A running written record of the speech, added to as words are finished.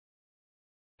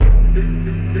Hello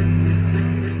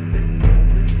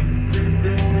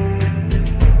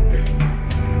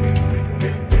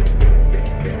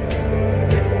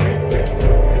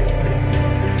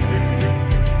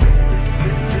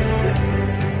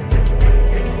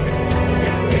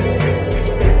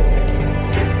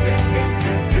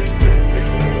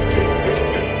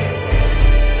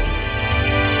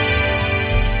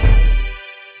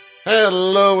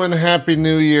and Happy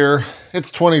New Year. It's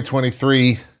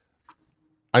 2023.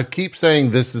 I keep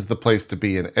saying this is the place to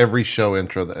be in every show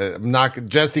intro. I'm not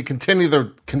Jesse, continue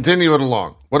it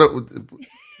along.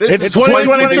 It's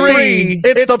 2023.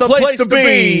 It's the place to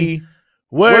be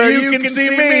where you can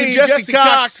see me, Jesse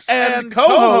Cox, and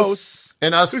co-hosts.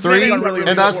 And us three.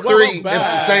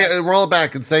 Say it, roll it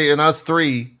back and say, and us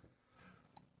three.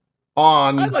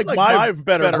 On I like my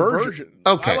better version.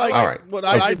 Okay, all right. What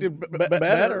I did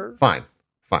better. Fine,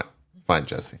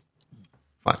 Jesse.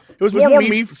 Fine. It was more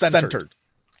me-centered.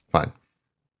 Fine.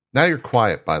 Now you're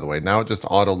quiet, by the way. Now it just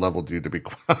auto-leveled you to be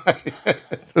quiet.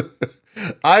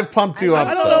 I've pumped you up.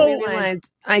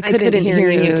 I couldn't hear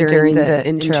you during the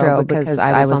intro because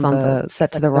I was on the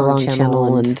set to the wrong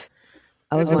channel and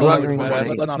I was wondering why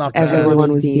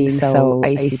everyone was being so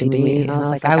icy to me. And I was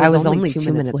like, I was only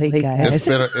 2 minutes late, guys. It's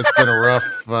been a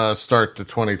rough start to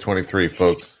 2023,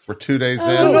 folks. We're 2 days in.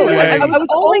 I was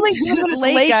only 2 minutes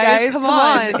late, guys. Come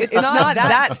on. It's not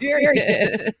that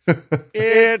serious.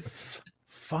 It's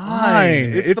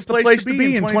fine. It's the place to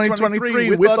be in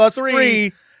 2023 with us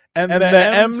three and the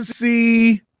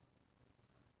MC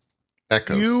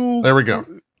Echoes. There we go.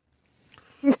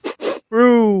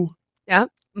 Crew. Yeah.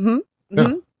 Mm-hmm.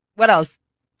 Mm-hmm. What else?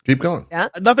 Keep going. Yeah.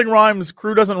 Nothing rhymes.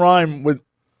 Crew doesn't rhyme with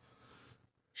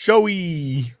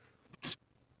showy.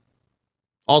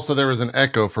 Also, there was an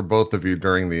echo for both of you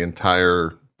during the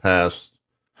entire past.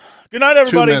 Good night,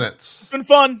 everybody. 2 minutes. It's been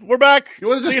fun. We're back. You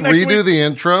want to just redo the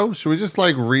intro? Should we just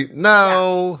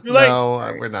No, yeah.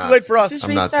 No, we're not. Too late for us. Just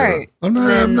I'm not restart. doing it.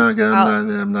 I'm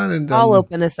not in. I'll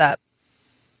open us up,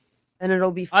 and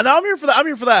it'll be fun. I'm here for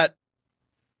that.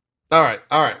 All right.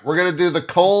 We're going to do the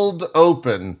cold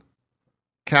open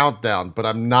countdown, but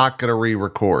I'm not going to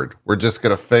re-record. We're just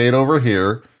going to fade over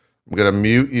here. I'm going to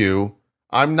mute you.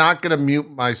 I'm not going to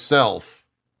mute myself.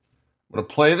 I'm going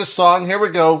to play the song. Here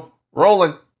we go.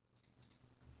 Rolling.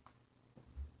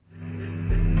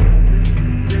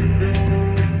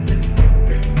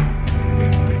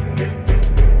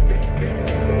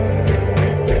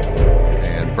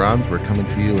 And Bronze, we're coming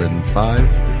to you in 5,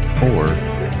 4,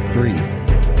 3,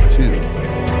 2,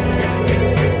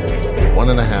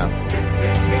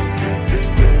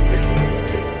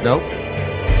 1.5. Nope.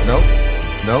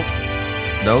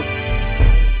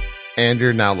 And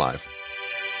you're now live.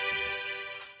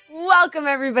 Welcome,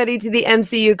 everybody, to the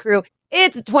MCU crew.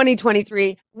 It's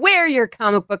 2023. We're your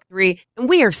comic book 3, and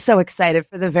we are so excited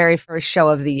for the very first show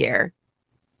of the year.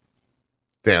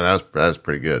 Damn, that was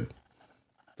pretty good.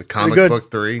 The comic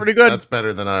book 3. Pretty good. That's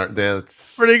better than our.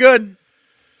 That's pretty good.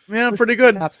 Yeah, pretty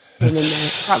good. Brought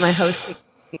my host.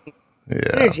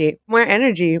 Yeah. More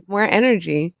energy.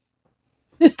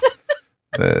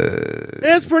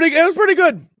 It's pretty. It was pretty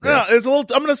good. Yeah, it's a little.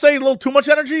 I'm gonna say a little too much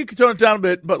energy. You can tone it down a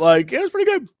bit, but it was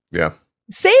pretty good. Yeah.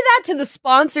 Say that to the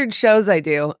sponsored shows I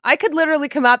do. I could literally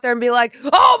come out there and be like,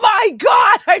 "Oh my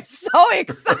god, I'm so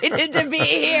excited to be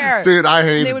here, dude!" I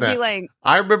hated that. They would be like,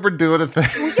 I remember doing a thing.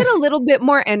 Can we get a little bit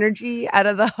more energy out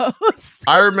of the host?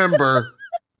 I remember.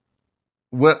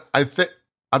 What I think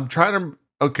I'm trying to.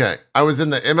 Okay, I was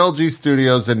in the MLG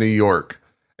studios in New York,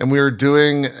 and we were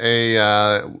doing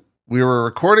we were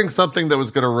recording something that was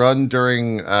going to run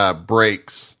during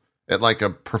breaks at like a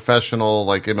professional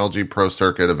MLG Pro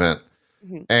Circuit event.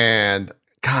 Mm-hmm. And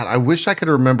God, I wish I could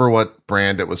remember what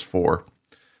brand it was for.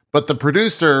 But the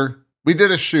producer, we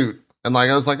did a shoot, and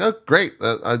I was like, oh, great.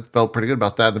 I felt pretty good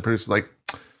about that. And the producer's like,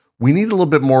 we need a little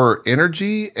bit more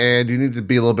energy, and you need to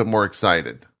be a little bit more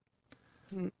excited.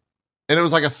 And it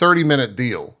was like a 30-minute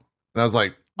deal. And I was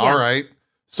like, all right.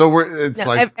 So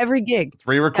every gig. It's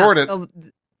re-recorded. So,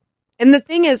 and the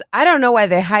thing is, I don't know why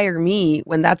they hire me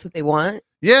when that's what they want.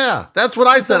 Yeah, that's what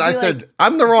I said. I said,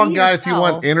 I'm the wrong guy if you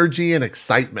want energy and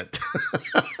excitement.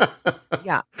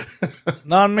 Yeah.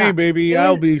 Not me, baby.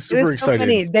 I'll be super excited. So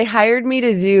funny. They hired me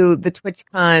to do the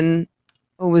TwitchCon,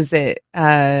 what was it?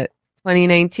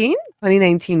 2019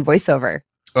 voiceover.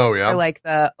 Oh, yeah. For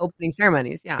the opening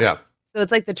ceremonies. Yeah. Yeah. So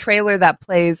it's like the trailer that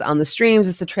plays on the streams.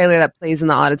 It's the trailer that plays in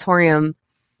the auditorium.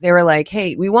 They were like,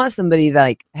 hey, we want somebody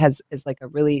that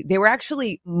they were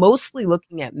actually mostly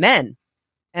looking at men.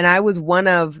 And I was one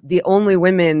of the only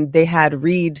women they had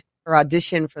read or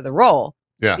audition for the role.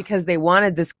 Yeah. Because they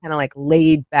wanted this kind of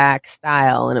laid back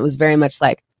style. And it was very much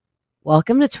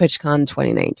welcome to TwitchCon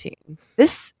 2019.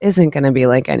 This isn't going to be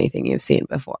like anything you've seen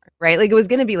before, right? Like it was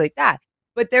going to be like that.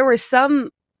 But there were some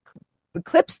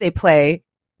clips they play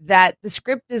that the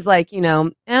script is like,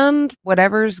 and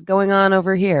whatever's going on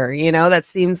over here, that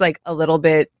seems like a little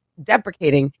bit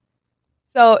deprecating.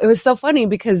 So it was so funny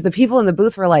because the people in the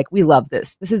booth were like, we love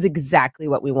this. This is exactly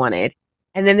what we wanted.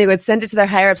 And then they would send it to their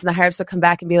higher ups and the higher ups would come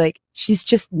back and be like, she's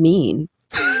just mean.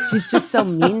 She's just so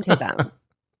mean to them.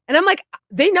 And I'm like,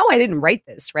 they know I didn't write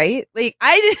this, right? Like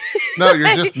I didn't. No,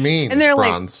 you're just mean. And they're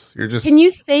Bronze. Like, you're just. Can you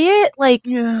say it like,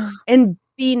 and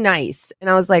be nice? And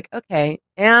I was like, okay.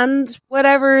 And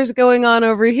whatever's going on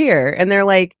over here. And they're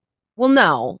like, well,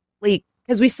 no, like,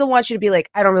 because we still want you to be like,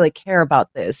 I don't really care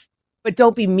about this, but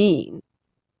don't be mean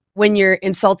when you're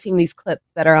insulting these clips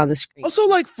that are on the screen. Also,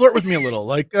 like, flirt with me a little,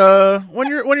 like, when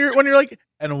you're like,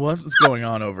 and what's going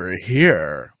on over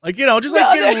here? Like, just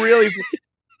like getting really.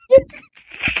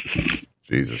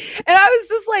 Jesus. And I was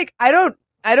just like, I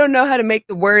don't know how to make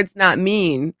the words not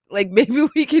mean. Like maybe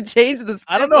we could change the script.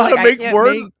 I don't know how to make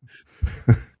words.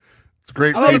 It's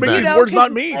great feedback. Make these words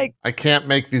not mean. Like, I can't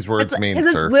make these words mean,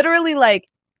 sir. It's literally like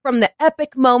from the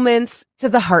epic moments to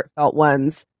the heartfelt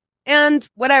ones. And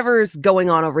whatever's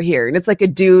going on over here. And it's like a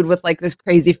dude with like this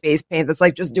crazy face paint that's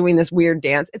like just doing this weird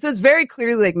dance. So it's very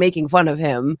clearly like making fun of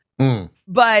him.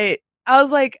 But I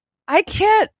was like, I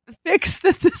can't fix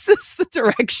that this is the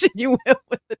direction you went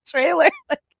with the trailer.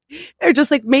 Like, they're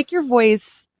just like, make your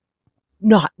voice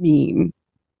not mean.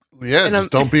 Yeah, and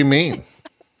just don't be mean.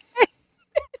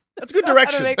 That's good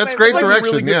direction. That's great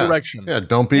direction. Really good direction. Yeah,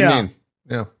 don't be mean.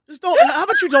 Yeah. Just don't. How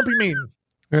about you don't be mean?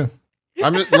 Yeah.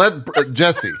 I'm just let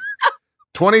Jesse.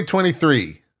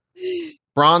 2023.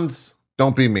 Bronze,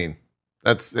 don't be mean.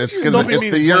 It's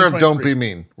the year of don't be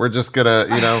mean. We're just gonna,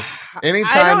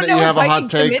 anytime that you have a hot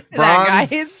take,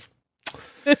 Bronze,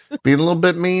 be a little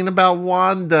bit mean about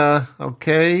Wanda,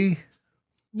 okay?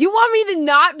 You want me to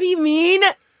not be mean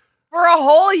for a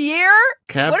whole year?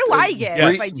 What do I get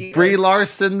if I do Brie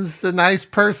Larson's a nice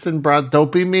person, bro.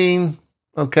 Don't be mean,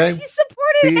 okay? He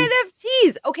supported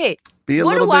NFTs. Okay.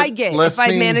 What do I get if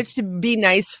I manage to be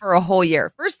nice for a whole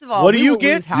year? First of all, what do you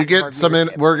get? You get some.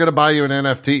 We're gonna buy you an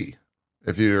NFT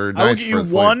if you're nice. I will get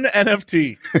you one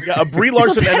NFT. Yeah, a Brie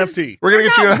Larson NFT. We're gonna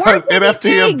get you an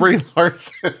NFT of Brie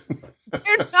Larson.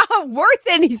 They're not worth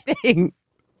anything.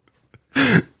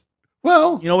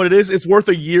 Well, you know what it is? It's worth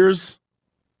a year's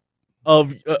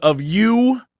of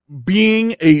you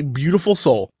being a beautiful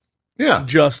soul. Yeah,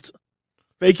 just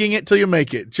faking it till you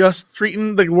make it. Just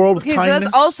treating the world with kindness. So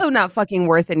that's also not fucking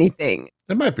worth anything.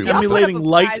 It might be emulating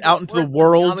light out into the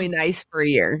world. I'll be nice for a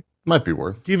year. Might be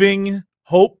worth giving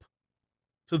hope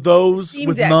to those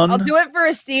with none. I'll do it for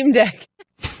a Steam Deck.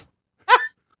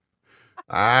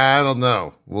 I don't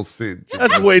know. We'll see.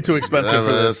 That's way too expensive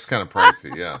for this. That's kind of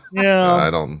pricey. Yeah.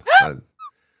 Yeah.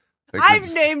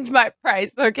 I've named my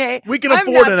price. Okay. We can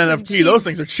afford an NFT. Cheap. Those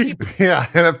things are cheap. Yeah,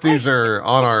 NFTs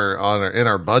are in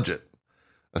our budget.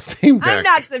 A Steam Deck. I'm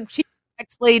not some cheap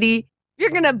X lady. If you're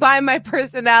gonna buy my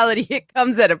personality, it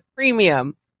comes at a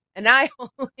premium, and I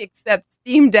only accept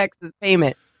Steam Decks as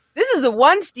payment. This is a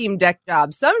one Steam Deck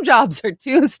job. Some jobs are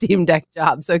two Steam Deck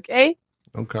jobs. Okay.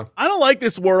 Okay. I don't like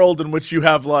this world in which you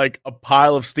have like a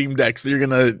pile of Steam Decks that you're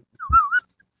gonna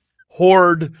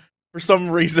hoard for some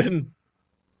reason.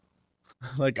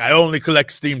 Like, I only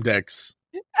collect Steam Decks.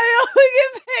 I only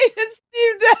get paid in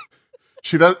Steam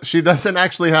Decks. She doesn't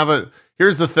actually have a.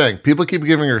 Here's the thing: people keep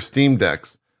giving her Steam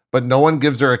Decks, but no one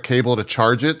gives her a cable to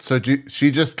charge it. So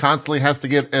she just constantly has to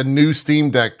get a new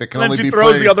Steam Deck that can only be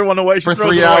throws played the other one away for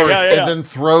 3 hours, and then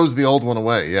throws the old one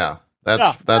away. Yeah,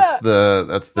 that's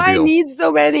the deal. I need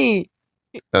so many.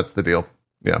 That's the deal.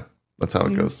 Yeah, that's how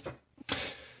it goes.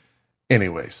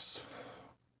 Anyways,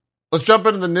 let's jump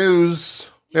into the news.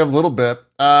 We have a little bit,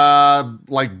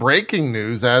 like breaking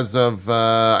news as of,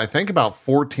 I think about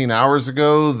 14 hours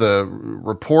ago. The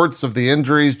reports of the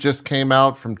injuries just came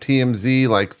out from TMZ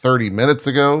like 30 minutes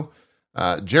ago.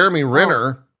 Jeremy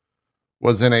Renner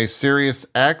was in a serious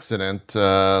accident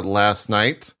last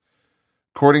night.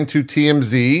 According to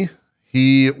TMZ,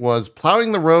 he was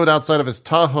plowing the road outside of his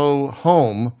Tahoe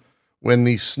home when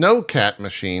the snowcat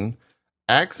machine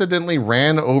accidentally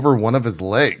ran over one of his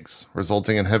legs,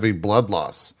 resulting in heavy blood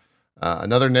loss.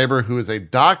 Another neighbor who is a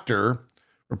doctor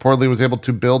reportedly was able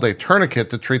to build a tourniquet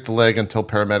to treat the leg until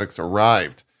paramedics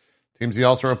arrived. TMZ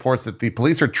also reports that the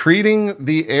police are treating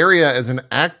the area as an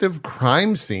active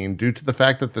crime scene due to the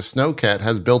fact that the snowcat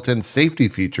has built-in safety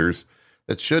features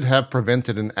that should have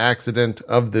prevented an accident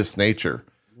of this nature.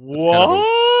 What?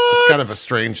 It's kind of a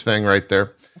strange thing right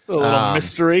there. It's a little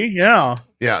mystery. Yeah.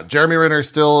 Yeah. Jeremy Renner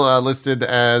still listed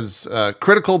as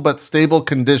critical but stable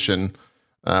condition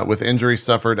with injury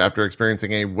suffered after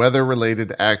experiencing a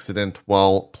weather-related accident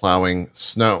while plowing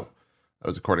snow. That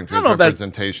was according to his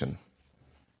representation.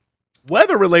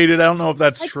 Weather-related, I don't know if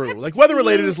that's true. Like,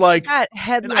 weather-related is like that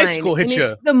headline, an icicle hit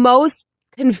you. It's the most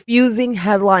confusing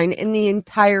headline in the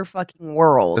entire fucking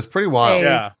world. It's pretty wild.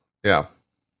 Yeah.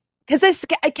 Because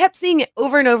I kept seeing it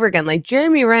over and over again. Like,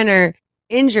 Jeremy Renner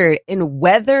injured in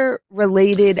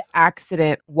weather-related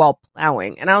accident while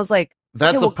plowing. And I was like,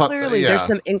 that's clearly there's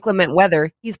some inclement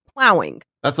weather. He's plowing.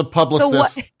 That's a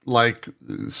publicist, like,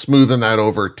 smoothing that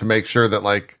over to make sure that,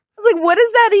 like... I was like, what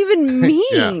does that even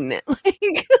mean?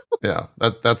 Yeah,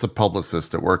 that's a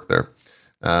publicist at work there.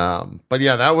 But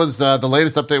yeah, that was the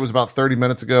latest update was about 30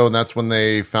 minutes ago, and that's when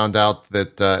they found out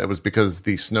that it was because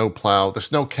the snowcat,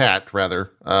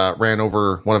 ran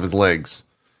over one of his legs.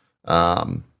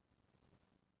 That's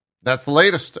the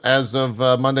latest as of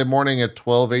Monday morning at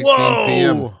 12:18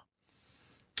 p.m.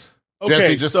 Okay,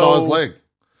 Jesse just saw his leg.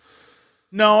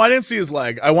 No, I didn't see his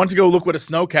leg. I went to go look what a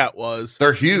snowcat was.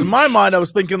 They're huge. In my mind, I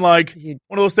was thinking like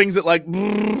one of those things that like...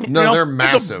 No, they're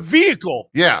massive. It's a vehicle.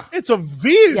 Yeah. It's a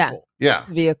vehicle. Yeah.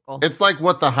 Vehicle. It's like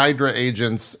what the Hydra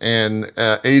agents and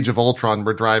Age of Ultron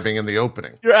were driving in the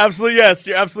opening. You're absolutely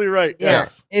right. Yeah.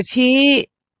 Yes.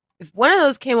 If one of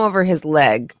those came over his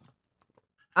leg,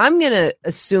 I'm going to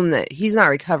assume that he's not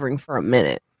recovering for a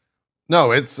minute.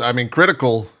 No,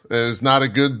 critical is not a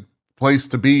good place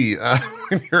to be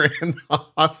when you're in the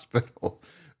hospital,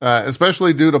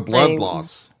 especially due to blood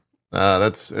loss.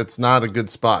 It's not a good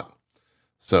spot.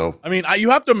 So, you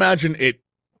have to imagine it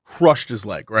crushed his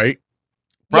leg, right?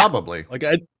 Probably. Yeah. Like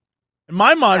in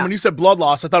my mind, when you said blood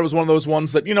loss, I thought it was one of those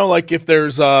ones that, like if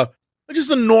there's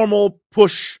just a normal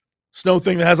push snow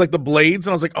thing that has like the blades,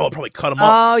 and I was like, oh, it'll probably cut him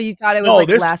up. Oh, you thought it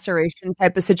was laceration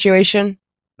type of situation?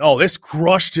 No, this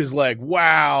crushed his leg.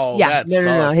 Wow. Yeah,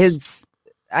 no.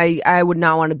 I would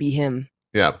not want to be him.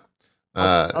 Yeah.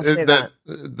 I'll say that.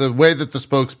 The way that the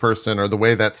spokesperson or the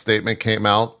way that statement came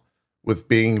out with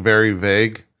being very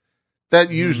vague, that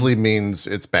usually means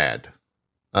it's bad.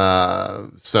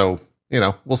 So,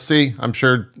 we'll see. I'm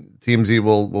sure TMZ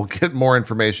will get more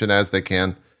information as they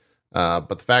can. But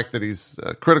the fact that he's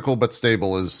critical but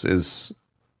stable is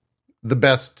the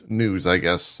best news, I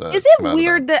guess. Is it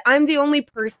weird that I'm the only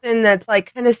person that's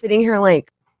like kind of sitting here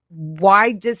like,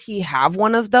 why does he have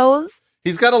one of those?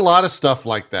 He's got a lot of stuff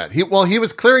like that. He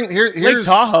was clearing here's Lake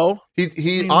Tahoe.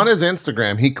 He on his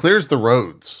Instagram, he clears the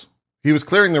roads. He was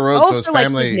clearing the roads so his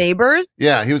family, like his neighbors.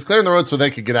 Yeah, he was clearing the roads so they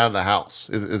could get out of the house.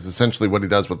 Is essentially what he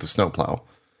does with the snowplow.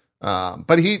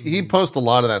 But he posts a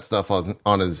lot of that stuff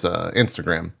on his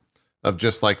Instagram of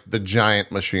just like the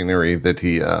giant machinery that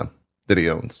he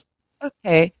owns.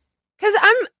 Okay, because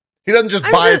he doesn't just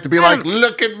buy it to be like,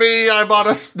 look at me, I bought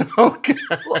a snowcat.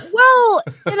 Well,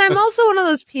 and I'm also one of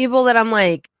those people that I'm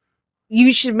like,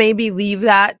 you should maybe leave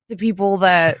that to people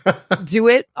that do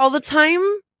it all the time.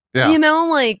 Yeah.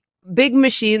 Like big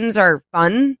machines are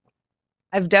fun.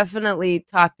 I've definitely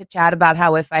talked to Chad about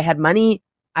how if I had money,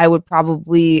 I would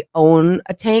probably own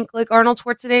a tank like Arnold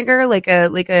Schwarzenegger, like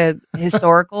a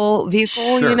historical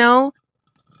vehicle, Sure.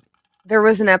 There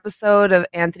was an episode of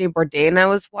Anthony Bourdain I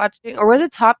was watching, or was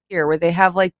it Top Gear, where they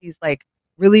have like these like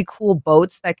really cool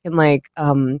boats that can like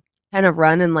kind of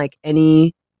run in like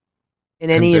any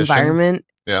environment.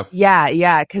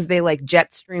 Yeah, because they like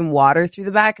jet stream water through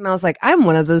the back, and I was like, I'm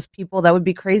one of those people that would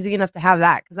be crazy enough to have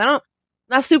that because I'm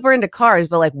not super into cars,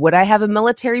 but like, would I have a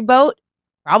military boat?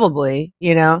 Probably,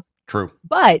 True.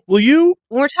 But when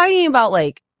we're talking about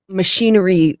like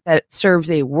machinery that serves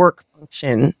a work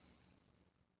function,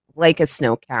 like a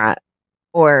snowcat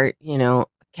or, a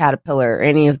caterpillar or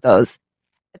any of those,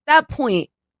 at that point,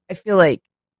 I feel like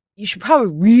you should probably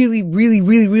really, really,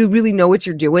 really, really, really know what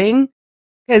you're doing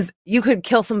because you could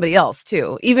kill somebody else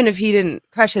too. Even if he didn't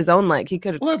crush his own leg, he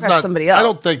could have crushed somebody else. I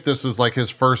don't think this was like his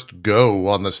first go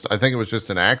on this. I think it was just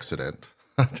an accident.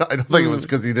 I don't think it was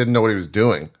because he didn't know what he was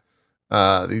doing.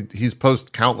 He's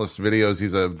posted countless videos.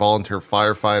 He's a volunteer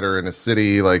firefighter in a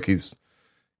city. Like he's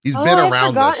been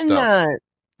around this stuff. That.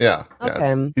 Yeah.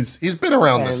 Okay. He's been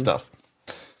around this stuff.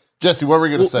 Jesse, what were we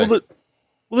going to say?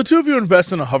 Will the two of you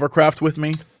invest in a hovercraft with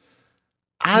me?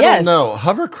 I don't know.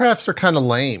 Hovercrafts are kind of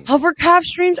lame. Hovercraft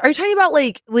streams? Are you talking about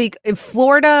like in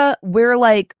Florida where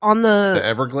like on the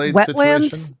Everglades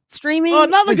wetlands situation? streaming?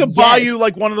 Not like a bayou,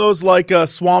 like one of those like a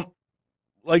swamp,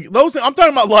 like those. I'm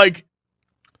talking about like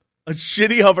a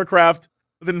shitty hovercraft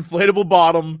with an inflatable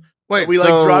bottom. Wait, we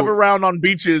like drive around on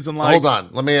beaches and like. Hold on.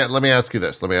 Let me ask you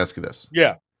this.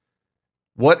 Yeah.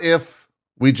 What if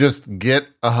we just get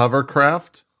a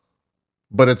hovercraft,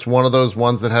 but it's one of those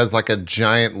ones that has like a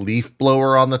giant leaf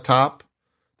blower on the top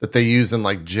that they use in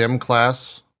like gym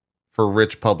class for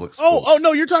rich public schools. Oh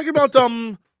no, you're talking about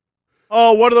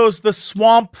what are those? The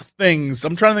swamp things.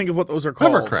 I'm trying to think of what those are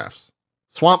called. Hovercrafts.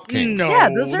 Swamp Kings. No, Yeah,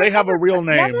 those are they have a real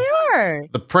name. Yeah, they are.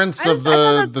 The prince of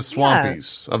the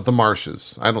swampies, of the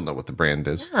marshes. I don't know what the brand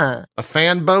is. Yeah. A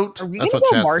fan boat? Are we That's gonna what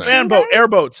go Chad's marching? saying. Fan boat,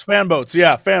 airboats, fan boats.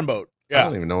 Yeah, fan boat. I Yeah.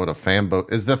 don't even know what a fan boat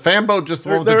is. The fan boat just the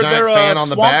one with They're the giant fan on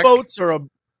the swamp back? boats or a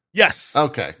yes.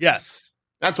 Okay. Yes.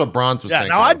 That's what Bronze was Yeah.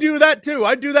 thinking. Now I of. do that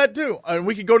too. And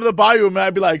we could go to the bayou and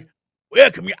I'd be like,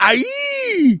 welcome me.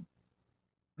 And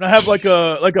I have like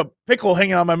a pickle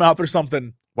hanging out my mouth or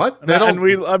something. What? And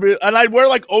I'd wear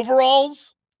like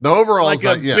overalls. The overalls,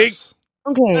 like a yes.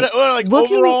 Okay. Like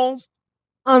Looking- overalls.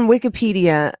 On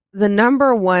Wikipedia, the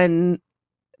number one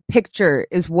picture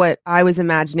is what I was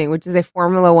imagining, which is a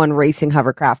Formula One racing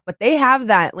hovercraft. But they have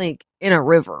that like in a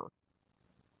river.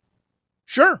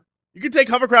 Sure. You can take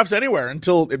hovercrafts anywhere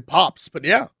until it pops. But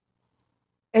yeah.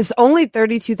 It's only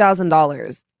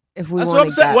 $32,000 if we That's want what I'm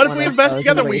to saying. get What if one we of invest those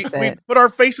together? and We race it. put our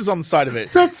faces on the side of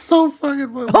it. That's so fucking.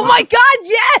 Oh my God!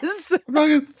 Yes. I'm not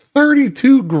getting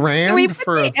 32 Can we grand put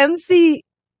for the MC?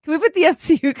 Can we put the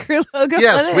MCU crew logo?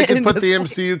 Yes, on we it can and put just, the like-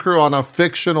 MCU crew on a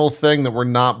fictional thing that we're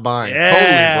not buying. Yeah.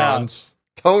 Totally, Bronze.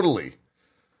 Totally.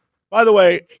 By the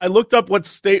way, I looked up what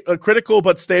critical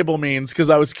but stable means because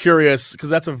I was curious because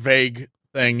that's a vague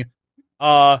thing.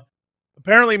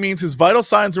 Apparently means his vital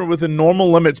signs are within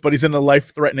normal limits, but he's in a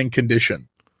life-threatening condition.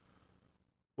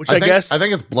 Which I think, guess I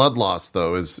think it's blood loss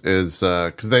though, is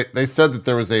because they said that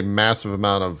there was a massive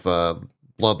amount of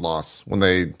blood loss when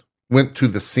they went to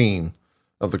the scene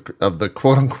of the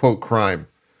quote unquote crime.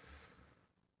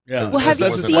 Yeah. Well, have It you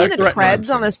wasn't seen like the threatening treads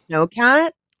on a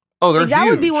snowcat? Oh, they're Like, that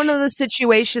huge. would be one of those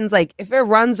situations. Like, if it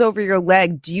runs over your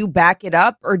leg, do you back it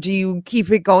up, or do you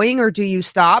keep it going, or do you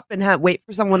stop and wait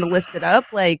for someone to lift it up?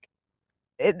 Like,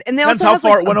 and they Depends also how have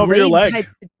far like it went a over your blade leg.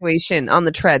 type situation on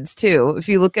the treads too. If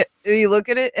you look at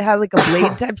it, it has like a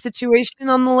blade type situation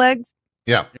on the legs.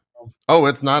 Yeah. Oh,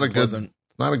 it's not a good. Unpleasant.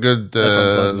 It's not a good That's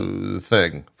unpleasant.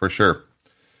 thing for sure.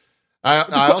 I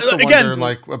also Again- wonder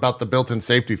like about the built-in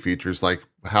safety features. Like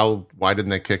why didn't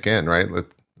they kick in? Right.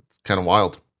 It's kind of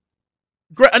wild.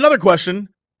 Another question: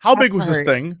 how That big was this part.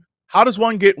 thing? How does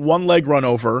one get one leg run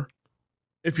over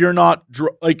if you're not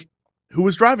who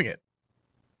was driving it?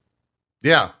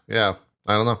 Yeah. Yeah.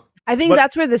 I don't know. I think But-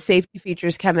 that's where the safety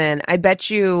features come in. I bet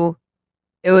you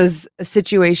it was a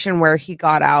situation where he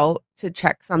got out to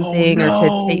check something or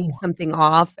to take no. something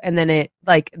off, and then it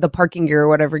like the parking gear or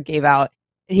whatever gave out,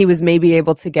 and he was maybe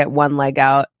able to get one leg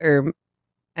out, or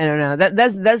I don't know.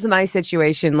 That's my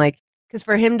situation. Like, because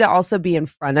for him to also be in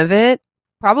front of it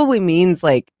probably means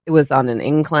like it was on an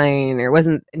incline or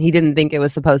wasn't, and he didn't think it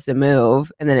was supposed to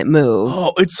move, and then it moved.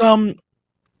 Oh, it's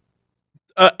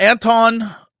Anton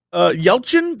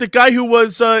Yelchin, the guy who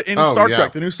was in Oh, Star yeah.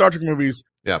 Trek, the new Star Trek movies.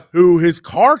 Yeah. Who his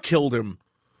car killed him.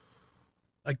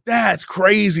 Like that's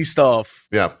crazy stuff.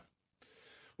 Yeah.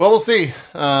 Well, we'll see.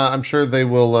 I'm sure they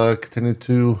will continue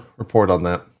to report on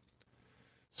that.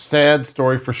 Sad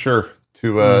story for sure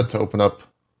to open up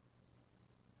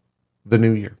the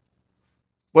new year.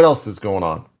 What else is going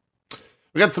on?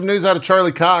 We got some news out of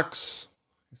Charlie Cox.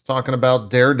 He's talking about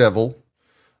Daredevil.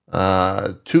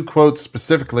 Two quotes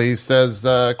specifically. He says,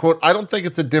 quote, "I don't think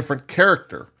it's a different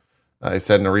character," he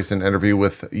said in a recent interview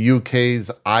with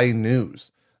UK's iNews.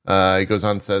 He goes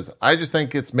on and says, "I just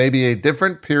think it's maybe a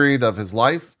different period of his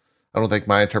life. I don't think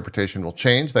my interpretation will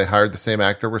change. They hired the same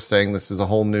actor. We're saying this is a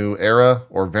whole new era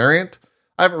or variant.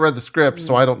 I haven't read the script,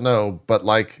 so I don't know, but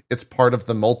like it's part of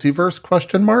the multiverse ?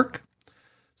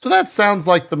 So that sounds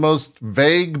like the most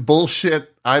vague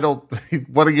bullshit. I don't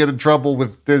want to get in trouble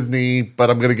with Disney, but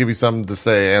I'm going to give you something to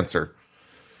say answer.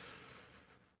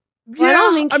 Well, I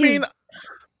don't think I he's- mean,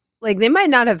 Like, they might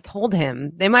not have told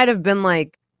him. They might have been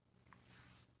like,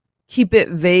 keep it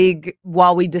vague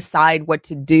while we decide what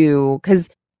to do. Because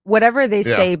whatever they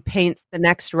Yeah. say paints the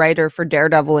next writer for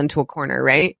Daredevil into a corner,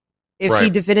 right? If he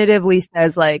Right. definitively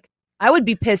says, like, I would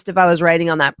be pissed if I was writing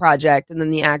on that project, and then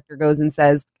the actor goes and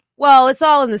says, well, it's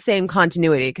all in the same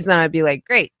continuity. Because then I'd be like,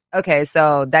 great. Okay,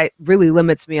 so that really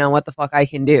limits me on what the fuck I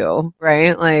can do,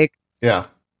 right? Like, Yeah.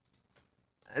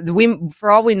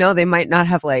 for all we know, they might not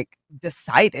have like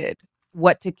decided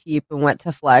what to keep and what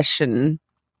to flesh and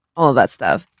all of that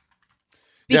stuff.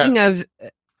 Speaking of,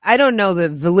 I don't know the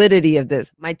validity of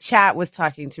this. My chat was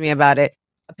talking to me about it.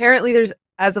 Apparently,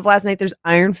 as of last night, there's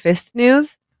Iron Fist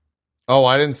news. Oh,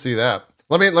 I didn't see that.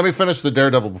 Let me finish the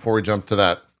Daredevil before we jump to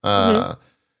that.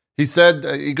 He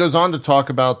said he goes on to talk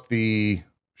about the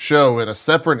show in a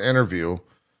separate interview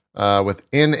with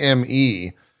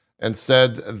NME and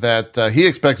said that he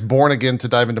expects Born Again to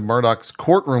dive into Murdoch's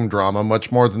courtroom drama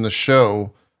much more than the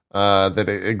show that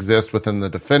exists within the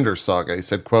Defender saga. He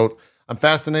said, quote, "I'm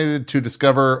fascinated to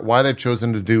discover why they've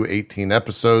chosen to do 18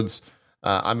 episodes.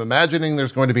 I'm imagining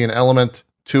there's going to be an element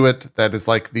to it that is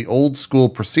like the old school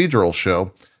procedural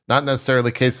show, not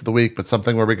necessarily case of the week, but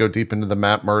something where we go deep into the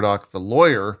Matt Murdock, the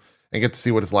lawyer, and get to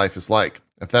see what his life is like.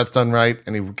 If that's done right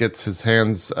and he gets his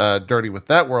hands dirty with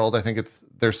that world, I think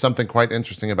there's something quite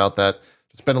interesting about that.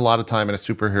 To spend a lot of time in a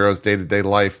superhero's day-to-day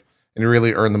life and you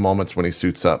really earn the moments when he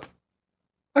suits up."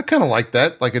 I kind of like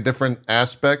that, like a different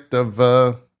aspect of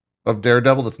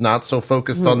Daredevil that's not so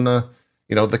focused on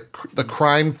the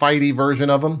crime fighty version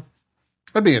of him.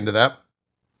 I'd be into that.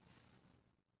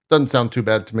 Doesn't sound too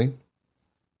bad to me.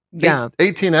 Yeah.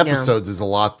 18 episodes is a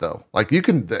lot though. Like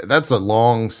that's a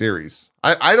long series.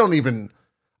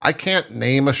 I can't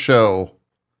name a show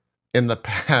in the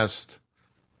past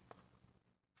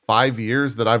 5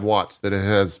 years that I've watched that it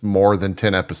has more than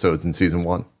 10 episodes in season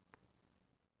 1.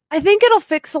 I think it'll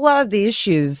fix a lot of the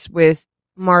issues with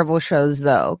Marvel shows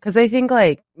though, because I think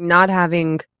like not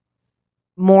having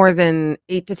more than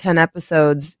 8 to 10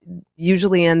 episodes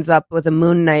usually ends up with a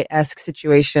Moon Knight-esque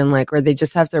situation, like where they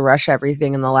just have to rush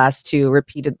everything in the last 2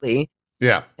 repeatedly.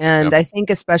 Yeah. And I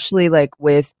think especially like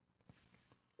with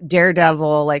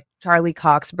Daredevil, like Charlie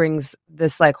Cox brings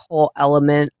this like whole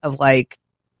element of like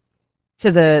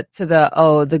to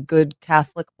the good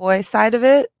Catholic boy side of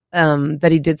it,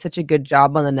 that he did such a good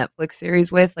job on the Netflix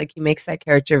series with. Like he makes that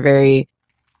character very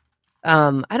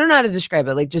I don't know how to describe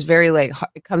it, like just very like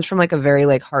it comes from like a very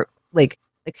like heart like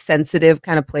sensitive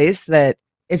kind of place that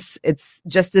it's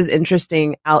just as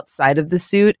interesting outside of the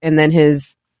suit. And then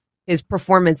his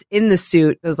performance in the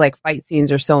suit, those like fight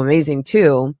scenes are so amazing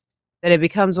too, that it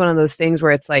becomes one of those things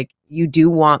where it's like you do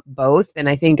want both. And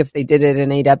I think if they did it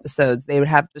in 8 episodes, they would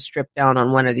have to strip down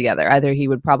on one or the other. Either he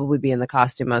would probably be in the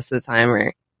costume most of the time,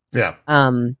 or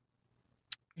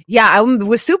I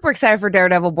was super excited for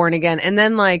Daredevil Born Again. And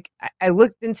then like I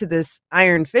looked into this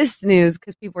Iron Fist news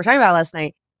because people were talking about it last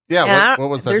night. Yeah, what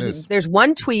was that news? There's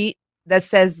one tweet that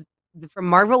says from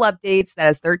Marvel Updates that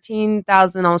has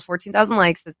 13,000, almost 14,000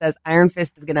 likes, that says Iron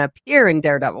Fist is going to appear in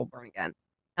Daredevil Born Again.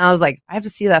 And I was like, I have to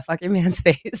see that fucking man's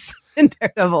face in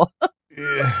Daredevil. Maybe.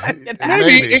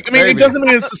 It doesn't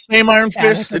mean it's the same Iron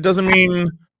Fist. It doesn't mean...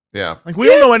 Yeah. Like, we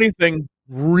don't know anything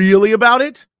really about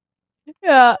it.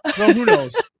 Yeah. Well, who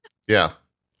knows? Yeah.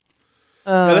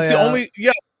 That's the only...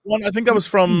 Yeah, one. I think that was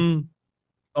from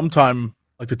sometime,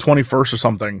 like the 21st or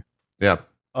something. Yeah.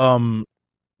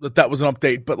 That was an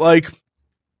update. But, like,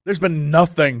 there's been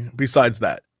nothing besides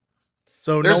that.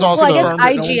 So there's I guess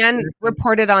IGN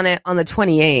reported on it on the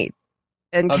 28th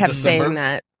and kept December? saying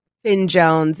that Finn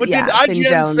Jones. But did IGN Finn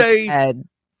Jones say? Had,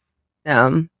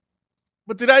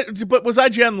 But was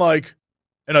IGN like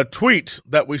in a tweet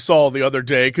that we saw the other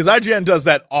day? Because IGN does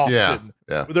that often.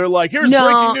 Yeah. Where they're like, "Here's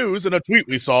breaking news" in a tweet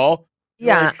we saw.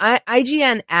 Yeah,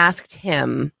 IGN asked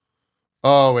him.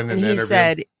 Oh, in an he interview.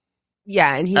 Said,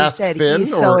 "Yeah," and he Ask said Finn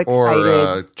he's so excited.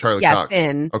 Or Charlie Cox.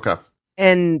 Finn. Okay.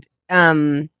 And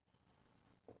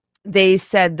they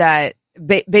said that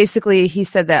basically he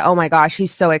said that, oh my gosh,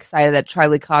 he's so excited that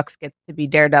Charlie Cox gets to be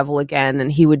Daredevil again,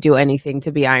 and he would do anything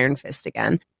to be Iron Fist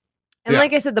again. And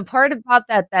like I said, the part about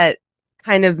that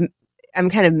kind of I'm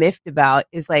kind of miffed about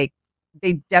is like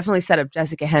they definitely set up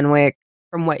Jessica Henwick,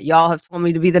 from what y'all have told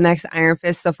me, to be the next Iron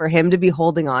Fist. So for him to be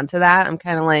holding on to that, I'm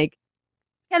kind of like,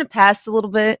 kind of past a little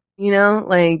bit, you know,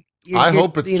 like. I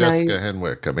hope it's Jessica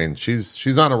Henwick. I mean,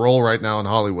 she's on a roll right now in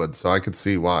Hollywood, so I could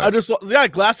see why.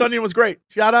 Glass Onion was great.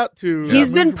 Shout out to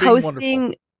He's been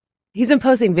posting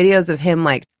videos of him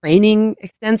like training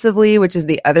extensively, which is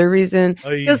the other reason.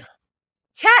 Because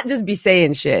chat just be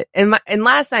saying shit. And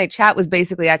last night chat was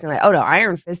basically acting like, oh no,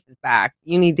 Iron Fist is back.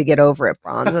 You need to get over it,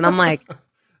 Bronze. And I'm like,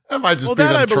 that might just be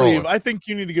them trolling. I think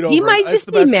you need to get over it. He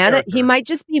might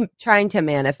just be trying to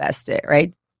manifest it,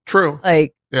 right? True.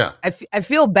 Like, yeah, I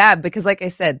feel bad because, like I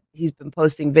said, he's been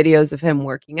posting videos of him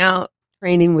working out,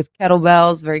 training with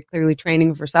kettlebells, very clearly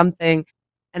training for something.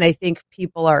 And I think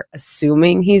people are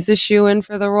assuming he's a shoo-in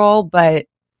for the role, but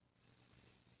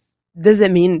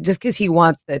doesn't mean just because he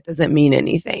wants it doesn't mean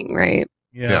anything, right?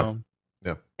 Yeah.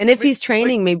 And if he's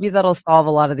training, maybe that'll solve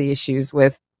a lot of the issues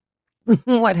with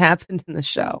what happened in the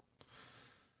show.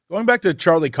 Going back to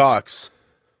Charlie Cox,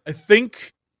 I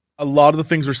think a lot of the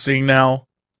things we're seeing now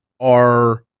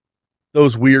are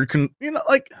those weird,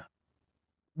 like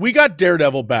we got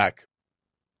Daredevil back,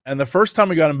 and the first time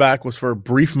we got him back was for a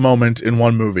brief moment in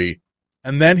one movie,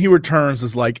 and then he returns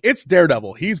as like, it's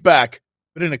Daredevil, he's back,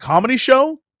 but in a comedy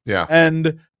show. Yeah.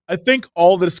 And I think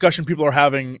all the discussion people are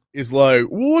having is like,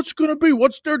 well, what's gonna be?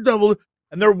 What's Daredevil?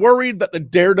 And they're worried that the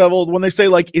Daredevil, when they say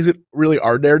like, is it really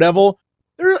our Daredevil?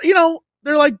 They're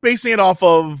like basing it off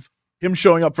of him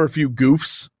showing up for a few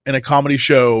goofs in a comedy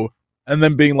show and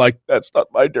then being like, that's not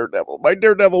my Daredevil. My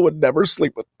Daredevil would never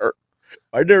sleep with her.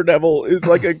 My Daredevil is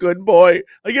like a good boy.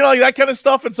 Like, like that kind of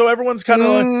stuff. And so everyone's kind of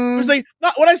like,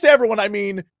 not when I say everyone, I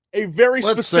mean a very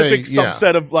specific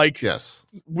subset of like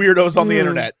weirdos on the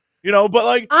internet, but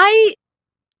like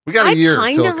we got a year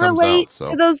kind till of it comes relate out,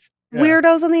 so. to those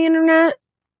weirdos on the internet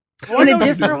in a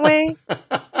different way.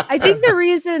 I think the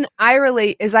reason I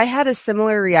relate is I had a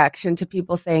similar reaction to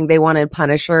people saying they wanted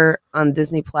Punisher on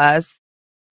Disney Plus,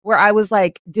 where I was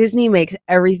like, Disney makes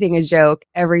everything a joke,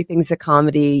 everything's a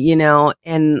comedy,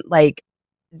 and like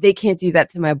they can't do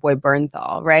that to my boy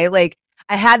Bernthal, right? Like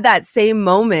I had that same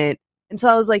moment until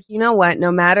I was like, you know what?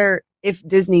 No matter if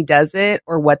Disney does it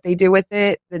or what they do with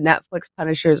it, the Netflix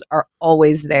Punishers are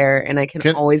always there, and I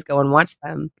can always go and watch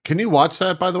them. Can you watch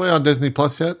that, by the way, on Disney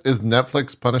Plus yet? Is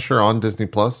Netflix Punisher on Disney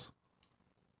Plus?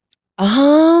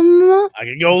 I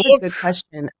can go look. Good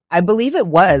question. I believe it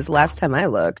was last time I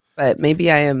looked, but maybe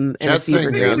I am in a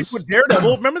fever dream. With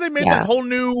Daredevil, remember they made that whole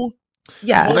new.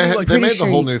 Yeah, well, they made the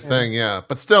whole new thing. Yeah,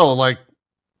 but still, like,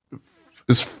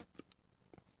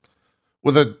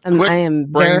 with a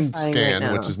quick brain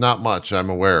scan, which is not much,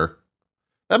 I'm aware.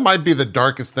 That might be the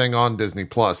darkest thing on Disney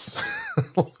Plus.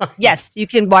 Yes, you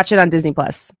can watch it on Disney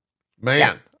Plus.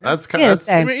 Man, that's kind of...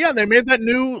 they made that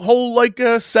new whole, like,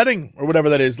 setting, or whatever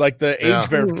that is, like the age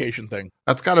verification thing.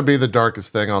 That's got to be the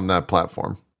darkest thing on that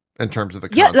platform, in terms of the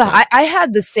content. Yeah, I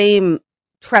had the same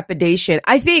trepidation.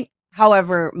 I think,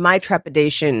 however, my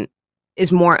trepidation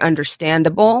is more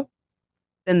understandable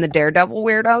than the Daredevil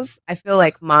weirdos. I feel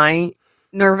like my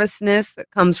nervousness that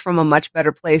comes from a much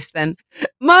better place than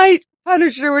my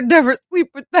Punisher would never sleep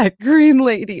with that green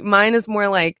lady. Mine is more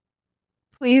like,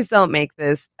 please don't make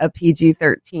this a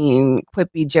PG-13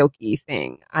 quippy jokey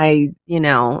thing.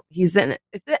 He's in it.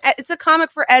 It's a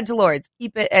comic for edgelords.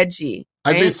 Keep it edgy.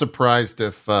 Right? I'd be surprised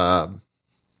if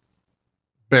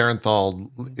Barenthal,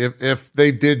 if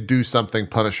they did do something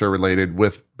Punisher related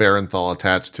with Barenthal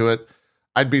attached to it,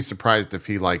 I'd be surprised if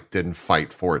he didn't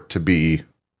fight for it to be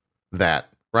that,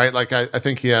 right? Like I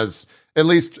think he has, at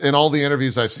least in all the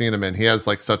interviews I've seen him in, he has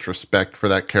such respect for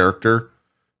that character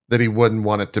that he wouldn't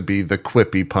want it to be the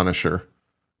quippy Punisher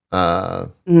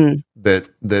that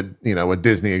a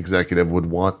Disney executive would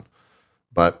want.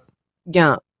 But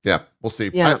yeah, we'll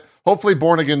see. Hopefully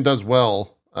Born Again does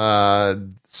well,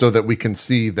 so that we can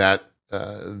see that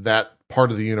that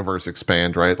part of the universe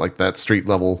expand, right? Like that street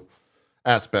level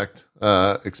aspect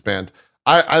expand.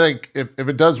 I think if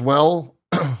it does well,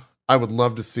 I would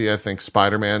love to see, I think,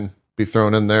 Spider-Man be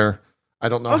thrown in there. I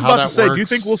don't know how that works. Do you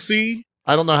think we'll see?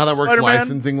 I don't know how that works Spider-Man?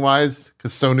 licensing wise,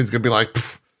 because Sony's gonna be like,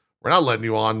 we're not letting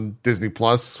you on Disney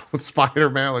Plus with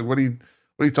Spider-Man. Like, what are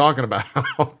you talking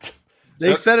about?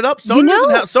 They set it up.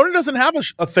 Sony doesn't have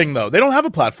a thing though. They don't have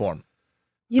a platform.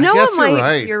 You know what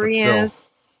my theory is?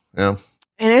 Yeah,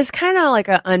 and it's kind of like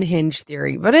an unhinged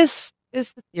theory, but it's the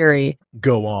theory.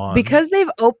 Go on. Because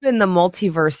they've opened the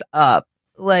multiverse up.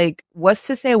 Like, what's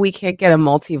to say we can't get a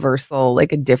multiversal,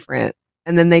 like a different,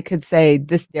 and then they could say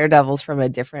this Daredevil's from a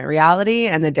different reality,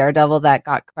 and the Daredevil that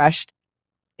got crushed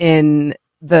in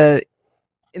the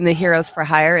Heroes for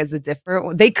Hire is a different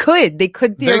one. They could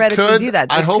theoretically do that.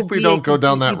 I hope we don't go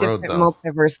down that road though.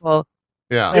 Multiversal.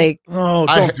 Yeah.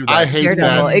 Don't do that. I hate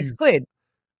Daredevil. that. It could.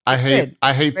 I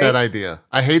hate that idea.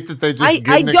 I hate that they just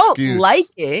give an excuse. I don't like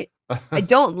it. I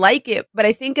don't like it, but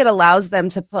I think it allows them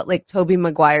to put Tobey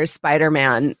Maguire's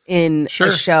Spider-Man in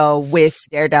a show with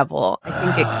Daredevil. I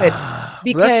think it could,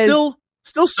 because that's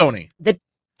still Sony.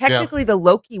 Technically the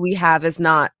Loki we have is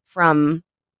not from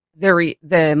the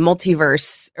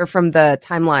multiverse or from the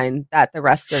timeline that the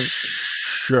rest of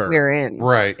we're in.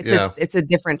 Right. It's a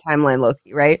different timeline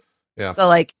Loki, right? Yeah.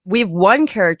 So we have one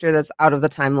character that's out of the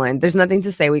timeline. There's nothing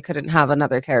to say we couldn't have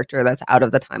another character that's out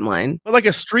of the timeline. But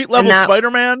a street level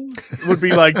Spider-Man would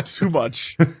be too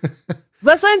much.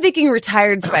 That's why I'm thinking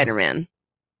retired Spider-Man.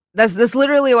 That's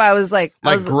literally why I was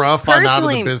gruff on out of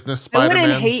the business Spider-Man. I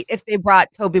wouldn't hate if they brought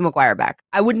Tobey Maguire back.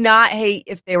 I would not hate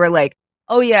if they were like,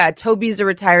 oh yeah, Tobey's a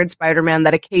retired Spider-Man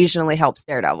that occasionally helps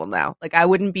Daredevil now. I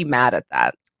wouldn't be mad at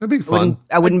that. That'd be fun.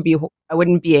 I wouldn't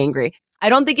be angry. I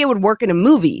don't think it would work in a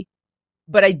movie,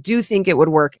 but I do think it would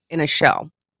work in a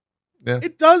show. Yeah.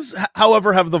 It does,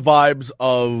 however, have the vibes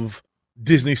of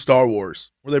Disney Star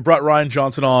Wars, where they brought Rian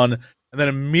Johnson on, and then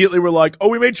immediately were like, "Oh,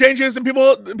 we made changes, and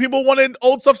people wanted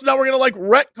old stuff, so now we're gonna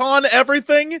retcon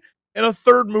everything in a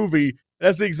third movie." It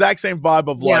has the exact same vibe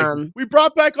of Yeah. like, we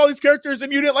brought back all these characters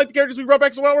and you didn't like the characters we brought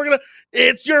back, so now we're gonna,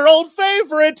 it's your old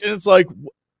favorite. And it's like,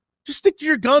 just stick to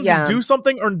your guns and do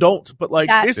something or don't. But like,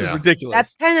 this is ridiculous.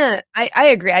 That's kind of, I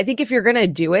agree. I think if you're going to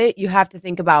do it, you have to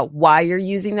think about why you're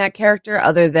using that character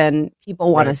other than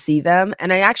people want to see them.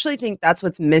 And I actually think that's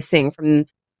what's missing from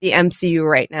the MCU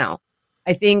right now.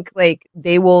 I think like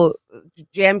they will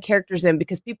jam characters in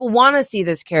because people want to see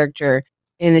this character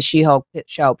in the She-Hulk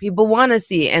show. People want to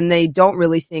see, and they don't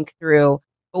really think through,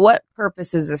 but what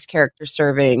purpose is this character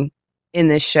serving in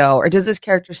this show? Or does this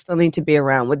character still need to be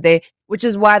around? Which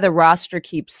is why the roster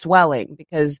keeps swelling,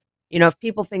 because, you know, if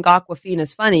people think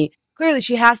Awkwafina's funny, clearly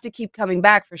she has to keep coming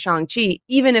back for Shang-Chi,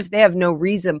 even if they have no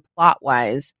reason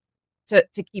plot-wise to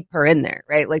keep her in there,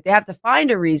 right? Like, they have to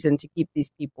find a reason to keep these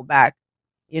people back,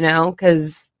 you know,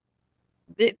 because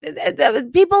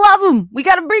people love them. We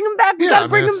got to bring them back. We got to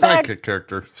bring them back. Sidekick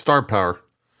character, star power,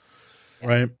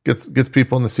 right? Gets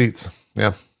people in the seats.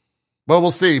 Yeah. Well,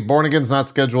 we'll see. Born Again's not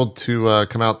scheduled to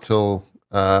come out till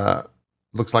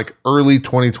looks like early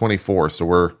 2024. So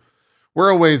we're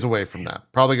a ways away from that.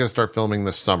 Probably going to start filming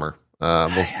this summer.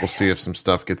 We'll see if some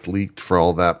stuff gets leaked for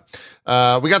all that.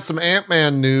 We got some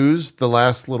Ant-Man news. The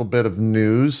last little bit of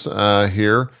news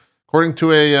here. According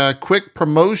to a quick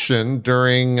promotion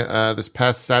during this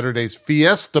past Saturday's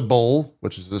Fiesta Bowl,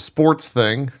 which is a sports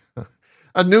thing,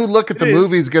 a new look at the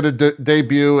movie is going to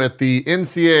debut at the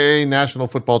NCAA National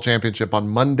Football Championship on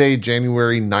Monday,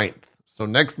 January 9th. So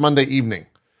next Monday evening,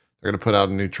 they're going to put out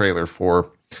a new trailer for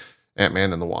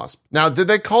Ant-Man and the Wasp. Now, did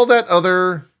they call that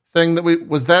other thing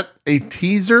was that a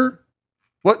teaser?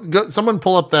 Someone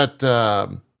pull up that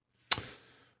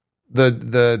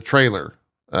the trailer.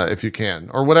 If you can,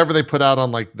 or whatever they put out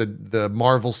on like the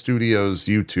Marvel Studios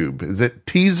YouTube. Is it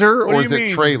teaser or is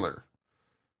it trailer?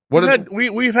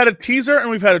 We've had a teaser and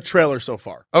we've had a trailer so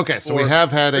far. Okay, so we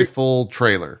have had a full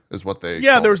trailer, is what they.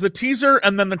 Yeah, there was the teaser,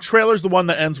 and then the trailer's the one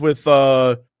that ends with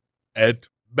Ed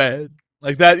Bed,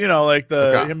 like that. You know, like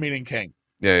him meeting King.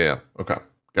 Yeah. Okay,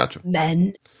 gotcha.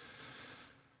 Men.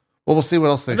 Well, we'll see what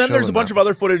else they. And then there's a bunch of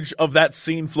other footage of that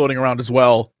scene floating around as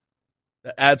well.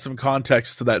 Add some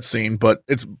context to that scene, but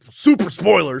it's super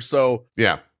spoilers, so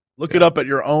look it up at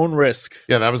your own risk.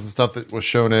 Yeah, that was the stuff that was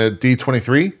shown at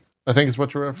D23, I think is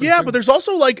what you're referencing. Yeah, but there's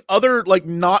also like other like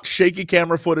not shaky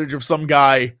camera footage of some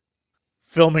guy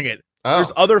filming it.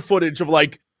 There's other footage of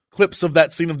like clips of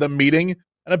that scene of them meeting,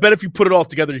 and I bet if you put it all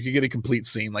together, you could get a complete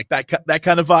scene, like that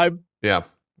kind of vibe. Yeah.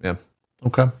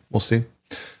 Okay, we'll see.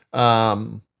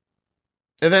 And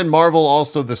then Marvel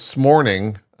also this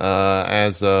morning,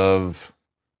 as of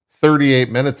 38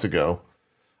 minutes ago,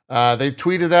 they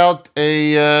tweeted out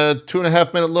a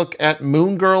 2.5 minute look at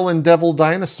Moon Girl and Devil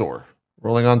Dinosaur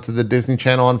rolling onto the Disney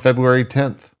Channel on February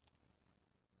 10th.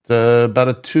 It's about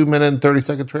a 2 minute and 30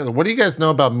 second trailer. What do you guys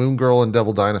know about Moon Girl and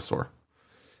Devil Dinosaur?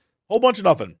 Whole bunch of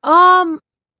nothing. I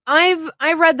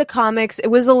read the comics. It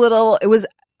was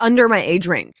under my age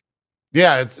range.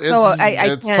 Yeah, it's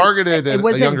targeted at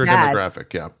a younger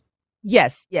demographic. Yeah.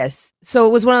 Yes. So it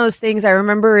was one of those things. I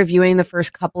remember reviewing the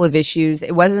first couple of issues.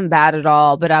 It wasn't bad at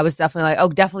all, but I was definitely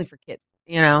like, definitely for kids,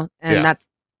 you know? And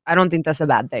I don't think that's a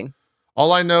bad thing.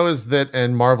 All I know is that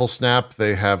in Marvel Snap,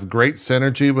 they have great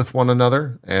synergy with one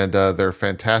another, and they're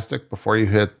fantastic before you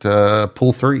hit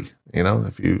pull 3. You know,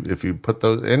 if you put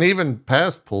those, and even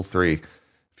past pull 3,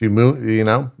 if you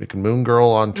you can Moon Girl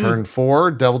on turn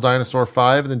 4, Devil Dinosaur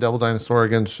 5, and then Devil Dinosaur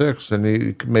again 6, and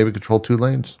you can maybe control 2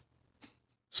 lanes.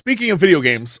 Speaking of video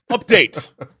games, update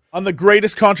on the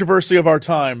greatest controversy of our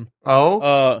time.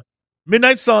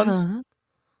 Midnight Suns.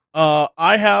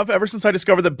 I have, ever since I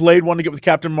discovered that Blade wanted to get with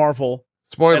Captain Marvel,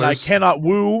 spoilers, and I cannot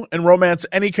woo and romance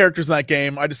any characters in that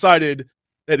game, I decided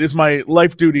that it is my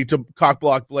life duty to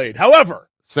cockblock Blade. However,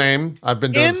 same. I've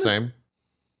been doing the same.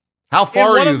 How far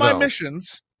are you, though? In one of my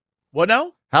missions. What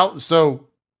now? So,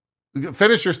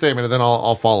 finish your statement, and then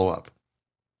I'll follow up.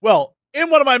 Well, in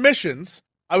one of my missions,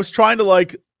 I was trying to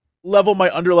like level my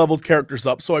underleveled characters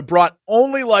up, so I brought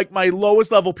only like my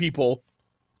lowest level people.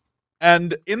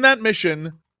 And in that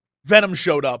mission, Venom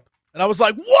showed up, and I was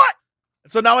like, "What?"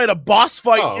 And so now I had a boss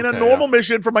fight in a normal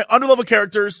mission for my underleveled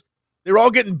characters. They were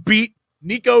all getting beat.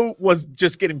 Nico was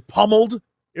just getting pummeled.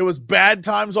 It was bad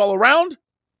times all around.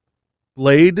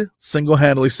 Blade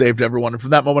single-handedly saved everyone, and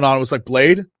from that moment on, I was like,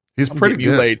 "Blade, he's pretty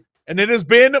good." Blade. And it has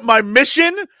been my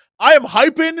mission. I am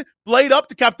hyping Blade up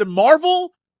to Captain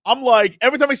Marvel. I'm like,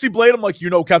 every time I see Blade, I'm like,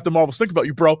 Captain Marvel's thinking about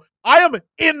you, bro. I am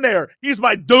in there. He's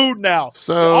my dude now.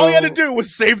 So all he had to do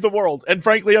was save the world. And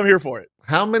frankly, I'm here for it.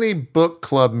 How many book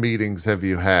club meetings have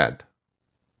you had?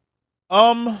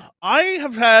 I'm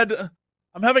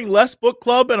having less book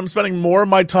club, and I'm spending more of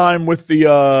my time with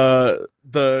the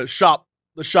the shop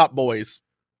boys.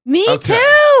 Me Okay.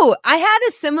 too. I had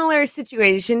a similar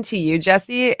situation to you,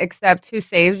 Jesse, except who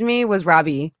saved me was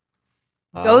Robbie.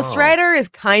 Ghost Oh. Rider is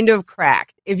kind of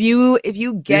cracked. If you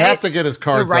You get have to get his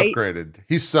cards right- upgraded.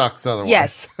 He sucks otherwise.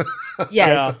 Yes. Yes.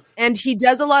 Yeah. And he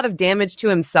does a lot of damage to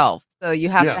himself. So you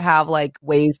have to Yes. have like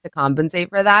ways to compensate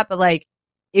for that. But like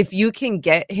if you can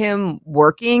get him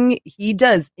working, he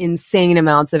does insane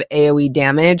amounts of AoE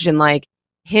damage. And like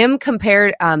him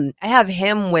compared, I have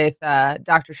him with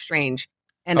Doctor Strange.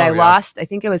 And Oh, I yeah. lost, I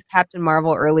think it was Captain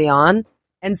Marvel early on.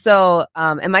 And so,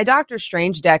 and my Doctor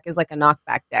Strange deck is like a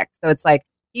knockback deck. So it's like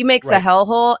he makes a Right.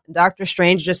 hellhole, and Doctor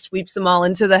Strange just sweeps them all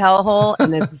into the hellhole,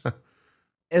 and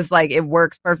it's like it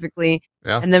works perfectly.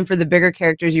 Yeah. And then for the bigger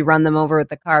characters, you run them over with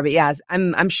the car. But yeah,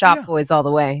 I'm shop Yeah. boys all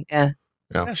the way. Yeah,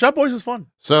 Yeah, Shop Boys is fun.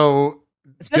 So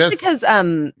especially Just-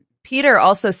 because Peter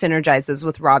also synergizes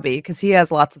with Robbie because he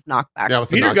has lots of knockback. yeah, with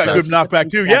the Peter got knockbacks. good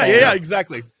knockback too. Yeah,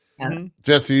 exactly. Yeah. Mhm.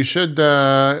 Jesse, you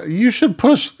should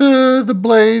push the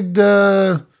Blade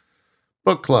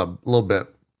book club a little bit.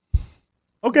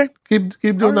 Okay. Keep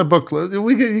doing Alright. that book club.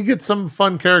 You get some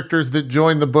fun characters that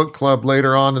join the book club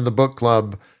later on in the book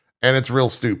club, and it's real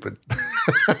stupid.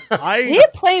 I need to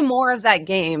play more of that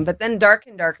game, but then Dark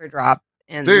and Darker dropped.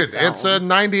 And Dude, so- it's a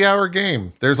 90-hour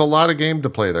game. There's a lot of game to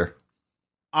play there.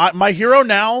 My hero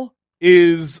now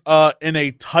is in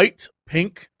a tight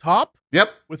pink top Yep.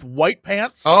 with white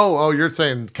pants. Oh, you're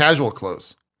saying casual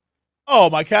clothes. Oh,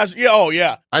 my casual. Yeah. Oh,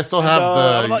 yeah. I still And, have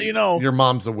I'll let you know, your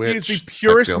mom's a witch. He's the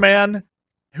purest type deal. man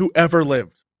who ever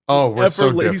lived. Oh, we're Ever so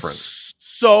lived. different. He's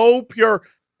so pure.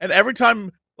 And every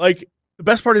time, like, the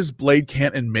best part is Blade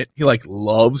can't admit he like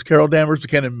loves Carol Danvers, but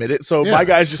can't admit it. So Yeah, my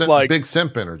guy's just simp- like, big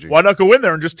simp energy. why not go in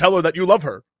there and just tell her that you love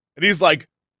her? And he's like,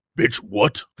 bitch,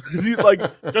 what? And he's like,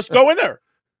 just go in there.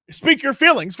 Speak your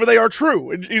feelings, for they are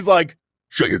true. And he's like,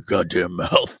 shut your goddamn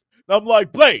mouth. And I'm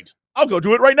like, Blade, I'll go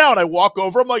do it right now. And I walk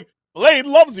over. I'm like, Blade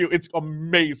loves you. It's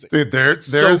amazing. Dude, there's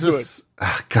So this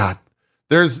God.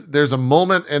 There's a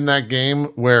moment in that game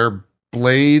where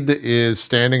Blade is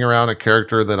standing around a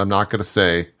character that I'm not going to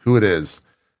say who it is,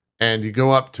 and you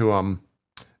go up to him,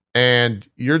 and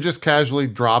you're just casually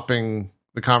dropping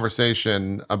the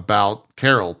conversation about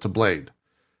Carol to Blade,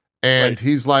 and Right.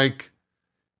 he's like,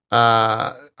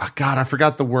 God, I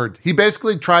forgot the word. He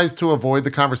basically tries to avoid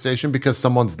the conversation because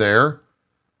someone's there,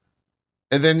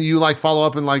 and then you like follow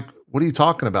up and like, what are you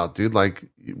talking about, dude? Like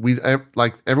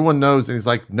like everyone knows, and he's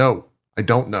like, no, I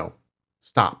don't know.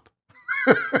 Stop.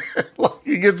 Like,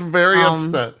 he gets very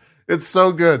upset. It's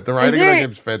so good. The writing of that there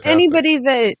game's fantastic. anybody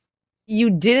that you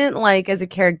didn't like as a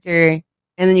character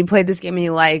and then you played this game and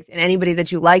you liked, and anybody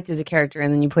that you liked as a character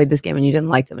and then you played this game and you didn't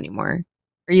like them anymore,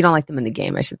 or you don't like them in the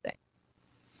game, I should say.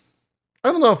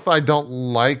 I don't know if I don't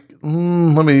like.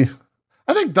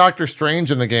 I think Doctor Strange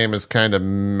in the game is kind of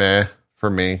meh for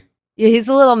me. Yeah, he's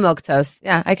a little milquetoast.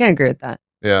 Yeah, I can agree with that.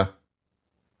 Yeah.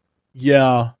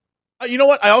 Yeah. You know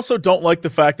what? I also don't like the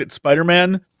fact that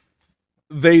Spider-Man,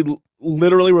 they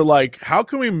literally were like, how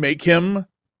can we make him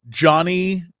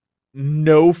Johnny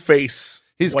no face?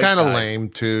 He's white kind of guy? lame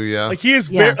too. Yeah. Like he is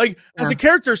Yeah. very like as a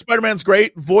character, Spider-Man's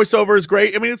great. Voiceover is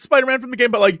great. I mean, it's Spider-Man from the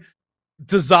game, but like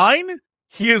design,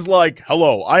 he is like,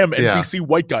 hello, I am Yeah. NPC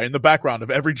white guy in the background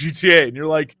of every GTA. And you're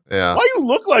like, yeah. why you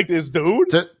look like this, dude?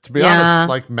 To be Yeah. honest,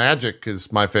 like Magic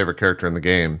is my favorite character in the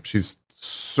game. She's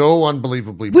so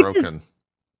unbelievably Which is- broken.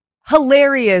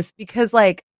 Hilarious because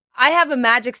like I have a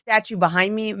Magic statue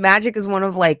behind me. Magic is one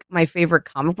of like my favorite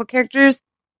comic book characters.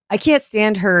 I can't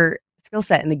stand her skill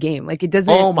set in the game. Like it doesn't.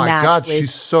 Oh my match god, with-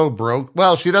 she's so broke.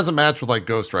 Well, she doesn't match with like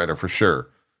Ghost Rider for sure.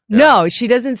 No, she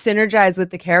doesn't synergize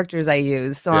with the characters I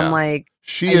use. So Yeah. I'm like,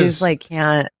 She I is just like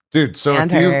can't dude. So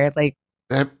stand if you her. Like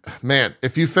man,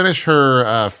 if you finish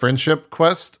her friendship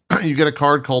quest, you get a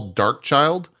card called Dark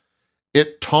Child.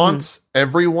 It taunts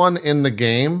everyone in the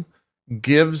game,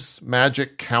 gives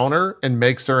magic counter, and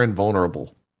makes her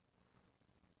invulnerable.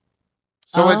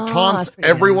 So Oh, it taunts that's pretty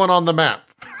everyone on the map.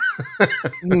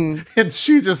 mhm. And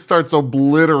she just starts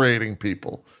obliterating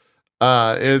people.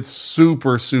 It's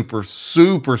super, super,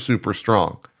 super, super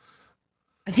strong.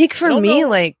 I think for don't me, know.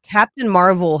 like Captain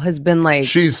Marvel has been like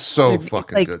She's so it's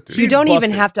fucking like, good, dude. you She's don't even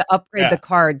busted. have to upgrade Yeah. the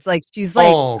cards. Like she's like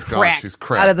Oh, God, cracked she's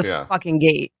cracked, out of the yeah. fucking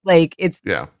gate. Like it's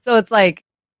Yeah. so it's like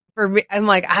for me, I'm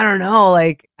like I don't know.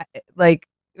 Like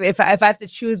if I have to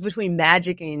choose between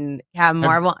Magic and Captain Have-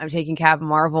 Marvel, I'm taking Captain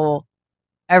Marvel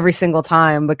every single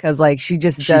time because like she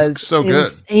just She's does so good.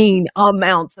 insane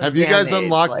amounts of Have you guys damage,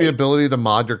 unlocked the like- ability to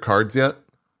mod your cards yet?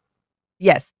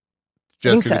 Yes, I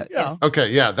think Jesse, so. did- Yeah. Yes. Okay,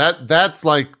 yeah, that's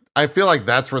like I feel like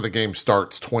that's where the game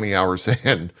starts 20 hours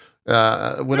in.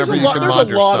 Whenever you can there's mod a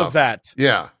your lot stuff. of that.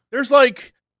 Yeah. There's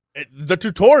like the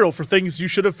tutorial for things you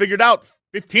should have figured out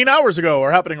 15 hours ago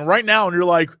are happening right now, and you're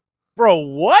like, bro,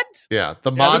 what? Yeah,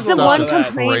 the mod there's a stuff lot is of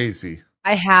that. crazy.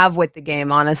 I have with the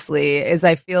game, honestly, is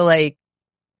I feel like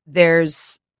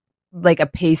there's like a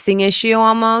pacing issue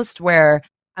almost where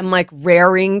I'm like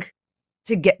raring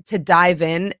to get to dive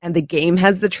in, and the game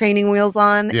has the training wheels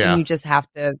on, Yeah. and you just have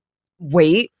to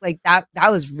wait. Like that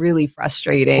was really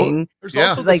frustrating. Well, There's Yeah.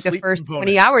 also Like the sleep first component.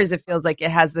 20 hours, it feels like it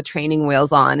has the training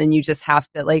wheels on, and you just have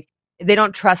to like, they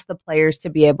don't trust the players to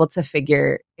be able to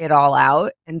figure it all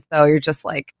out. And so you're just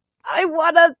like, I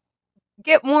want to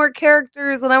get more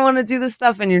characters and I want to do this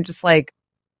stuff. And you're just like,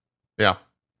 Yeah.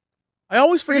 I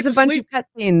always forget there's to a bunch sleep. of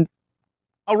cutscenes.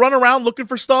 I'll run around looking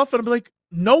for stuff, and I'll be like,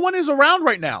 no one is around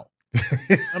right now.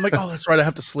 I'm like, oh, that's right, I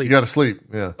have to You sleep. got to sleep.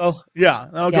 Yeah. Oh, yeah.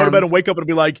 And I'll go Yeah. to bed and wake up and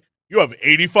be like, you have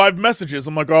 85 messages.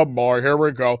 I'm like, oh boy, here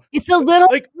we go. It's a little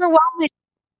Like- overwhelming.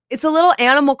 It's a little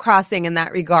Animal Crossing in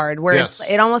that regard, where Yes.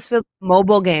 it almost feels like a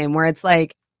mobile game where it's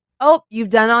like, oh, you've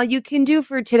done all you can do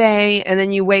for today, and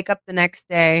then you wake up the next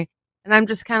day, and I'm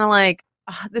just kind of like,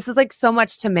 this is like so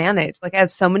much to manage. Like I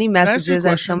have so many I ask you a messages, I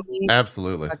have so question? many.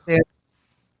 Absolutely.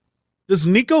 Does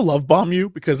Nico love bomb you?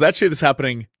 Because that shit is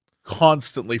happening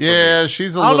constantly for me. Yeah,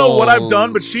 she's a I don't little. know what I've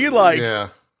done, but she, like- Yeah.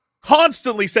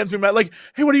 Constantly sends me like,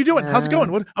 hey, what are you doing? How's it Yeah.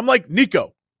 going? What? I'm like,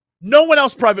 Nico, no one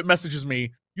else private messages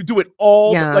me. You do it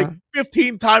all Yeah. like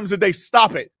 15 times a day.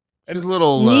 Stop it. She's a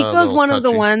little. Nico's little one of the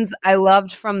touchy. ones I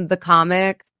loved from the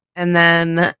comics, and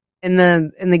then in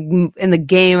the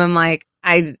game, I'm like,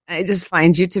 I just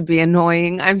find you to be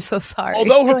annoying. I'm so sorry.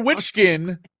 Although her witch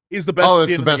skin is the best Oh,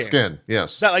 skin it's the in best game. skin.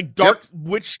 Yes. That like dark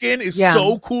witch skin is Yeah.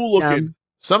 so cool looking.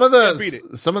 Some of Can't beat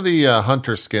the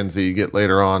hunter skins that you get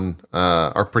later on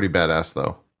are pretty badass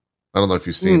though. I don't know if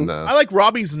you've seen I like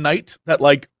Robbie's knight, that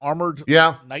like armored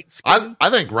Yeah. knight skin. I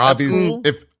think Robbie's cool.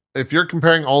 if you're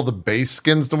comparing all the base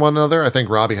skins to one another, I think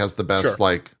Robbie has the best Sure.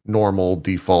 like normal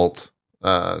default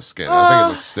skin. I think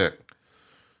it looks sick.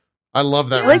 I love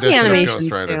that I like the rendition of animations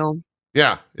Ghost Rider. too.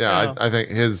 Yeah. Yeah. I think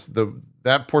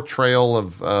that portrayal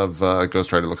of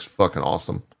Ghost Rider looks fucking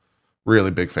awesome.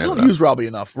 Really big I fan of don't that. use Robbie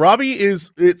enough. Robbie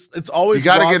is it's always You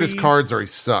got to Robbie. get his cards or he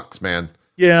sucks, man.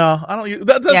 Yeah, I don't use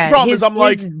that's the problem his, is I'm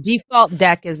like his default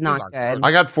deck is not not good. good.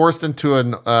 I got forced into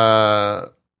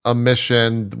a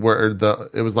mission where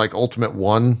it was like Ultimate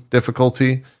 1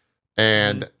 difficulty,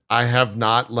 and I have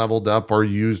not leveled up or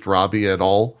used Robbie at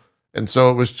all. And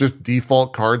so it was just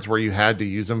default cards where you had to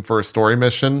use them for a story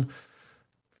mission.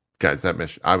 Guys, that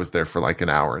mission, I was there for like an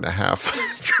hour and a half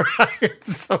trying.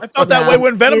 So I felt that Yeah. way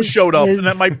when Venom His- showed up his- and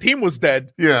that my team was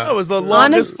dead. yeah. That was the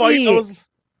longest fight. Honestly, That was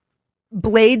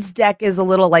Blade's deck is a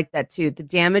little like that too. The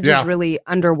damage Yeah. is really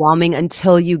underwhelming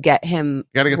until you get him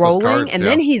Gotta get those rolling, cards, and yeah.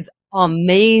 then he's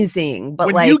amazing. But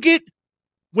when like, you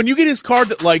get his card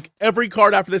that like every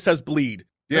card after this has bleed.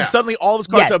 Yeah. And suddenly all of his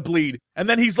cards Yes. have bleed. And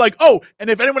then he's like, oh, and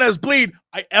if anyone has bleed,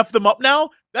 I F them up now.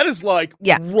 That is like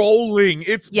Yeah. rolling.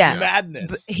 It's Yeah.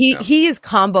 madness. Yeah. he is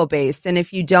combo based, and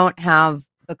if you don't have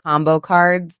the combo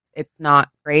cards, it's not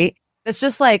great. It's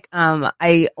just like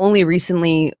I only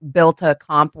recently built a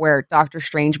comp where Doctor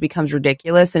Strange becomes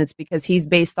ridiculous, and it's because he's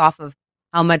based off of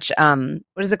how much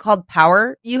what is it called,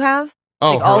 power you have.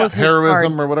 Oh, Like, all of his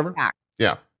heroism cards or whatever. stack.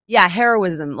 Yeah. Yeah,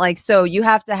 heroism. Like, so you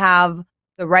have to have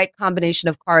the right combination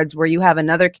of cards where you have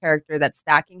another character that's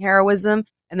stacking heroism,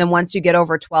 and then once you get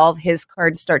over 12, his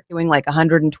cards start doing like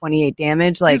 128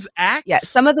 damage. Like, his axe yeah,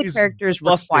 some of the is characters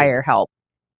busted. require help.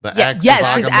 The Yeah, axe yes,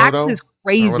 of his axe Agamotto, is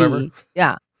or whatever. crazy.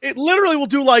 Yeah, It literally will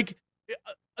do like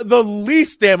the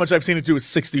least damage I've seen it do is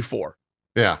 64.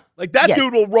 Yeah. Like that Yes.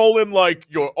 dude will roll in like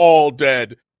you're all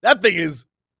dead. That thing is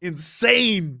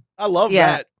insane. I love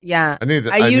yeah, that. yeah. I need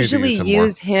to I need to usually him more.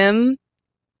 use him,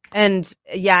 and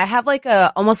yeah, I have like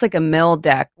almost like a mill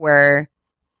deck where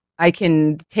I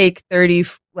can take 30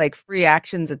 like free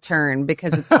actions a turn,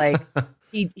 because it's like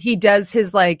he does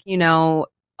his like,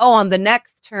 on the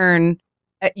next turn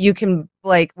you can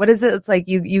like, what is it? It's like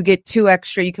you get two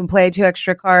extra, you can play 2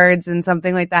 extra cards and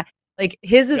something like that. Like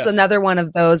his is Yes. another one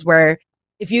of those where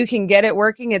if you can get it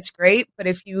working, it's great. But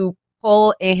if you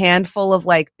pull a handful of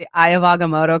like the Eye of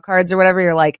Agamotto cards or whatever,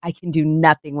 you're like, I can do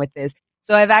nothing with this.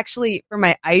 So I've actually, for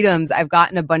my items, I've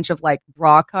gotten a bunch of like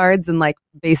draw cards and like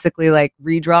basically like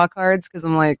redraw cards, because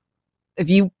I'm like, if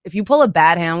you pull a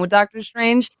bad hand with Doctor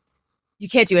Strange, you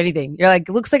can't do anything. You're like,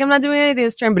 it looks like I'm not doing anything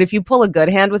this turn. But if you pull a good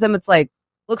hand with him, it's like,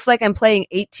 looks like I'm playing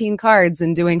 18 cards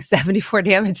and doing 74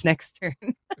 damage next turn.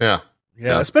 Yeah.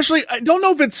 Yeah, especially I don't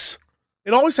know if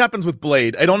it always happens with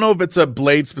Blade. I don't know if it's a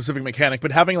Blade specific mechanic,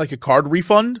 but having like a card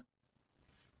refund.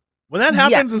 When that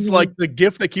happens, Yeah. it's like the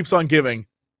gift that keeps on giving.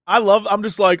 I'm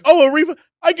just like, oh, a refund.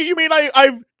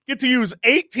 I've get to use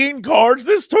 18 cards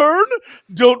this turn.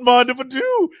 Don't mind if I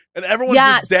do. And everyone's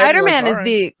just dead. Spider-Man like, is right.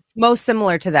 the most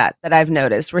similar to that I've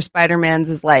noticed, where Spider-Man's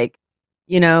is like,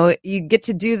 you know, you get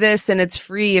to do this and it's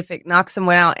free if it knocks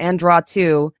someone out and draw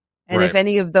 2. And if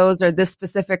any of those are this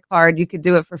specific card, you could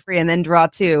do it for free and then draw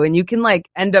 2. And you can like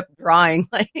end up drawing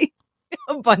like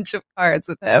a bunch of cards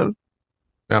with him.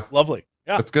 Yeah. Lovely.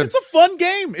 Yeah. That's good. It's a fun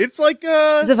game. It's like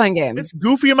it's a fun game. It's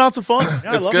goofy amounts of fun. Yeah, It's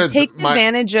I love good. it. It takes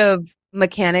advantage of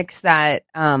mechanics that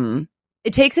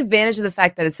it takes advantage of the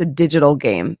fact that it's a digital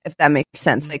game, if that makes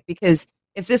sense. Like, because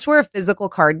if this were a physical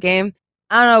card game,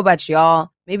 I don't know about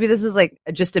y'all, maybe this is like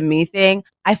just a me thing.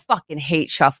 I fucking hate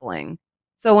shuffling.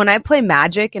 So when I play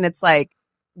Magic and it's like,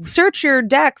 search your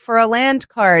deck for a land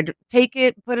card, take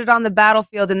it, put it on the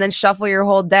battlefield, and then shuffle your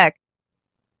whole deck,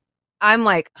 I'm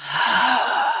like,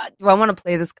 do I want to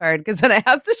play this card? Because then I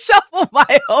have to shuffle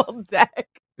my whole deck.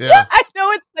 Yeah. I know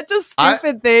it's such a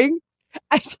stupid thing.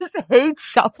 I just hate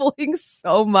shuffling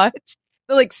so much.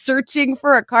 So like searching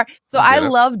for a card. So I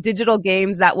love digital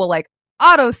games that will like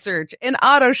auto search and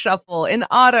auto shuffle and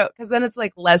auto, because then it's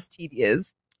like less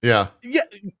tedious. Yeah. Yeah.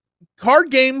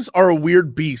 Card games are a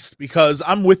weird beast because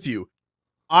I'm with you.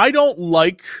 I don't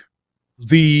like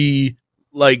the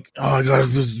like, oh, I gotta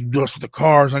do this with the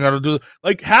cards. I gotta do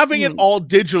like having it all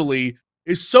digitally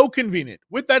is so convenient.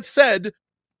 With that said,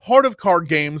 part of card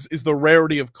games is the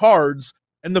rarity of cards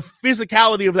and the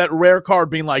physicality of that rare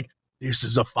card being like, this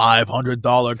is a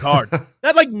 $500 card.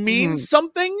 That like means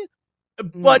something,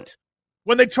 but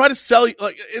when they try to sell you,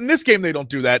 like in this game, they don't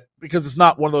do that because it's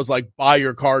not one of those like buy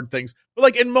your card things. But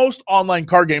like in most online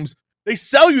card games, they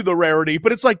sell you the rarity,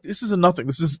 but it's like, this is a nothing.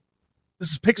 This is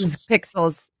pixels. It's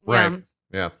pixels. Right.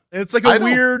 Yeah. And it's like a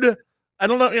weird, I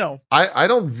don't know, you know.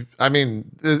 I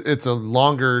mean, it's a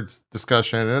longer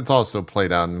discussion and it's also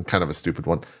played out in kind of a stupid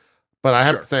one. But I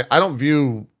have to say, I don't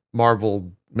view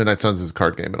Marvel Midnight Suns as a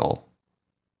card game at all.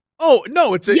 Oh,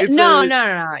 no,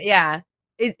 no. Yeah.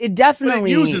 It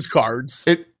definitely it uses cards.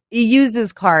 It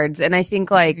uses cards, and I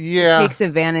think like it takes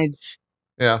advantage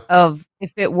of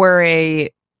if it were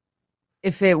a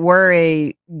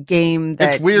game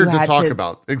that it's weird to talk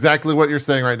about. Exactly what you're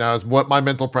saying right now is what my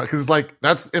mental because it's like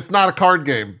it's not a card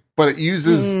game, but it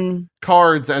uses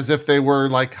cards as if they were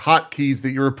like hotkeys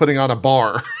that you were putting on a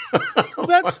bar.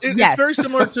 Well, it's very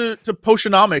similar to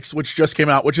Potionomics, which just came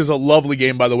out, which is a lovely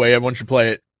game, by the way. Everyone should play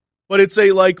it. But it's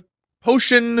a like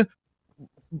potion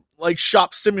like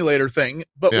shop simulator thing.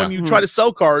 But when you try to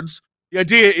sell cards, the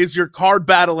idea is you're card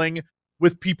battling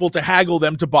with people to haggle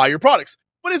them to buy your products.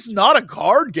 But it's not a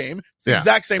card game. It's the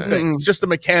exact same thing. It's just a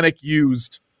mechanic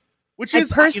used, which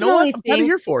is, you know what? I'm kind of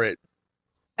here for it.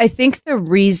 I think the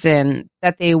reason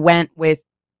that they went with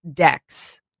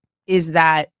decks is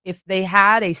that if they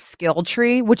had a skill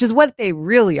tree, which is what they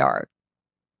really are,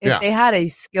 if they had a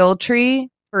skill tree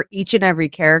for each and every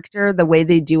character, the way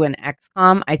they do in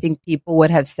XCOM, I think people would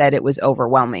have said it was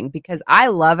overwhelming, because I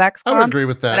love XCOM. I would agree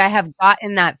with that. But I have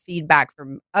gotten that feedback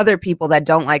from other people that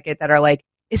don't like it, that are like,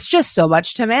 it's just so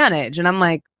much to manage. And I'm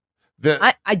like,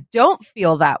 I don't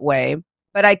feel that way,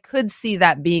 but I could see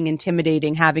that being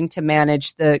intimidating, having to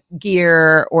manage the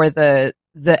gear or the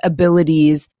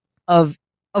abilities of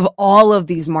all of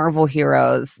these Marvel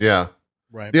heroes. Yeah.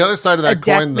 Right. The other side of that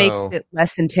coin, makes though, it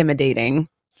less intimidating.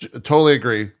 Totally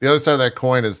agree. The other side of that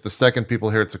coin is the second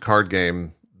people hear it's a card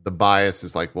game, the bias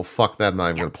is like, well, fuck that, I'm not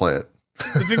even going to play it. I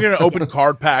think they're going to open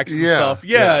card packs and stuff.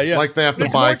 Yeah. Like they have to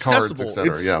buy cards,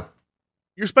 etc.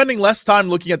 You're spending less time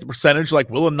looking at the percentage, like,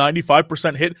 will a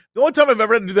 95% hit? The only time I've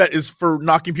ever had to do that is for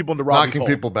knocking people into Robbie's hole.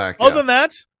 People back. Other than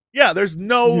that, there's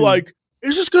no, like,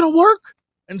 is this going to work?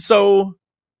 And so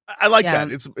I like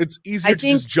that. It's easier to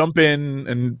just jump in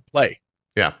and play.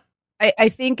 Yeah. I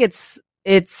think it's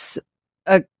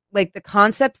like the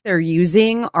concepts they're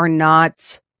using are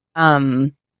not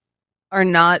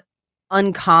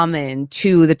uncommon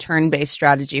to the turn-based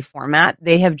strategy format.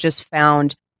 They have just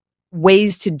found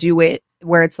ways to do it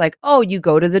where it's like, oh, you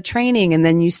go to the training and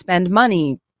then you spend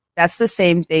money. That's the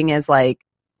same thing as like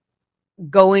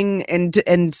going and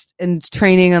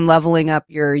training and leveling up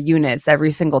your units every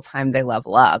single time they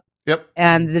level up. Yep.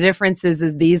 And the difference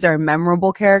is these are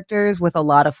memorable characters with a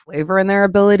lot of flavor in their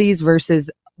abilities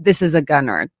versus this is a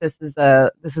gunner, this is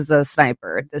a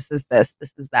sniper, this is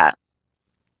that.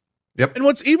 Yep. And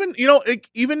what's even,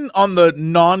 even on the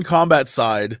non-combat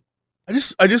side, I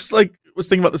just like was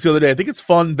thinking about this the other day. I think it's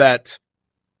fun that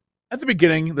at the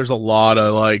beginning there's a lot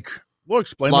of like, we'll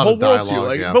explain the whole world to you.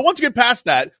 Like, but once you get past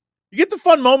that, you get the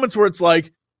fun moments where it's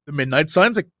like the Midnight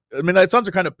Suns, like, Midnight Suns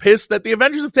are kind of pissed that the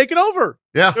Avengers have taken over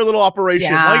Yeah. their little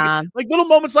operation. Yeah. Like little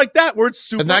moments like that where it's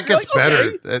super. And that gets like,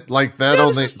 better. okay,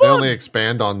 They only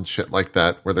expand on shit like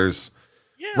that where there's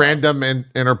random and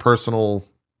interpersonal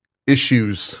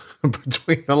issues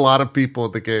between a lot of people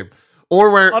at the game. Or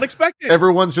where unexpected.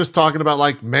 Everyone's just talking about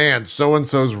like, man,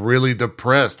 so-and-so's really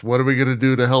depressed. What are we going to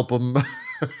do to help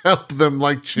them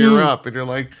like cheer up? And you're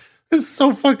like, this is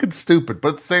so fucking stupid. But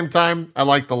at the same time, I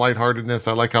like the lightheartedness.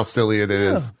 I like how silly it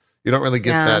is. You don't really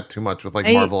get that too much with like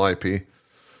Marvel IP.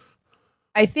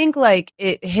 I think like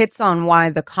it hits on why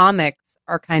the comics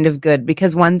are kind of good,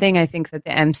 because one thing I think that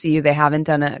the MCU, they haven't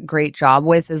done a great job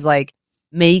with is like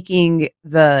making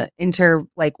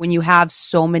like when you have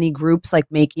so many groups, like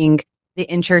making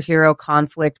the inter-hero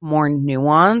conflict more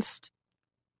nuanced.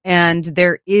 And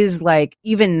there is like,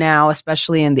 even now,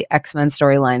 especially in the X-Men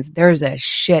storylines, there's a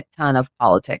shit ton of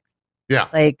politics. Yeah.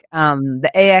 Like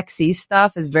the AXE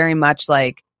stuff is very much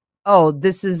like, oh,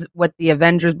 this is what the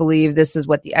Avengers believe, this is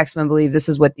what the X-Men believe, this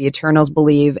is what the Eternals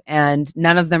believe, and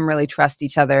none of them really trust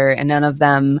each other, and none of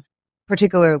them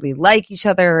particularly like each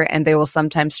other, and they will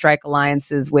sometimes strike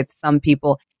alliances with some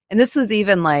people. And this was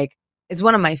even like, it's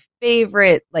one of my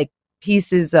favorite like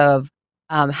pieces of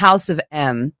House of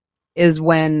M, is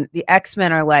when the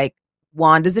X-Men are like,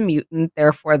 Wanda's a mutant,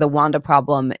 therefore the Wanda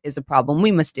problem is a problem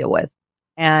we must deal with.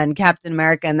 And Captain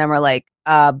America and them are like,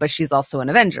 but she's also an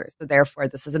Avenger, so therefore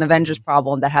this is an Avengers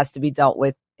problem that has to be dealt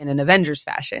with in an Avengers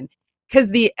fashion. Because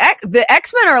the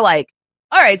X-Men are like,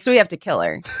 all right, so we have to kill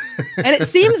her. And it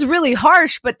seems really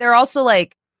harsh, but they're also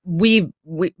like, we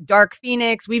Dark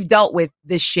Phoenix, we've dealt with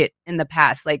this shit in the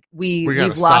past. Like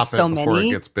we've lost so many.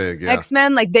 It gets big,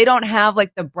 X-Men, like they don't have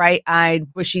like the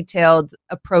bright-eyed, bushy-tailed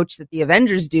approach that the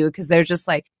Avengers do, because they're just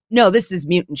like, no, this is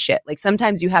mutant shit. Like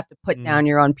sometimes you have to put down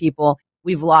your own people.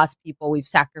 We've lost people, we've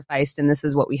sacrificed, and this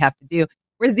is what we have to do.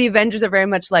 Whereas the Avengers are very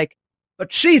much like,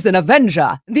 but she's an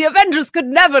Avenger. The Avengers could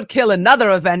never kill another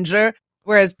Avenger.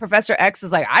 Whereas Professor X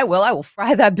is like, I will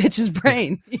fry that bitch's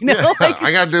brain. You know, like,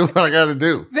 I gotta do what I gotta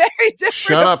do. Very different.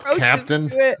 Shut up, Captain.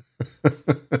 Like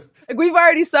we've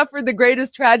already suffered the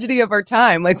greatest tragedy of our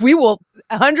time. Like we will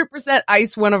 100%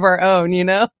 ice one of our own. You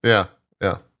know? Yeah.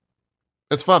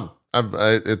 It's fun.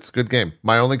 It's a good game.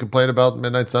 My only complaint about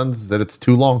Midnight Suns is that it's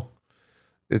too long.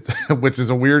 Which is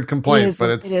a weird complaint,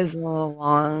 but it is a little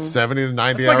long. 70 to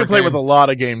 90 That's hour I can play game. with a lot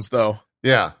of games though.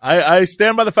 Yeah. I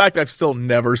stand by the fact I've still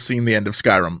never seen the end of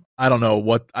Skyrim. I don't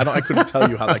know I couldn't tell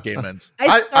you how that game ends.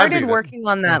 I started working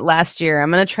on that last year. I'm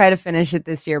going to try to finish it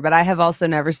this year, but I have also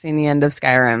never seen the end of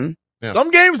Skyrim. Yeah. Some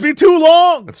games be too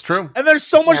long. That's true. And there's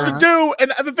so much to do,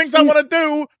 and the things I want to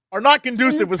do are not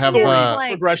conducive with story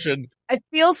progression. I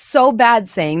feel so bad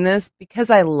saying this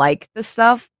because I like the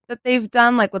stuff that they've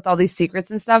done, like with all these secrets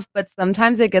and stuff, but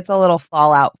sometimes it gets a little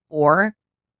Fallout 4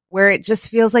 where it just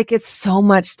feels like it's so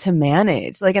much to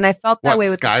manage. Like, and I felt that way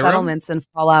with Skyrim? the settlements in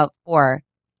Fallout 4.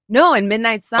 No, in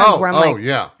Midnight Suns, where I'm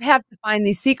I have to find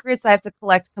these secrets, I have to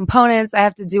collect components, I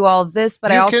have to do all of this,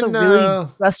 but I also really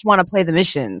just want to play the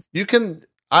missions. You can.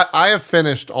 I have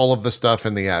finished all of the stuff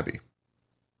in the Abbey,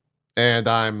 and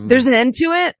there's an end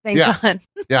to it. Thank God.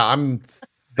 Yeah, I'm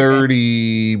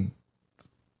 35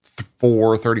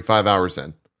 hours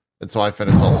in, and so I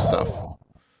finished all the stuff.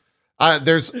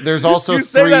 There's also you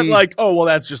say that like, oh well,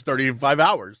 that's just 35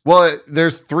 hours. Well,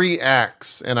 there's 3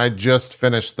 acts, and I just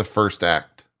finished the first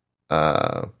act,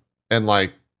 and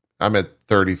like I'm at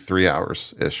 33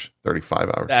 hours ish,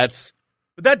 35 hours.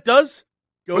 But that does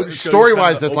go story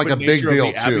wise. That's like a big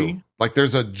deal too. Like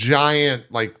there's a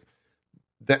giant like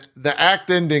the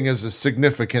act ending is a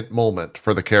significant moment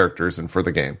for the characters and for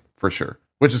the game for sure,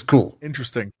 which is cool.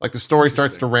 Interesting. Like the story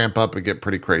starts to ramp up and get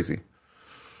pretty crazy.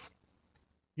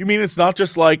 You mean it's not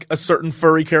just like a certain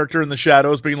furry character in the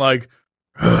shadows being like,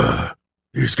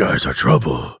 these guys are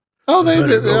trouble. Oh,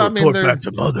 I mean, they're back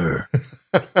to mother.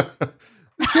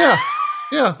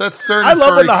 yeah, that's certain. I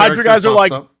love when the Hydra guys are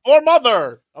like, up. or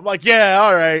mother. I'm like, yeah,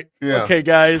 all right, okay,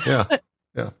 guys. Yeah.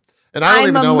 And I don't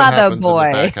even know what happens in the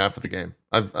back half of the game.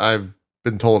 I've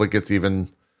been told it gets even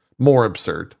more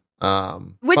absurd.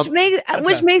 Which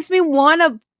makes me want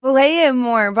to play it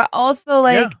more, but also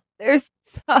like it's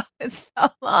so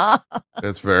long.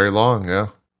 It's very long, yeah.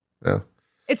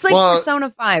 It's like Persona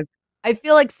 5. I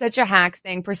feel like such a hack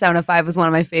saying Persona 5 was one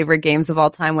of my favorite games of all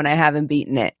time when I haven't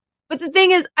beaten it. But the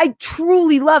thing is, I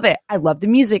truly love it. I love the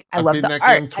music. I love the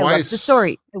art. I love the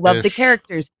story. I love the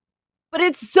characters. But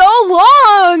it's so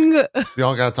long.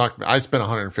 Y'all got to talk. I spent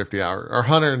 150 hours or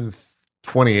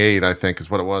 128, I think, is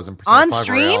what it was in Persona 5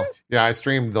 stream. Royale. Yeah, I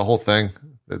streamed the whole thing.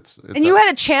 It's and you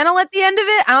had a channel at the end of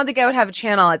it. I don't think I would have a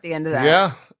channel at the end of that.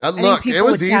 Yeah, look, it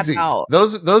was easy.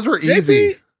 Those were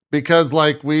easy. because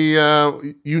like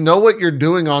you know what you're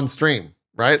doing on stream,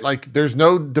 right? Like there's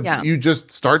no, you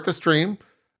just start the stream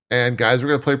and guys, we're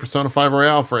going to play Persona 5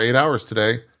 Royale for 8 hours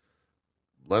today.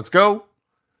 Let's go.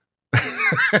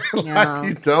 Like, you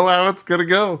know how it's going to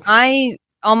go. I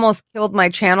almost killed my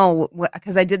channel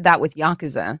because I did that with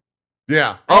Yakuza.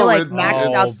 Yeah. I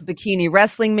maxed out the bikini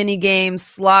wrestling mini games,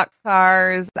 slot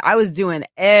cars. I was doing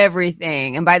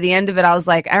everything. And by the end of it, I was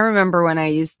like, I remember when I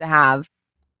used to have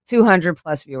 200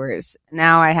 plus viewers.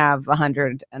 Now I have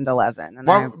 111. And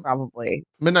I probably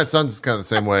Midnight Suns is kind of the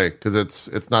same way because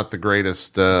it's not the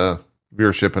greatest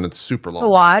viewership and it's super long to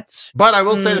watch. But I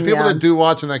will say the people that do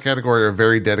watch in that category are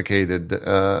very dedicated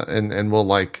and will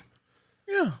like.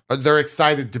 Yeah, they're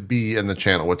excited to be in the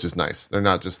channel, which is nice. They're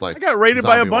not just like I got rated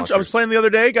by a bunch. Watchers. I was playing the other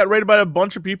day, got rated by a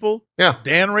bunch of people. Yeah,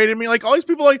 Dan rated me. Like all these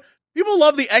people, like people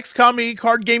love the XCOM-y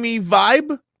card gamey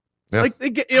vibe. Yeah. Like they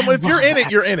get, if you're in it,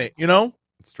 you're in it. You know,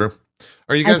 it's true.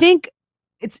 Are you guys? I think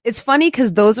it's funny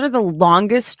because those are the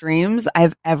longest streams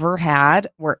I've ever had.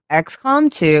 Were XCOM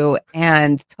 2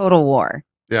 and Total War.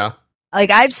 Yeah,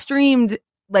 like I've streamed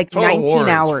like Total 19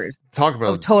 hours. Talk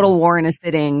about of Total War in a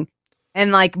sitting.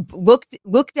 And like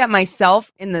looked at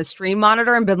myself in the stream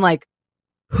monitor and been like,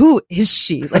 who is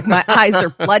she? Like my eyes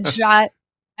are bloodshot.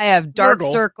 I have dark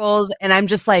circles, and I'm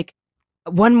just like,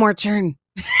 one more turn.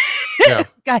 Yeah.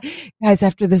 Guys,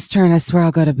 after this turn, I swear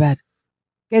I'll go to bed.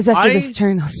 Guys, after this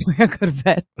turn, I swear I'll go to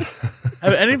bed.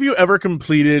 Have any of you ever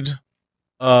completed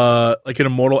like an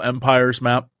Immortal Empires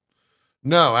map?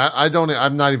 No, I don't.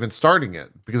 I'm not even starting it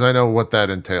because I know what that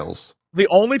entails. The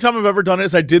only time I've ever done it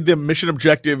is I did the mission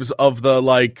objectives of the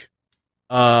like,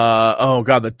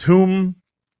 the Tomb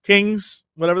Kings,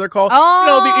 whatever they're called.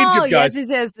 Oh, the Egypt guys.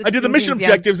 Yes, I did the mission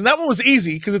objectives, and that one was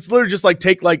easy because it's literally just like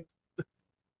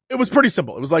it was pretty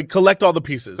simple. It was like collect all the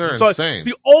pieces. They're so insane. It's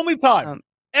the only time.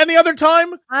 Any other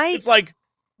time, it's like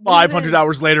 500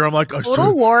 hours later. I'm like,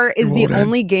 Total War is the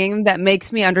only game that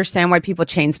makes me understand why people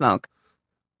chain smoke.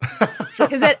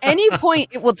 Because at any point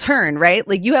it will turn, right?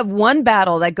 Like you have one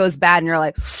battle that goes bad and you're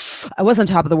like, I was on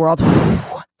top of the world,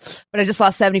 but I just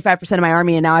lost 75% of my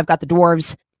army and now I've got the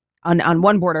dwarves on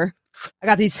one border. I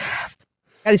got these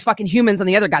fucking humans on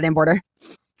the other goddamn border.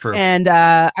 True. And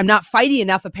I'm not fighty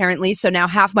enough apparently, so now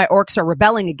half my orcs are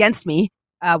rebelling against me.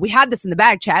 We had this in the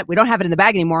bag, chat. We don't have it in the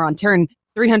bag anymore on turn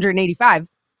 385.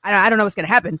 I don't know what's going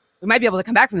to happen. We might be able to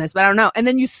come back from this, but I don't know. And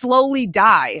then you slowly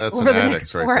die over the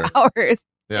next 4 hours.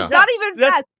 Yeah. It's not even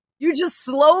fast. You just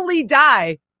slowly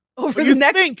die over the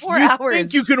next 4 hours. You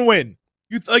think you can win.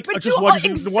 You like but just watch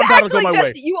the one battle go my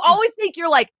way. You always think you're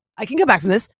like, I can come back from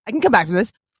this. I can come back from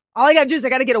this. All I got to do is I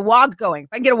got to get a WOG going. If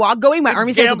I can get a WOG going, my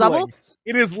army cycle double.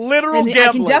 It is literal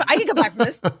gambling. I can come back from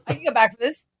this. I can come back from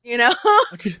this. You know.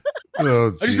 I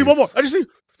just need one more. I just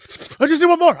need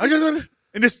one more. And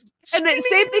the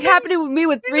same thing happened with me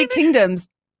with Three Kingdoms,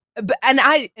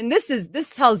 and this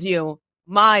tells you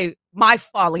my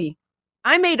folly.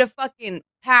 I made a fucking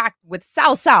pact with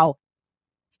Cao Cao.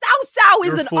 Cao Cao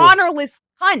is an honorless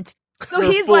cunt. So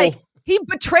he's like, he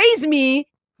betrays me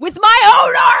with my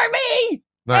own army.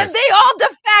 Nice. And they all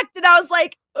defect. And I was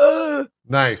like, ugh.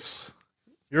 Nice.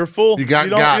 You're a fool. You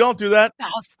don't do that.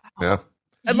 Yeah.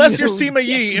 Unless you're Sima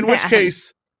Yi, in which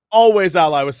case, always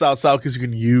ally with Cao Cao because you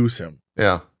can use him.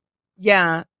 Yeah.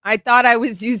 Yeah. I thought I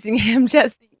was using him,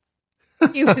 Jesse.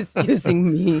 He was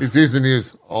using me. He's using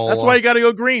these all That's why you got to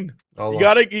go green. You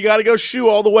got to go shoe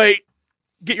all the way.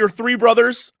 Get your 3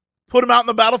 brothers, put them out in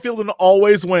the battlefield, and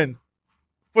always win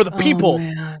for the people.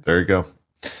 Man. There you go.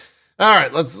 All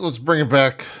right, let's bring it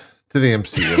back to the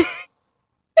MCU.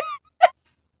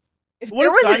 If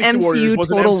there was an MCU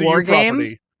Total War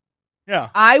game, yeah,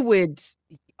 I would.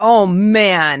 Oh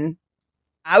man,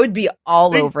 I would be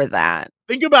all over that.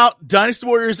 Think about Dynasty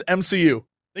Warriors MCU.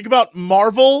 Think about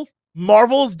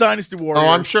Marvel's Dynasty Warriors. Oh,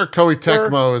 I'm sure Koei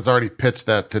Tecmo has already pitched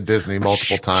that to Disney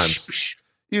multiple times.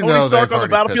 You Tony know, Stark on the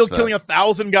battlefield killing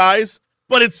 1,000 guys,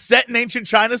 but it's set in ancient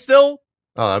China still.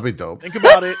 Oh, that'd be dope. Think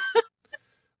about it.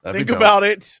 Think about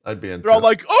it. I'd be into. They're all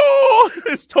like, "Oh,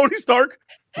 it's Tony Stark."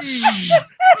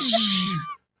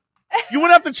 You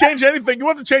wouldn't have to change anything. You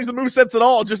wouldn't have to change the movesets at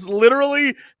all. Just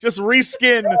literally, just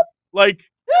reskin like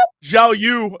Zhao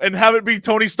Yu and have it be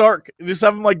Tony Stark and just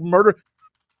have him like murder.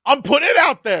 I'm putting it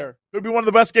out there. Could be one of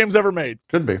the best games ever made.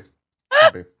 Could be.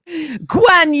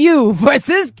 Guan Yu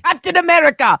versus Captain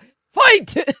America.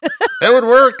 Fight! It would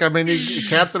work. I mean,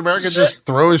 Captain America just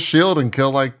throw his shield and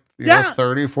kill like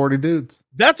 30, 40 dudes.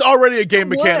 That's already a game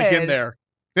mechanic in there.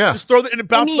 Yeah. Just throw it and it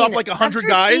bounces off like 100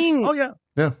 guys. Oh,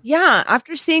 yeah. Yeah.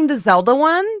 After seeing the Zelda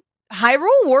one,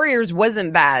 Hyrule Warriors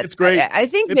wasn't bad. It's great. I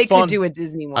think they could do a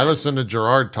Disney one. I listened to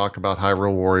Gerard talk about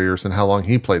Hyrule Warriors and how long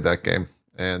he played that game.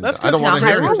 And That's I don't want to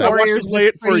hear Hyrule anything. I watched him Warriors play was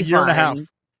it for a pretty year and a half.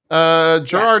 fun.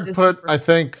 Gerard this put, was- I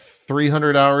think,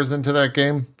 300 hours into that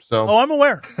game. So Oh, I'm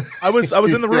aware. I was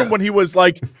in the room Yeah. when he was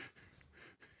like,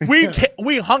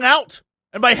 we hung out,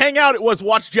 and by hang out it was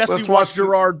watch Jesse Let's watch watch-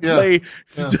 Gerard yeah. play.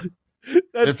 Yeah.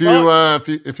 That if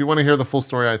sucked. you want to hear the full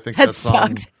story, I think That that's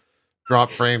on sucked.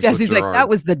 Drop Frames Jesse's with like, Gerard. that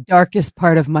was the darkest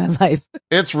part of my life.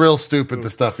 It's real stupid the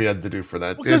stuff he had to do for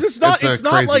that. Because it's not a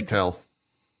not crazy like- tale.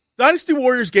 Dynasty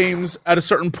Warriors games at a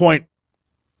certain point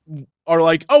are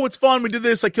like, oh, it's fun. We did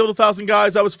this. I killed 1,000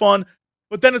 guys. That was fun.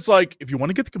 But then it's like, if you want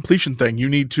to get the completion thing, you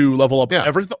need to level up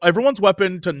Yeah. everyone's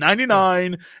weapon to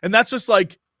 99. And that's just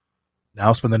like,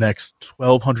 now spend the next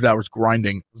 1,200 hours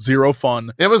grinding. Zero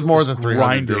fun. It was more Just than 300.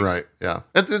 grinding. You're right. Yeah.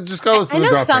 It just goes to I the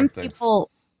know drop some frame things. people.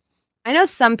 I know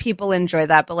some people enjoy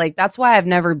that, but like that's why I've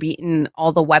never beaten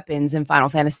all the weapons in Final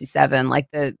Fantasy VII, like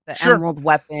the Sure. Emerald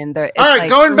weapon. All All right,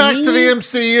 going back to the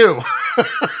MCU.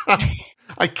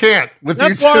 I can't with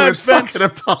That's you two. why I've It's spent- fucking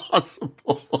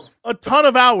impossible. A ton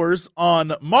of hours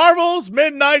on Marvel's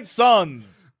Midnight Suns.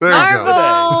 There you go.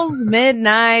 Marvel's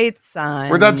Midnight Sun.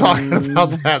 We're done talking about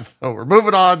that, though. We're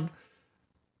moving on.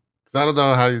 Because I don't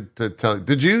know how to tell you.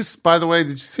 Did you, by the way,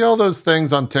 did you see all those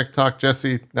things on TikTok,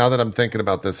 Jesse? Now that I'm thinking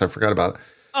about this, I forgot about it.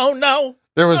 Oh, no.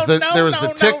 There was No, the no, there was no, the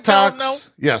no, TikToks. no.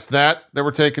 Yes, that they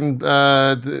were taking.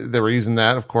 They were using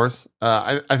that, of course.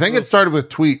 I think it started with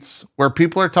tweets where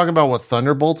people are talking about what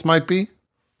Thunderbolts might be.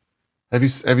 Have you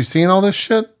seen all this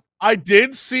shit? I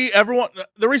did see everyone.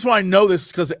 The reason why I know this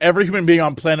is because every human being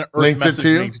on planet Earth Linked it messaged to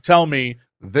you? me to tell me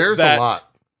There's that a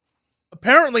lot.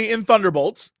 apparently in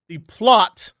Thunderbolts, the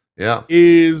plot Yeah.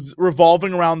 is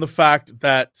revolving around the fact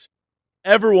that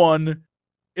everyone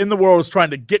in the world is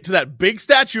trying to get to that big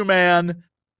statue man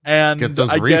and Get those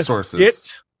I resources. Guess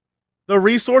get the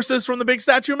resources from the big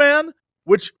statue man,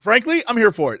 which frankly, I'm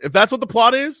here for it. If that's what the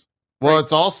plot is, Well,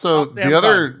 it's also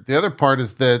Goddamn the other part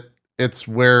is that it's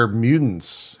where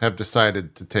mutants have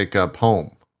decided to take up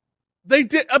home. they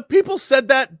did. People said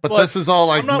that, But this is all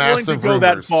like I'm not willing to massive go that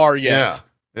rumors. far yet. Yeah.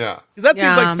 Yeah. because that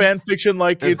Yeah. seems like fan fiction.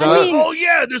 Like It it's does. like, oh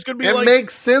yeah, there's gonna be It like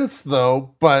makes sense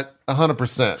though, but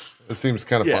 100%. It seems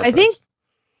kind of Yeah. far. I think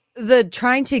the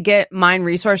trying to get mine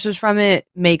resources from it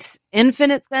makes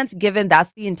infinite sense, given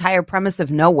that's the entire premise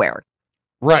of Nowhere,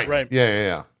 right. Right.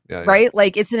 Yeah. right?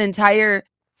 Like it's an entire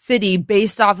city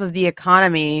based off of the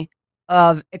economy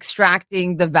of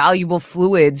extracting the valuable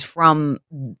fluids from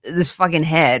this fucking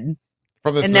head.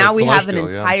 From this And now we have an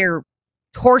celestial, yeah. entire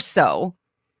torso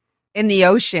in the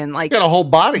ocean. Like, You got a whole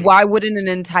body. why wouldn't an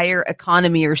entire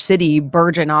economy or city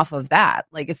burgeon off of that?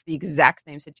 Like, it's the exact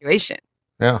same situation.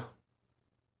 Yeah.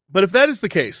 But if that is the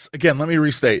case, again, let me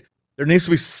restate: there needs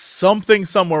to be something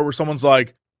somewhere where someone's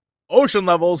like, ocean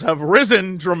levels have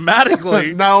risen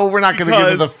dramatically. No, we're not going to get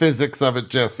into the Because- physics of it,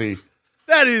 Jesse.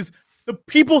 That is the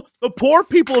poor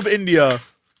people of India,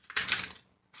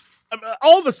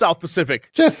 all the South Pacific.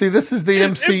 Jesse, this is the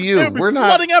It MCU. would be We're not.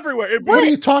 flooding everywhere. It'd be- What are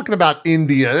you talking about,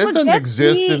 India? It What doesn't gets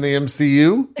exist me- in the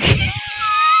MCU.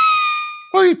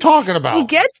 What are you talking about? What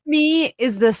gets me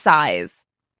is the size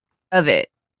of it.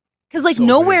 Because, like, So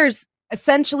Nowhere's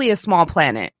essentially a small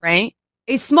planet, right?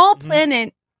 A small Mhm.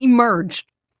 planet emerged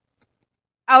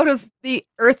out of the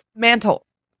Earth's mantle.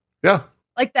 Yeah.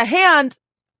 Like, the hand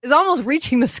is almost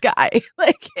reaching the sky.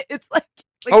 Like, it's like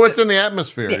Oh, it's in the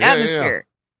atmosphere. the Yeah, yeah, yeah. atmosphere.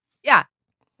 Yeah.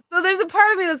 So there's a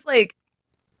part of me that's like,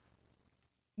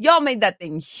 y'all made that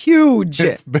thing huge.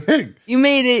 It's big. You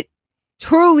made it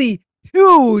truly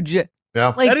huge.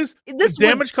 Yeah. Like that is this the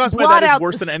damage would caused by blot that is out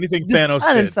worse the than anything the Thanos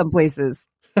sun in did. some places.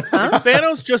 Huh?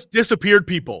 Thanos just disappeared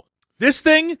people. This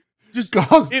thing just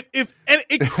Caused and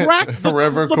it cracked the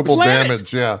irrevocable planet.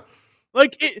 damage. Yeah.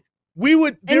 Like it, we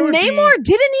would. there And would be- Namor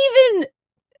didn't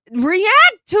even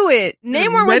react to it.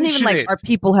 Namor wasn't even mention like, it. our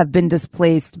people have been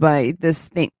displaced by this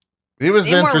thing. He was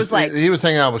Namor was interested. like- He was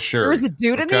hanging out with Shuri. There was a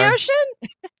dude in the okay? ocean? He was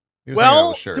hanging out Well,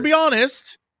 with Shuri. to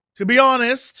be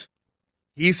honest,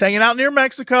 he's hanging out near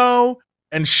Mexico,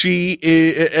 and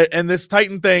and this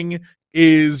Titan thing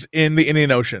is in the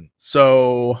Indian Ocean.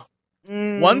 So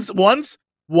Mm.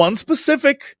 one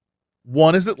specific,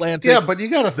 one is Atlantic. Yeah, but you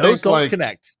got to those think don't like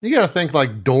connect. you got to think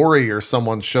like Dory or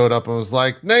someone showed up and was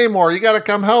like, "Namor, you got to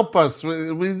come help us.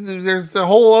 There's the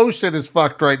whole ocean is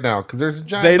fucked right now because there's a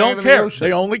giant. They man don't in the care. ocean."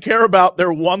 They only care about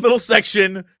their one little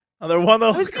section. Their one I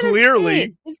little was gonna clearly.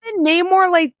 say, isn't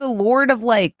Namor like the lord of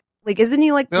like isn't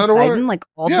he like The underwater- Poseidon, like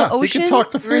all Yeah, the he ocean? can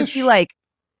talk to Or is he fish. like,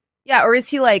 yeah, or is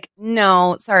he like,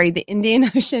 no, sorry, the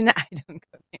Indian Ocean? I don't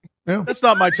go there. Yeah. That's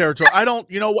not my territory. I don't.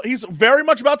 You know what? He's very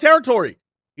much about territory.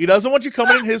 He doesn't want you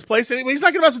coming in his place, and he's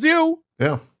not going to mess with you.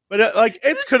 Yeah, But like,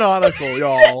 it's canonical,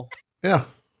 y'all. yeah,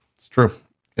 it's true.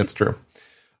 It's true.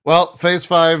 Well, Phase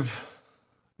 5,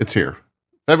 it's here.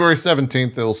 February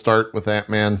 17th, it'll start with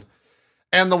Ant-Man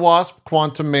and the Wasp,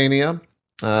 Quantumania.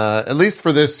 At least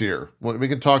for this year. We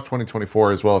can talk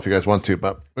 2024 as well if you guys want to,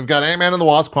 but we've got Ant-Man and the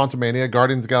Wasp, Quantumania,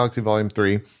 Guardians of the Galaxy Volume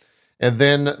 3, and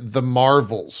then The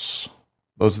Marvels.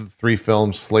 Those are the 3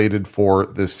 films slated for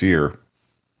this year.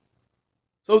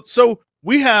 So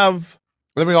we have...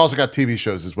 Then we also got TV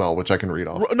shows as well, which I can read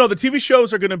off. No, the TV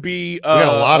shows are going to be... we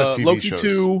got a lot of TV Loki shows.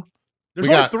 2. There's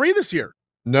only 3 this year.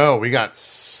 No, we got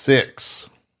 6.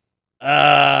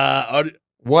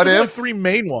 What if 3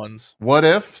 main ones? What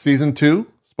If Season 2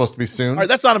 supposed to be soon? All right,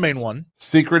 that's not a main one.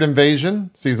 Secret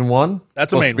Invasion Season 1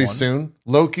 that's a main supposed to be one. soon.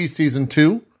 Loki Season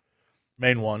 2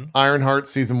 main one. Ironheart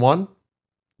Season 1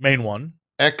 main one.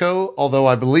 Echo, although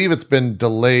I believe it's been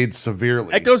delayed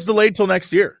severely. Echo's delayed till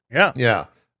next year. Yeah.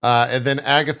 And then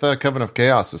Agatha Coven of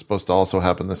Chaos is supposed to also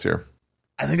happen this year.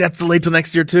 I think that's delayed till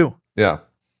next year too. Yeah,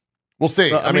 we'll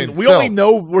see. I mean, we still, only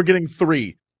know we're getting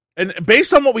 3, and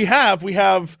based on what we have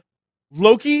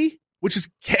Loki, which is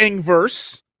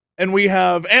Kangverse, and we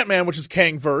have Ant-Man, which is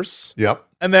Kangverse. Yep.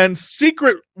 And then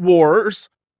Secret Wars,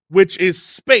 which is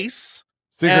space.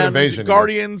 Secret Invasion.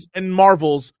 Guardians and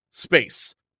Marvel's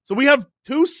space. So we have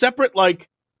 2 separate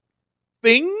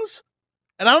things,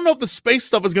 and I don't know if the space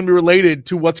stuff is going to be related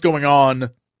to what's going on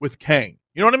with Kang.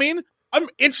 You know what I mean? I'm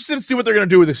interested to see what they're going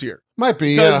to do with this year. Might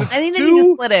be. I think they need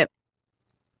to split it.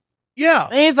 Yeah,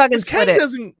 they need to fucking split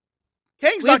it.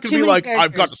 Kang's not going to be like,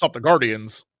 I've got to stop the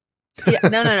Guardians. Yeah,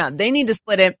 no. They need to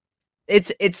split it.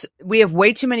 It's we have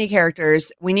way too many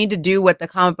characters. We need to do what the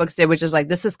comic books did, which is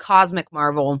this is cosmic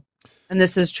Marvel and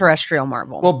this is terrestrial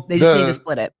Marvel. Well, they just need to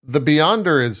split it. The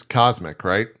Beyonder is cosmic,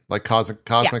 right? Like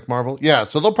cosmic Marvel. Yeah,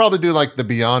 so they'll probably do the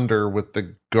Beyonder with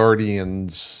the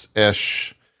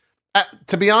Guardians-ish.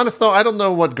 To be honest, though, I don't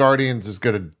know what Guardians is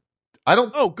going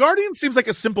to. Guardians seems like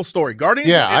a simple story. Guardians.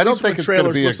 Yeah, I don't think it's going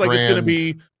to be looks like it's going to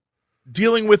be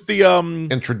dealing with the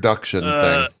introduction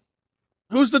thing.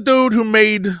 Who's the dude who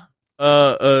made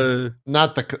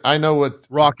not the I know what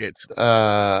Rocket.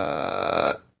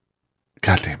 God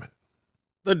damn it.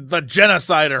 The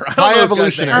genocider. High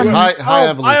evolutionary. High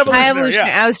evolutionary.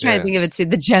 Yeah. I was trying to think of it too.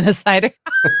 The genocider.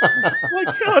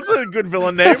 That's a good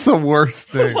villain name. That's the worst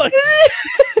thing.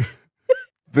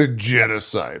 The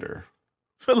genocider.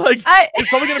 It's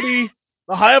probably going to be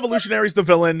the High Evolutionary is the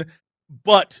villain,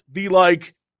 but the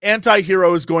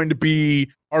anti-hero is going to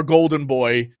be our golden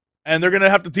boy, and they're going to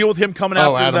have to deal with him coming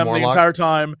after Adam them Warlock. the entire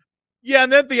time. Yeah,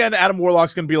 and then at the end, Adam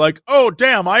Warlock's going to be like, "Oh,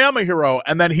 damn, I am a hero,"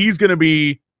 and then he's going to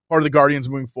be part of the Guardians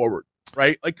moving forward,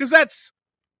 right? Because that's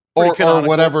or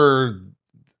whatever.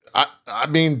 I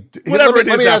mean,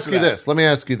 let me ask you this. Let me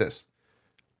ask you this: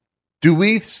 do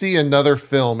we see another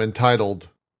film entitled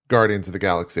Guardians of the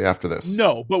Galaxy after this?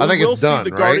 No, but I think will it's done, see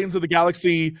the right? Guardians of the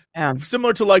Galaxy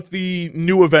similar to the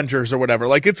new Avengers or whatever.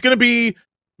 It's going to be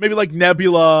maybe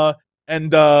Nebula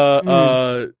and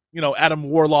Adam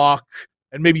Warlock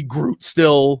and maybe Groot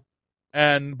still,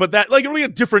 but that it'll be a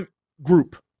different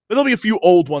group. But there'll be a few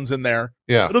old ones in there.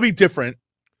 Yeah, it'll be different,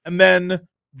 and then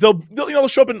they'll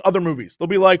show up in other movies. They'll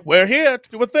be like, "We're here to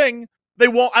do a thing." They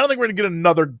won't. I don't think we're gonna get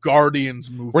another Guardians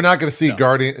movie. We're not gonna see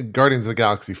Guardians of the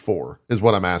Galaxy 4, is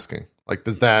what I'm asking.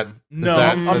 Does that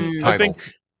title? I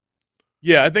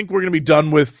think we're gonna be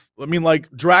done with.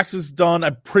 Drax is done.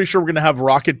 I'm pretty sure we're gonna have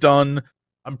Rocket done.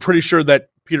 I'm pretty sure that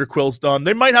Peter Quill's done.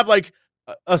 They might have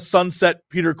a sunset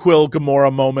Peter Quill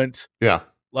Gamora moment. Yeah,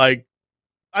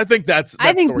 I think I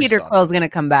think Peter Quill's gonna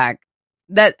come back.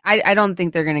 That I don't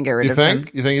think they're going to get rid of him.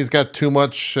 You think he's got too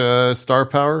much star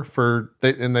power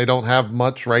and they don't have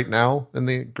much right now in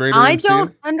the greater MCU? I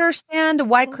don't understand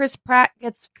why Chris Pratt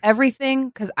gets everything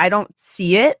because I don't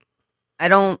see it. I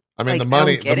don't. I mean, the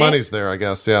money's there, I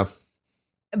guess. Yeah,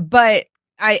 but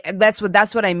that's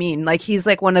what I mean. He's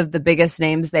one of the biggest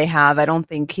names they have. I don't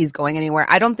think he's going anywhere.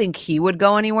 I don't think he would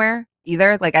go anywhere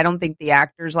either. I don't think the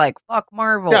actor's fuck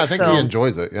Marvel. Yeah, I think he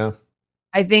enjoys it. Yeah.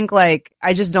 I think I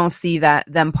just don't see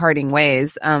them parting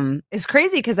ways. It's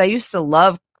crazy because I used to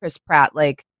love Chris Pratt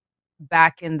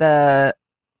back in the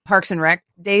Parks and Rec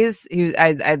days.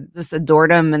 I just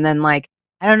adored him, and then I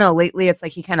don't know. Lately, it's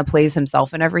he kind of plays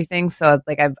himself and everything. So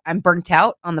I'm burnt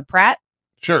out on the Pratt.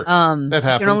 Sure, that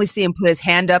happens. You can only see him put his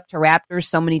hand up to Raptors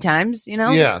so many times.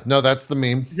 Yeah, no, that's the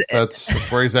meme. That's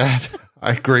where he's at.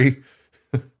 I agree.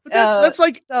 But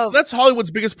that's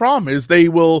Hollywood's biggest problem is they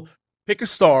will pick a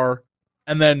star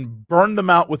and then burn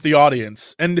them out with the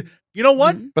audience. And you know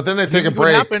what? But then they take a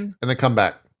break and they come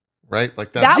back, right?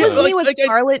 That was me with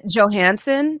Scarlett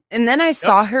Johansson. And then I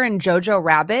saw her in Jojo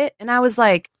Rabbit, and I was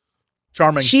like,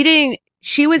 charming. She didn't.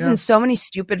 she was in so many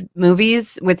stupid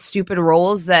movies with stupid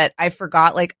roles that I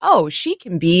forgot, like, oh, she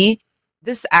can be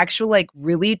this actual, like,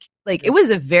 really, like, it was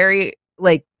a very,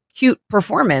 like, cute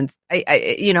performance,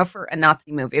 I for a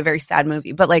Nazi movie, a very sad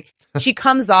movie. But, like, she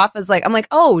comes off as, like, I'm like,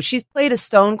 oh, she's played a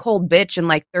stone cold bitch in,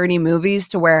 like, 30 movies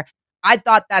to where I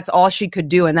thought that's all she could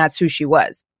do and that's who she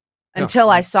was. Until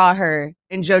I saw her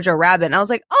in Jojo Rabbit. And I was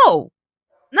like, oh,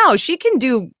 no, she can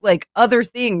do like other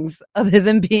things other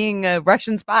than being a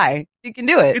Russian spy. She can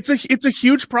do it. It's a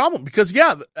huge problem because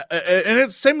and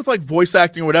it's same with like voice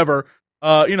acting or whatever.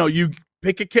 You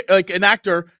pick like an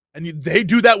actor and they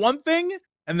do that one thing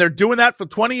and they're doing that for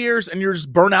 20 years and you're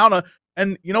just burnt out.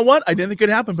 And you know what? I didn't think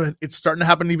it'd happen, but it's starting to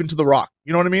happen even to The Rock.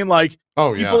 You know what I mean? Like,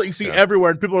 people that you see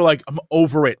everywhere, and people are like, I'm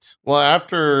over it. Well,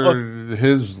 after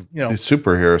his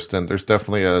superhero stint, there's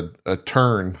definitely a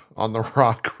turn on The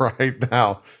Rock right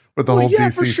now with the whole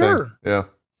DC for sure. thing. Yeah.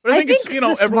 But I think it's,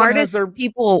 the smartest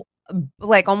people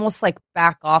like almost like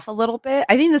back off a little bit.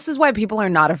 I think this is why people are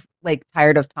not like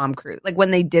tired of Tom Cruise. Like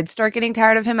when they did start getting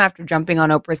tired of him after jumping on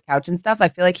Oprah's couch and stuff, I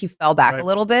feel like he fell back a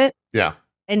little bit. Yeah.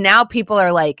 And now people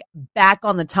are like back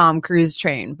on the Tom Cruise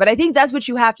train. But I think that's what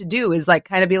you have to do is like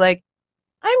kind of be like,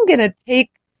 I'm going to take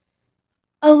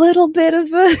a little bit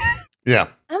of a, I'm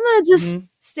going to just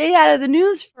stay out of the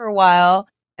news for a while.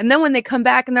 And then when they come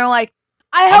back and they're like,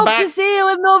 I hope to see you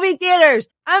in movie theaters.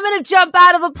 I'm going to jump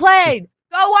out of a plane.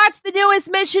 Go watch the newest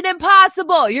Mission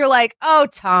Impossible. You're like, oh,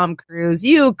 Tom Cruise,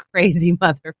 you crazy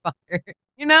motherfucker.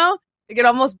 You know, like it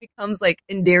almost becomes like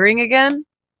endearing again.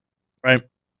 Right.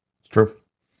 It's true.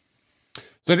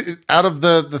 So out of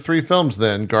the three films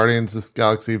then, Guardians of the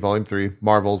Galaxy Volume 3,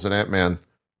 Marvels, and Ant-Man,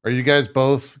 are you guys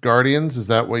both Guardians? Is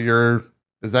that your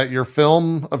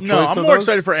film of choice? No, I'm more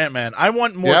excited for Ant-Man. I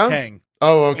want more Kang.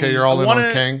 Oh, okay. And you're all in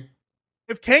on Kang?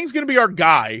 If Kang's going to be our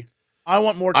guy, I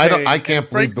want more Kang. I can't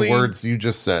believe the words you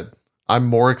just said. I'm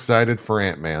more excited for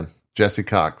Ant-Man. Jesse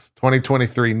Cox,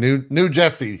 2023, new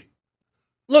Jesse.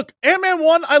 Look, Ant-Man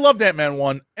 1, I loved Ant-Man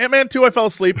 1. Ant-Man 2, I fell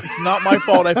asleep. It's not my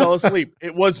fault I fell asleep.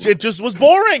 It just was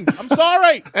boring. I'm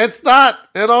sorry. It's not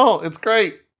at all. It's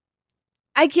great.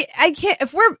 I can't,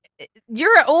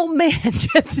 you're an old man,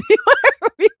 Jesse.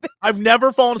 I've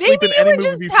never fallen asleep in any movie before.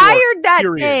 Maybe you were just tired that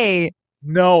day.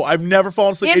 No, I've never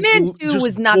fallen asleep. Ant-Man 2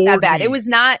 was not that bad. It was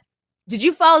not, did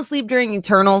you fall asleep during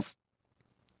Eternals?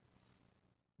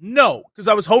 No, because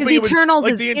I was hoping Eternals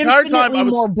is the entire time I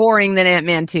was more boring than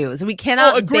Ant-Man 2. So we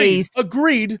cannot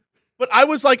agreed. But I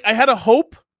was like, I had a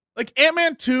hope. Like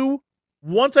Ant-Man 2,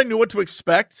 once I knew what to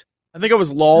expect, I think I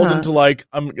was lulled into like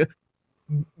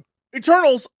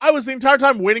Eternals. I was the entire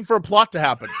time waiting for a plot to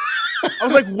happen. I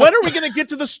was like, when are we going to get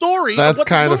to the story of what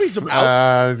this movie's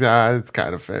about? Yeah, it's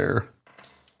kind of fair.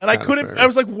 And I couldn't. I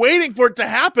was like waiting for it to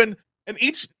happen. And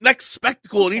each next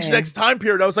spectacle and each next time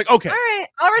period, I was like, okay, all right,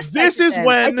 I'll respect this is then.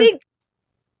 when I think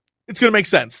it's going to make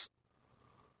sense.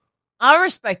 I'll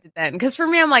respect it then. Because for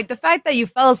me, I'm like, the fact that you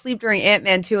fell asleep during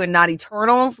Ant-Man 2 and not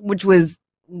Eternals, which was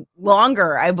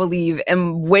longer, I believe,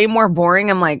 and way more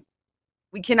boring, I'm like,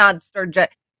 we cannot start.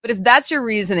 But if that's your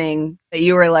reasoning, that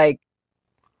you were like,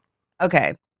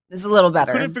 okay, this is a little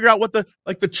better. I couldn't figure out what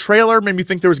the trailer made me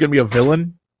think there was going to be a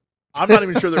villain. I'm not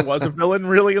even sure there was a villain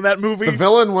really in that movie. The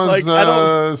villain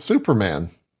was Superman,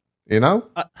 you know?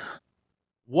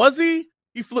 Was he?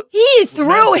 He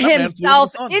threw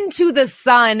himself into the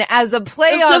sun as a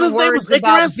play on words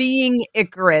about being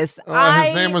Icarus.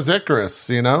 His name was Icarus,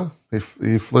 you know? He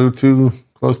flew too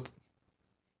close.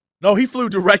 No, he flew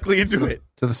directly into it.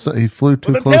 To the sun. He flew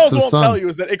too close to the sun. The tales won't tell you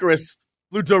is that Icarus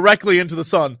flew directly into the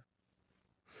sun.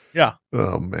 Yeah.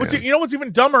 Oh, man. You know what's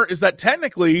even dumber is that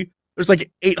technically there's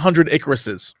like 800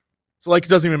 Icaruses. So like it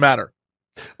doesn't even matter.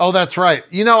 Oh, that's right.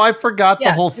 You know, I forgot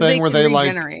the whole thing where they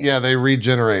they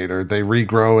regenerate or they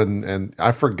regrow and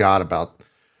I forgot about.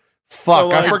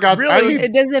 Fuck, I forgot. Really,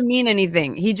 it doesn't mean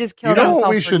anything. He just killed himself. You know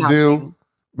what we should do?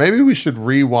 Maybe we should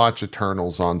rewatch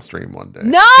Eternals on stream one day.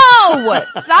 No!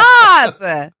 Stop!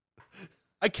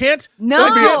 I can't.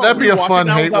 No. That'd be a fun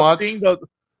hate watch.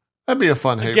 That'd be a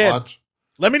fun hate watch.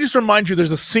 Let me just remind you,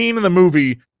 there's a scene in the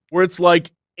movie where it's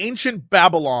like ancient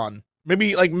Babylon,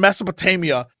 maybe like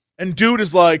Mesopotamia, and dude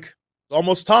is like,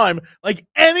 almost time. Like,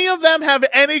 any of them have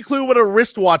any clue what a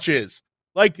wristwatch is?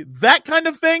 Like, that kind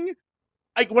of thing?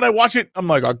 When I watch it, I'm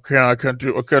like, I can't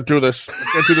do this.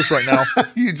 I can't do this right now.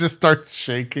 You just start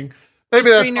shaking.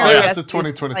 Maybe that's a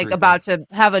 2023 like about to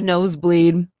have a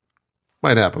nosebleed.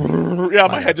 Might happen. Yeah,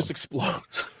 my head just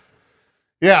explodes.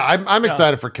 Yeah, I'm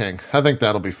excited for King. I think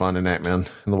that'll be fun in Ant-Man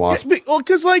and the Wasp. Well,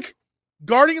 because like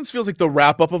Guardians feels like the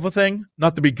wrap up of a thing,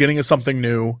 not the beginning of something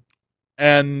new.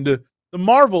 And the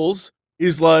Marvels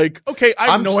is like, okay,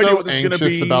 I have no idea what this is going to be. I'm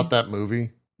so anxious about that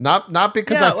movie. Not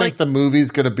because I think the movie's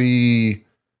going to be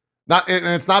not, and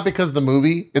it's not because of the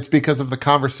movie. It's because of the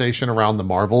conversation around the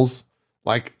Marvels.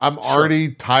 Like, I'm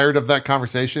already tired of that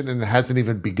conversation, and it hasn't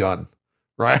even begun.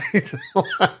 Right? It's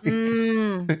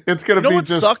going to be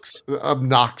just sucks?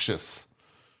 Obnoxious.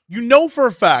 You know for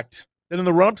a fact that in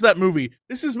the run up to that movie,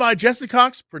 this is my Jesse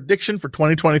Cox prediction for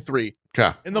 2023.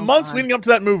 Okay. In the months leading up to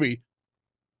that movie,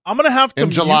 I'm going to have to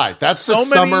in July. That's the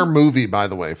summer movie, by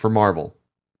the way, for Marvel.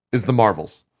 Is the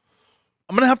Marvels.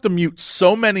 I'm going to have to mute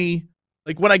so many.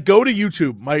 Like, when I go to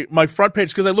YouTube, my front page,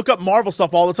 because I look up Marvel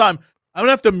stuff all the time, I'm going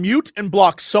to have to mute and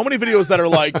block so many videos that are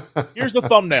like, here's the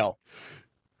thumbnail.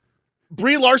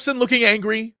 Brie Larson looking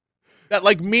angry. That,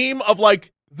 like, meme of,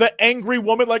 like, the angry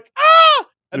woman, like, ah!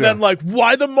 And then, like,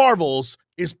 why the Marvels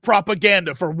is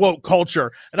propaganda for woke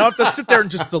culture. And I'll have to sit there and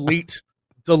just delete.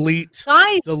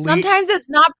 Guys, sometimes it's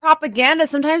not propaganda.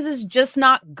 Sometimes it's just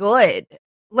not good.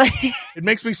 Like, it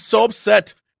makes me so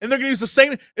upset. And they're going to use the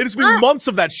same. It's been months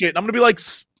of that shit. And I'm going to be like,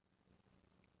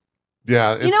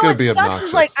 yeah, it's going to be obnoxious.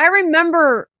 Is, like, I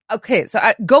remember, okay, so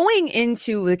going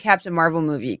into the Captain Marvel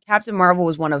movie, Captain Marvel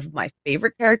was one of my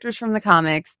favorite characters from the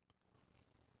comics.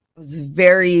 It was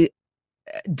very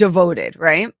devoted,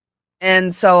 right?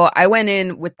 And so I went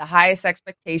in with the highest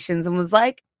expectations and was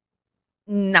like,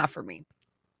 not for me.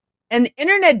 And the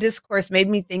internet discourse made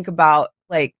me think about,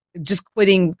 like, just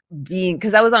quitting being,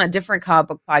 because I was on a different comic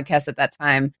book podcast at that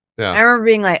time. Yeah. I remember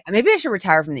being like, maybe I should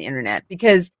retire from the internet,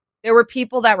 because there were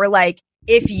people that were like,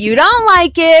 if you don't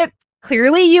like it,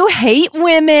 clearly you hate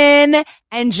women,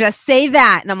 and just say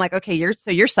that. And I'm like, okay,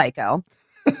 you're psycho.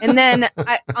 And then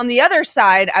on the other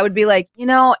side, I would be like, it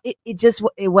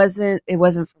wasn't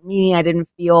for me. I didn't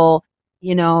feel,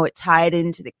 it tied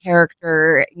into the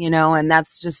character, and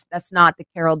that's not the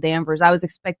Carol Danvers I was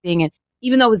expecting. And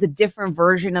even though it was a different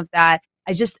version of that,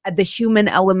 the human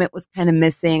element was kind of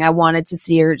missing. I wanted to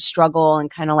see her struggle and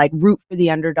kind of like root for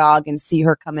the underdog and see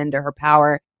her come into her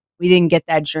power. We didn't get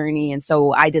that journey. And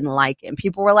so I didn't like it. And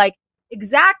people were like,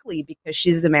 exactly, because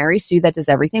she's a Mary Sue that does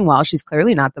everything well. She's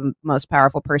clearly not the most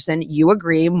powerful person. You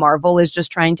agree. Marvel is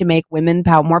just trying to make women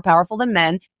more powerful than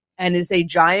men and is a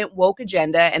giant woke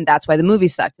agenda. And that's why the movie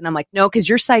sucked. And I'm like, no, because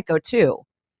you're psycho too.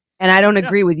 And I don't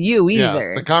agree with you either.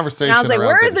 Yeah, the conversation. And I was like,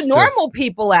 where are the normal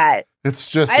people at? It's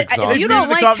just exhausting. If you don't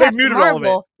like Captain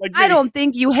Marvel, I don't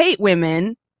think you hate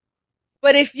women.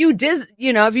 But if you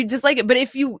if you dislike it, but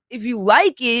if you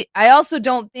like it, I also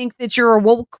don't think that you're a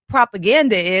woke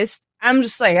propagandist. I'm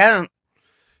just like, I don't.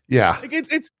 Yeah, like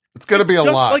it's going to be a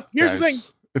lot. Like, here's the thing: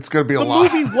 it's going to be a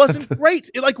lot. The movie wasn't great.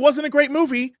 It wasn't a great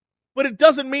movie, but it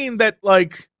doesn't mean that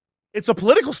it's a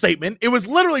political statement. It was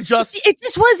literally just. It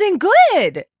just wasn't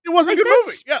good. It wasn't a good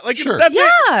movie. Yeah, sure. That's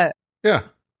it. Yeah,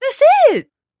 that's it.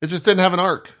 It just didn't have an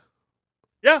arc.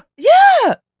 Yeah.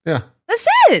 That's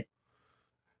it.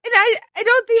 And I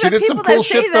don't think she that did some cool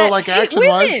shit though, like action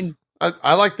wise.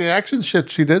 I like the action shit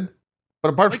she did, but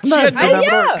apart from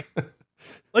that,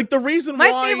 like the reason my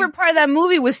favorite part of that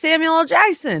movie was Samuel L.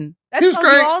 Jackson. That was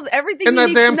great. Everything and you that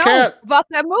need damn to know cat about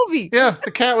that movie. Yeah, the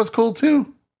cat was cool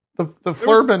too. The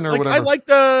Flurbin or whatever. I liked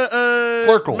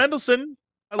Flurkle. Mendelssohn.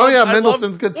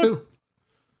 Mendelssohn's good too.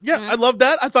 Yeah, I love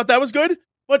that. I thought that was good.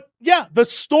 But yeah, the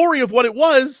story of what it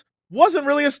wasn't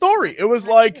really a story. It was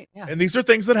like, and these are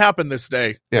things that happened this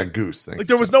day. Yeah, goose thing. Like,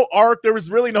 there was no arc. There was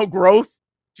really no growth.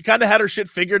 She kind of had her shit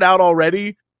figured out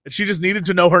already, and she just needed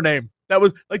to know her name. That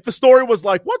was like, the story was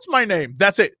like, what's my name?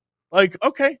 That's it. Like,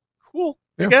 okay, cool,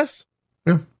 I guess.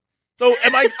 Yeah. So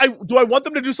do I want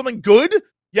them to do something good?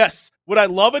 Yes. Would I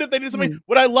love it if they did something?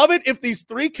 Would I love it if these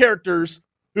three characters,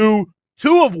 two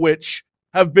of which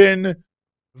have been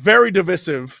very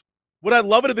divisive, would I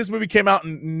love it if this movie came out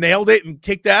and nailed it and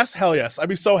kicked ass? Hell yes. I'd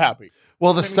be so happy.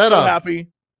 Well, the setup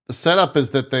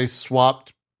is that they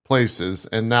swapped places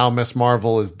and now Miss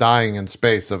Marvel is dying in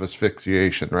space of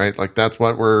asphyxiation, right? Like, that's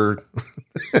what we're...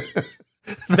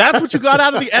 That's what you got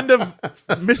out of the end of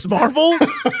Miss Marvel?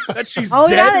 That she's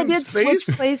dead they in did space?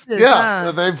 switch places.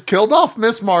 Yeah, they've killed off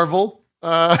Miss Marvel.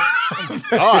 Oh,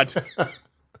 God.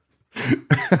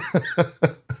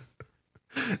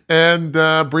 And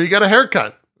Brie got a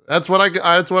haircut. That's what I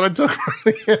took from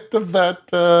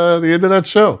the end of that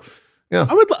show. Yeah,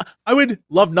 I would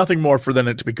love nothing more than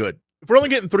it to be good. If we're only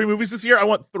getting 3 movies this year, I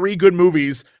want 3 good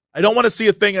movies. I don't want to see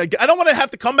a thing. I don't want to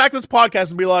have to come back to this podcast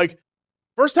and be like,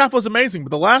 first half was amazing, but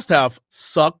the last half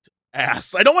sucked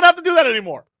ass. I don't want to have to do that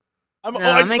anymore. I'm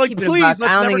like, please, let's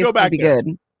never go back there.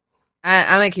 Good.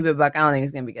 I'm gonna keep it buck. I don't think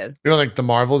it's gonna be good. You don't think the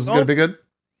Marvels is gonna be good?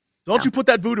 Don't you put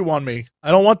that voodoo on me. I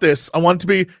don't want this. I want it to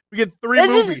be, we get 3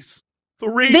 movies.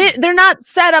 3. They're not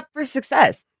set up for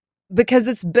success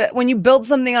because when you build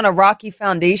something on a rocky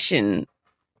foundation,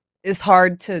 is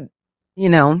hard to, you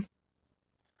know,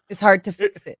 it's hard to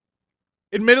fix it.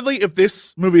 Admittedly, if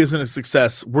this movie isn't a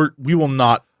success, we will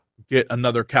not get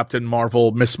another Captain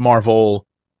Marvel, Miss Marvel.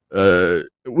 We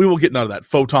will get none of that.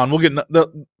 Photon. We'll get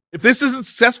if this isn't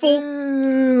successful.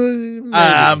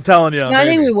 I'm telling you, No, I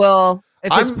think we will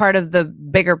if it's part of the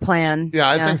bigger plan. Yeah,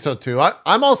 I think so too.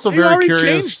 I'm also They very already curious.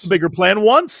 changed the bigger plan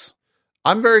once.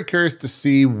 I'm very curious to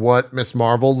see what Miss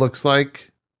Marvel looks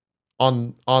like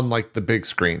on like the big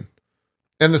screen,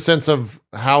 in the sense of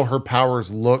how her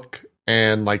powers look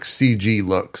and like CG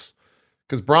looks.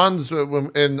 Because Bronze,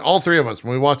 and all three of us,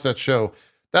 when we watched that show,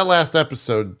 that last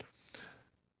episode,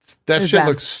 that shit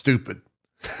looks stupid.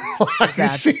 Like,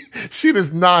 she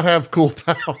does not have cool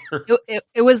power.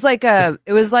 It was like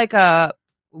a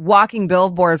walking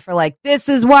billboard for like, this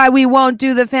is why we won't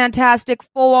do the Fantastic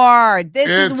Four. This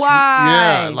is why.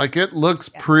 Yeah, like it looks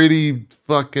pretty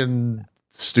fucking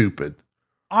stupid.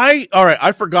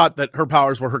 I forgot that her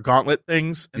powers were her gauntlet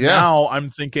things, and now I'm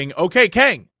thinking, okay,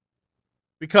 Kang,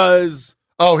 because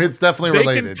it's definitely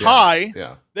related.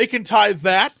 They can tie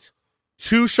that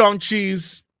to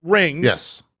Shang-Chi's rings,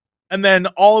 yes, and then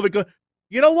all of it goes.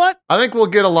 You know what? I think we'll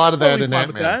get a lot of that in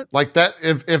Ant-Man. Like that,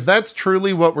 if that's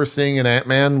truly what we're seeing in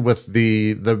Ant-Man, with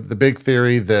the big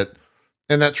theory that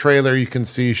in that trailer you can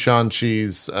see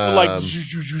Shang-Chi's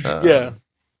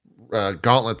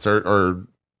gauntlets or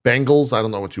bangles. I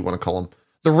don't know what you want to call them.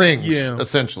 The rings,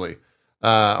 essentially,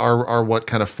 are what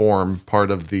kind of form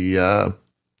part of the I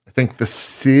think the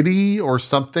city or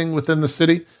something within the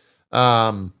city.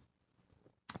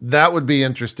 That would be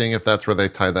interesting if that's where they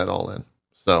tie that all in.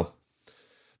 So.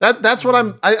 That's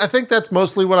what I think that's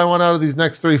mostly what I want out of these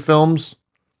next three films,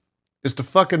 is to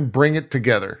fucking bring it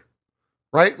together,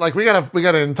 right? Like we got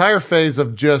an entire phase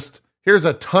of just, here's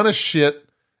a ton of shit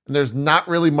and there's not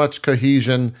really much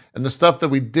cohesion, and the stuff that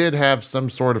we did have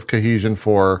some sort of cohesion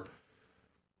for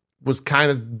was kind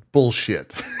of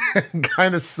bullshit and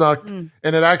kind of sucked. And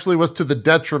it actually was to the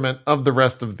detriment of the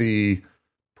rest of the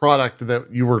product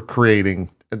that you were creating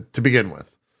to begin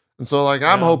with. And so like,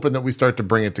 I'm hoping that we start to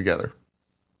bring it together.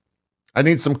 I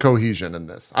need some cohesion in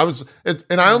this.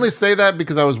 And I only say that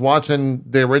because I was watching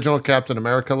the original Captain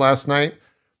America last night,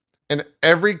 and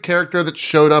every character that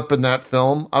showed up in that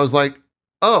film, I was like,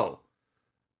 oh,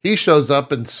 he shows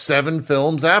up in 7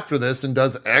 films after this and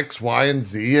does X, Y, and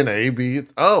Z and A, B.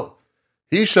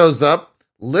 He shows up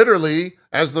literally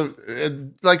as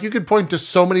like you could point to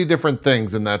so many different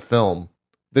things in that film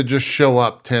that just show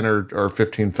up 10 or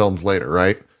 15 films later,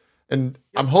 right? And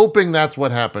I'm hoping that's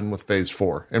what happened with Phase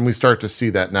 4, and we start to see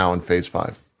that now in Phase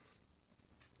 5.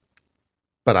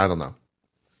 But I don't know.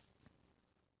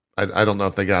 I don't know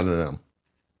if they got it in them.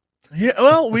 Yeah,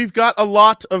 well, we've got a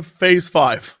lot of Phase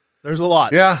 5. There's a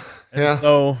lot. Yeah.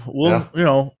 So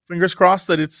we'll, fingers crossed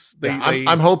that it's.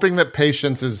 I'm hoping that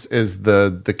patience is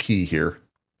the key here,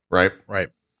 right? Right.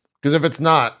 Because if it's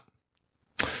not,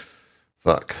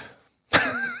 fuck.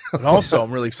 But also,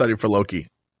 I'm really excited for Loki.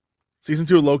 Season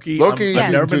 2 of Loki.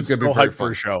 I've never been so hyped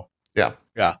for a show. Yeah.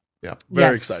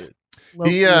 Very excited.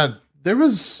 There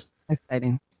was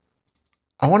exciting.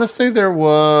 I want to say there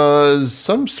was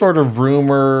some sort of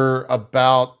rumor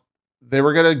about they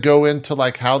were going to go into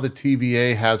like how the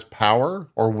TVA has power,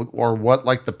 or what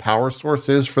like the power source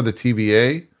is for the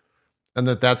TVA, and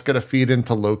that's going to feed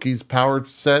into Loki's power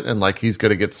set, and like he's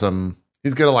going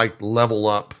to like level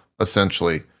up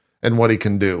essentially in what he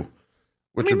can do.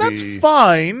 Which that's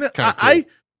fine. Cool.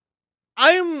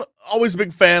 I'm always a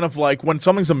big fan of like when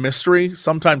something's a mystery,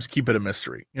 sometimes keep it a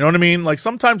mystery. You know what I mean? Like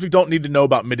sometimes we don't need to know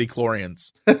about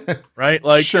midi-chlorians, right?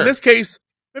 Like in this case,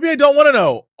 maybe I don't want to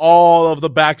know all of the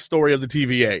backstory of the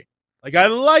TVA. Like I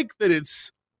like that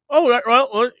it's we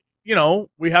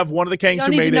have one of the Kangs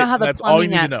who made it. And that's all you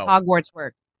need to know. Hogwarts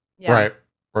works. Yeah. Right.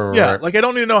 Yeah. Like I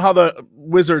don't need to know how the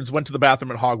wizards went to the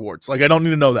bathroom at Hogwarts. Like I don't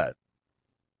need to know that.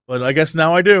 But I guess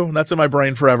now I do, and that's in my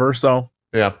brain forever. So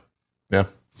yeah,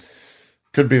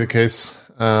 could be the case.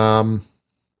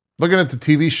 Looking at the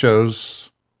TV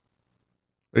shows,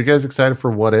 are you guys excited for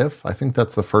What If? I think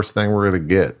that's the first thing we're gonna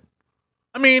get.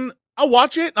 I mean, I'll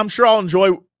watch it. I'm sure I'll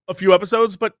enjoy a few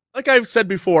episodes, but like I've said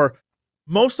before,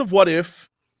 most of What If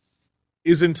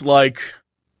isn't like,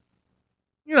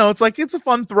 it's like it's a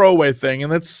fun throwaway thing,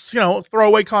 and it's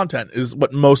throwaway content is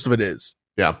what most of it is.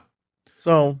 Yeah.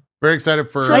 So. Very excited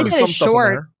for some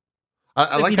short.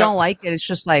 I like if you don't like it, it's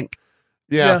just like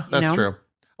that's true.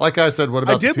 Like I said, what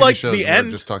about the TV shows? The end.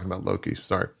 We were just talking about Loki.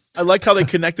 Sorry. I like how they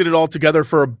connected it all together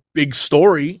for a big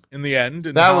story in the end,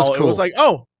 and that was cool. It was like,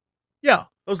 oh, yeah,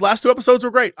 those last 2 episodes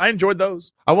were great. I enjoyed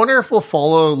those. I wonder if we'll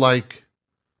follow like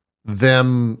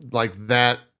them like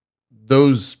that,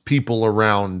 those people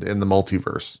around in the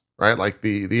multiverse, right? Like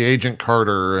the Agent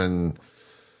Carter and,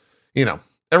 you know,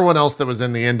 everyone else that was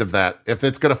in the end of that. If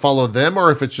it's going to follow them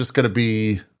or if it's just going to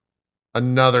be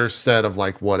another set of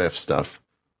like what if stuff.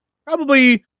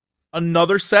 Probably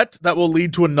another set that will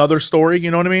lead to another story.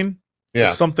 You know what I mean? Yeah.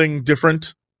 Like something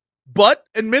different. But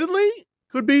admittedly,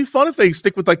 could be fun if they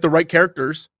stick with like the right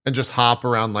characters and just hop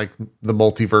around like the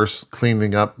multiverse,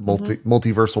 cleaning up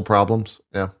multiversal problems.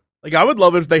 Yeah. Like I would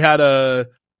love it if they had I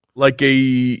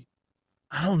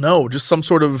don't know, just some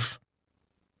sort of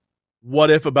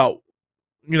what if about,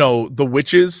 you know, the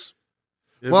witches,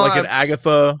 Well, like an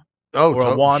Agatha or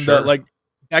a Wanda, sure. like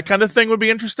that kind of thing would be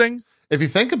interesting. If you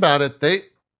think about it, they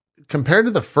compared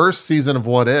to the first season of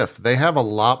What If, they have a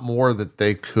lot more that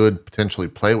they could potentially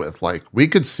play with. Like we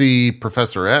could see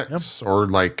Professor X or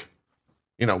like,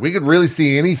 you know, we could really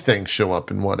see anything show up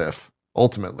in What If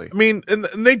ultimately. I mean, and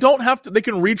they don't have to, they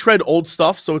can retread old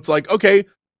stuff. So it's like, okay,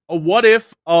 a what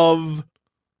if of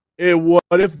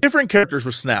what if different characters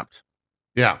were snapped?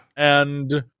 Yeah.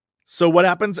 And so what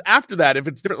happens after that? If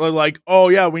it's different, like, oh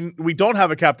yeah, we don't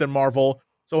have a Captain Marvel.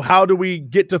 So how do we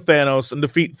get to Thanos and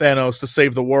defeat Thanos to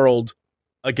save the world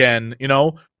again? You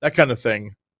know, that kind of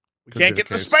thing. We can't get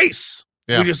to space.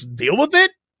 Yeah. We just deal with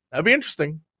it. That'd be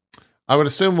interesting. I would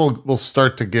assume we'll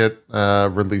start to get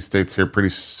release dates here pretty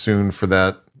soon for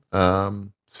that.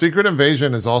 Secret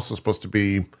Invasion is also supposed to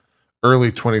be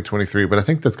early 2023, but I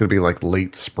think that's going to be like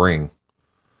late spring.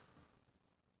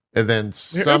 And then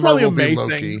summer will be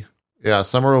Loki. Thing. Yeah,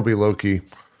 summer will be Loki.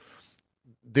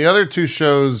 The other two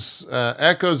shows,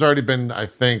 Echo's already been, I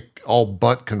think, all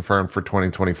but confirmed for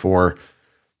 2024.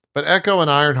 But Echo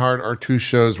and Ironheart are two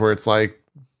shows where it's like,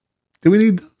 do we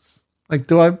need those? Like,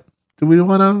 do we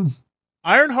want to?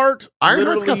 Ironheart's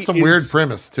got some weird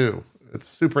premise too. It's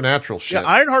supernatural shit. Yeah,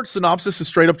 Ironheart's synopsis is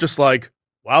straight up just like,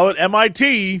 while at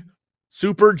MIT,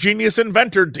 super genius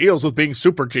inventor deals with being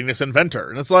super genius inventor.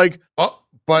 And it's like,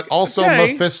 but also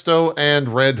Mephisto and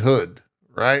Red Hood.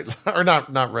 Right? Or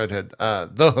not Red Hood,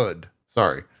 the Hood.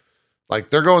 Sorry. Like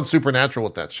they're going supernatural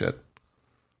with that shit.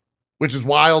 Which is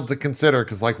wild to consider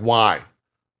because like why?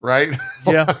 Right?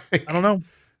 Yeah. Like, I don't know.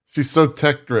 She's so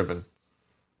tech driven.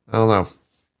 I don't know.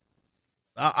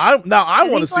 I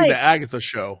want to see the Agatha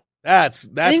show. That's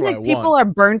what I want. People are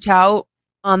burnt out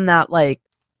on that like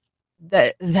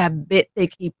that bit they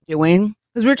keep doing.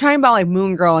 Because we're talking about like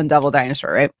Moon Girl and Devil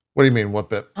Dinosaur, right? What do you mean? What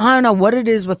bit? I don't know what it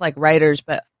is with like writers,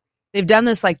 but they've done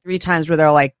this like 3 times where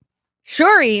they're like,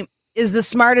 Shuri is the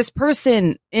smartest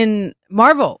person in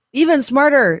Marvel, even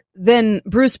smarter than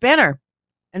Bruce Banner.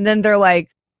 And then they're like,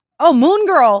 oh, Moon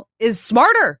Girl is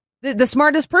smarter, the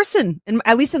smartest person,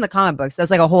 at least in the comic books.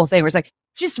 That's like a whole thing where it's like,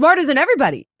 she's smarter than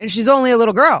everybody. And she's only a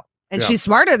little girl. And she's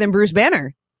smarter than Bruce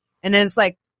Banner. And then it's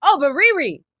like, oh, but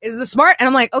Riri is the smart. And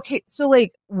I'm like, okay, so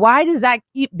like, why does that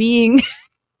keep being...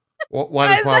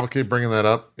 Why does Marvel keep bringing that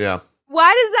up? Yeah.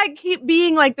 Why does that keep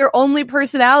being like their only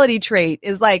personality trait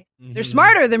is like they're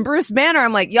smarter than Bruce Banner?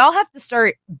 I'm like, y'all have to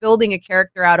start building a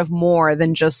character out of more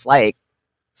than just like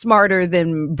smarter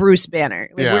than Bruce Banner.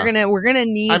 Like, we're gonna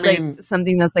need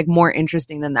something that's like more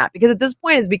interesting than that because at this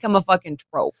point it's become a fucking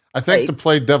trope. I think to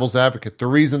play devil's advocate, the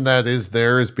reason that is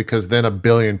there is because then 1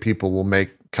 billion people will make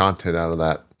content out of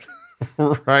that,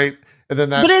 right? And then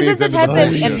that. But is it the type of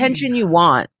attention you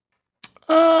want?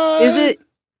 Is it?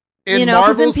 In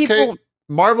Marvel's case,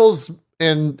 Marvel's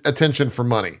in attention for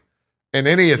money, and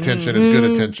any attention is good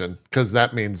attention because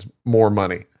that means more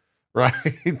money, right?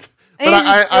 But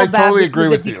I totally agree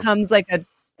with you.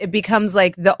 It becomes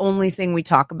like the only thing we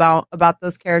talk about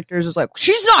those characters is like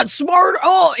she's not smart.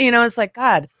 Oh, it's like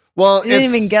God. Well, you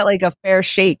didn't even get like a fair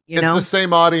shake. It's the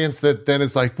same audience that then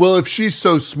is like, well, if she's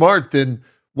so smart, then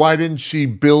why didn't she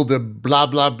build a blah,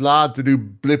 blah, blah to do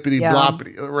blippity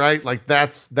bloppity, right? Like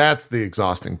that's the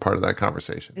exhausting part of that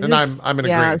conversation. And I'm in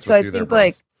agreement so with you I think there,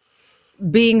 like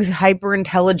being hyper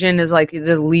intelligent is like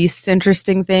the least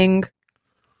interesting thing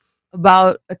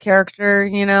about a character,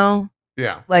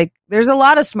 Yeah. Like there's a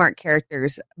lot of smart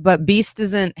characters, but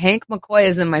Hank McCoy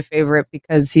isn't my favorite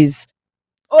because he's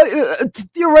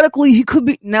theoretically he could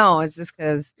be. No, it's just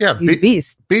because he's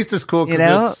Beast. Beast is cool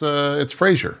because it's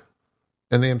Frasier.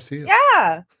 In the MCU.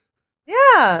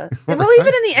 Yeah. Well,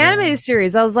 even in the animated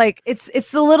series, I was like,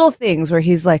 it's the little things where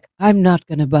he's like, I'm not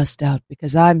going to bust out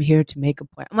because I'm here to make a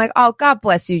point. I'm like, oh, God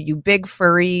bless you, you big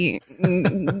furry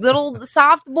little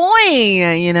soft boy,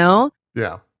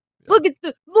 Yeah. Look at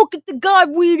the guy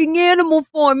reading animal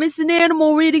form. It's an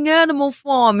animal reading animal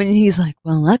form. And he's like,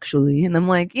 well, actually. And I'm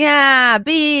like, yeah,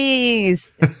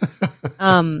 Beast.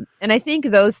 And I think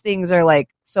those things are like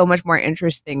so much more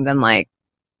interesting than like,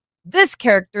 this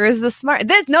character is the smart.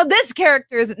 This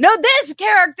character is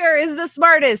the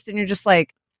smartest, and you're just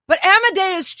like, But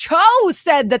Amadeus Cho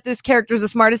said that this character is the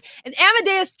smartest, and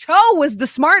Amadeus Cho was the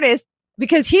smartest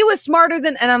because he was smarter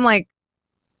than. And I'm like,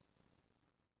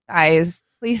 guys,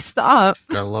 please stop.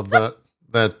 Gotta love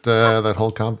that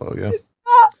whole combo. Yeah,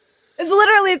 It's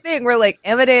literally a thing where like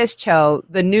Amadeus Cho,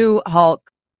 the new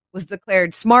Hulk, was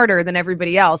declared smarter than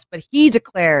everybody else, but he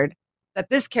declared that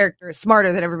this character is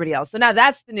smarter than everybody else. So now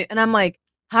that's the new. And I'm like,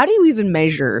 how do you even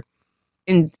measure?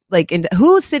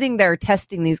 Who's sitting there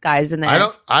testing these guys? And I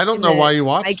don't know why you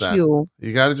watch IQ. that.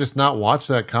 You got to just not watch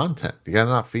that content. You got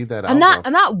to not feed that. I'm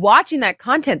not watching that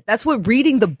content. That's what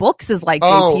reading the books is like.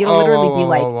 It'll literally be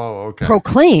like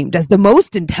proclaimed as the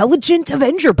most intelligent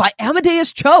Avenger by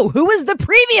Amadeus Cho, who is the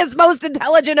previous most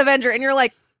intelligent Avenger. And you're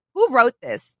like, who wrote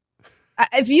this?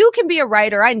 If you can be a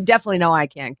writer, I definitely know I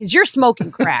can, because you're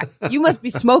smoking crack. You must be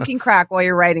smoking crack while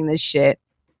you're writing this shit.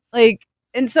 Like.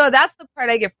 And so that's the part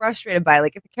I get frustrated by.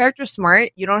 Like, if a character's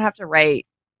smart, you don't have to write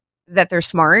that they're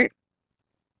smart.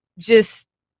 Just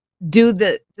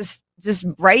just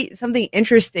write something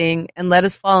interesting and let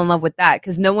us fall in love with that.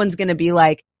 Because no one's going to be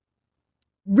like,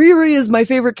 Riri is my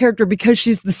favorite character because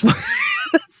she's the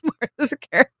smartest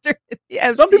character.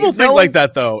 Yeah, some people think like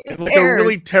that, though, in like a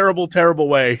really terrible, terrible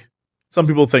way. Some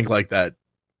people think like that.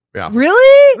 Yeah.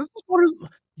 Really?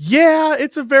 Yeah,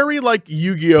 it's a very like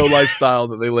Yu-Gi-Oh lifestyle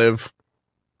that they live.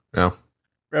 Yeah.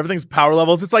 Everything's power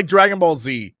levels. It's like Dragon Ball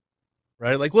Z,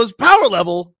 right? Like, well, it's power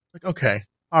level. Like, okay.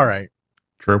 All right.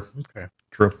 True. Okay.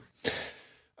 True.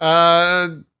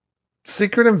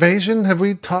 Secret Invasion. Have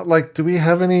we taught, like, do we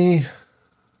have any,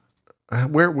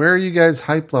 where are you guys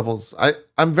hype levels?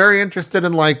 I'm very interested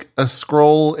in like a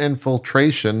Skrull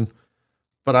infiltration,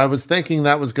 but I was thinking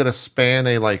that was going to span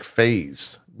a like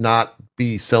phase, not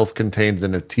be self-contained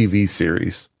in a TV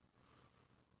series.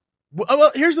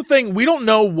 Well, here's the thing. We don't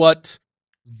know what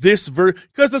this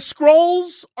because the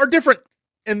Skrulls are different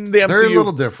in the MCU. They're a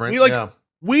little different.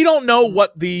 We don't know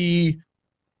what the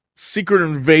Secret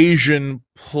Invasion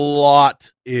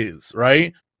plot is,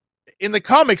 right? In the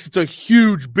comics, it's a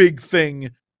huge, big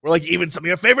thing where like even some of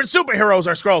your favorite superheroes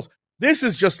are Skrulls. This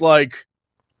is just like,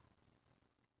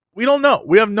 we don't know.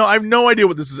 I have no idea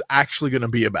what this is actually going to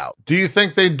be about. Do you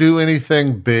think they do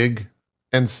anything big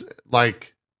and like,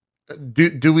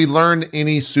 do we learn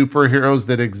any superheroes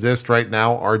that exist right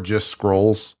now are just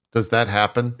Skrulls? Does that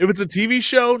happen? If it's a TV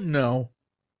show, no.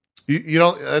 You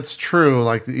don't. That's true.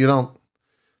 Like you don't.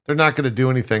 They're not going to do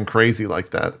anything crazy like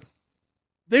that.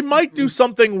 They might do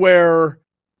something where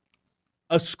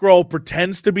a Skrull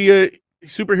pretends to be a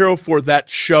superhero for that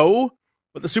show,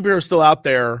 but the superhero is still out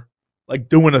there, like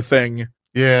doing a thing.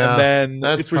 Yeah, and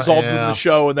then it's resolved in the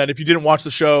show. And then if you didn't watch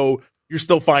the show, you're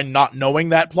still fine not knowing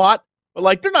that plot. But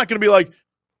like, they're not going to be like,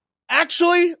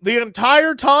 actually, the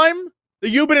entire time that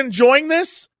you've been enjoying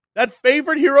this, that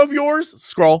favorite hero of yours,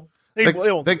 Skrull.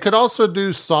 They could also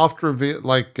do soft reveal,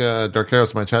 like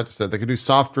Darkaros in my chat just said. They could do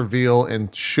soft reveal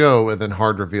in show and then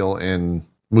hard reveal in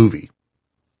movie.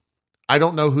 I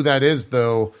don't know who that is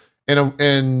though.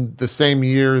 In the same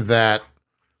year that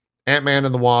Ant-Man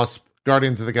and the Wasp,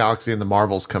 Guardians of the Galaxy, and the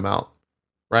Marvels come out,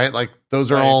 right? Like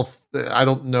those are all. I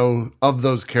don't know of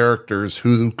those characters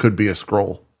who could be a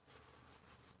Skrull.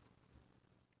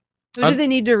 Who do they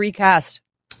need to recast?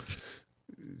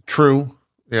 True.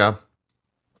 Yeah.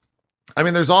 I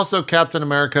mean, there's also Captain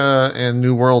America and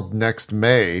New World next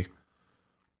May,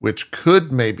 which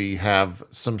could maybe have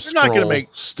some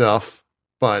Skrull stuff,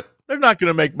 but they're not going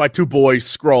to make my two boys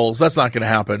Skrulls. That's not going to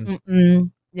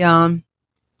happen. Yeah.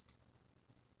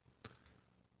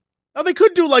 Now they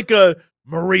could do like a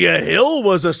Maria Hill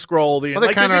was a Skrull. They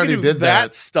kind of already did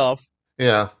that stuff.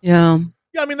 Yeah. Yeah.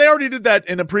 Yeah, I mean, they already did that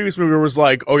in a previous movie where it was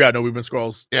like, oh, yeah, no, we've been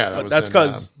Skrulls. Yeah, that's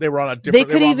because they were on a different...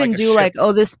 They could even do like,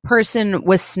 oh, this person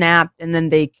was snapped and then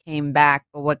they came back,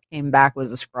 but what came back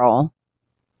was a Skrull.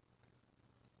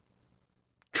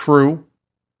 True.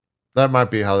 That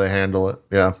might be how they handle it.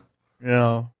 Yeah.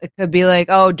 Yeah. It could be like,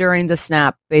 oh, during the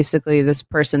snap, basically, this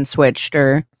person switched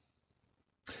or...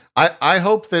 I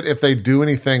hope that if they do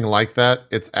anything like that,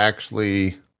 it's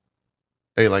actually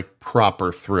a like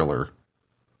proper thriller.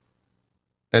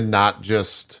 And not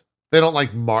just they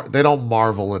don't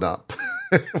marvel it up,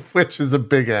 which is a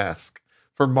big ask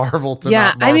for Marvel to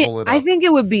not marvel it up. I think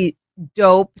it would be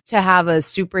dope to have a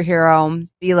superhero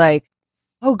be like,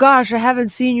 "Oh gosh, I haven't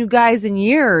seen you guys in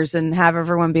years," and have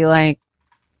everyone be like,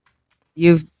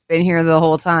 "You've been here the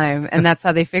whole time," and that's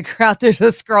how they figure out there's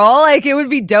a Skrull. Like it would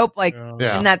be dope, like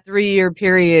in that 3-year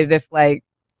period, if like.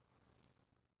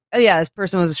 Oh yeah, this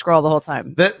person was a Skrull the whole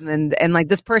time, and like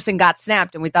this person got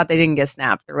snapped, and we thought they didn't get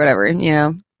snapped or whatever, you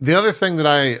know. The other thing that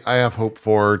I have hope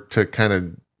for to kind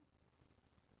of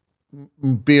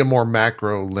be a more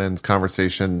macro lens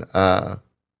conversation,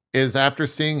 is after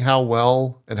seeing how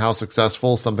well and how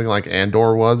successful something like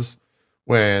Andor was,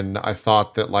 when I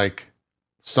thought that like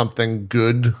something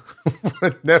good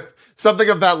something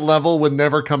of that level would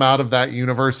never come out of that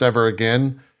universe ever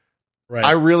again. Right.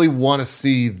 I really want to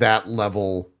see that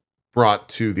level brought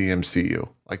to the MCU.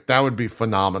 Like that would be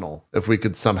phenomenal if we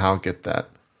could somehow get that.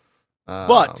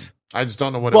 But I just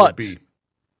don't know what it would be.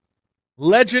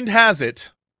 Legend has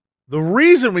it, the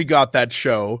reason we got that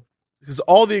show is because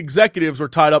all the executives were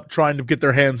tied up trying to get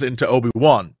their hands into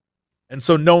Obi-Wan. And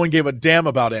so no one gave a damn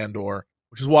about Andor,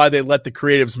 which is why they let the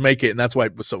creatives make it, and that's why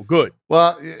it was so good.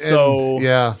 Well, so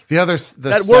yeah,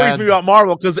 that worries me about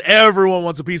Marvel, because everyone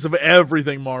wants a piece of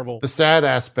everything Marvel. The sad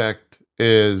aspect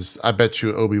is, I bet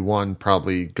you Obi-Wan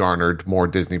probably garnered more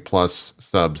Disney Plus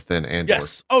subs than Andor.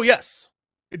 Yes. Oh, yes.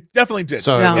 It definitely did.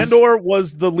 So Andor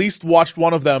was the least watched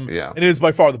one of them, and it is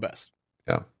by far the best.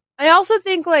 Yeah. I also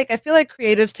think, like, I feel like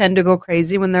creatives tend to go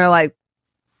crazy when they're like,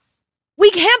 we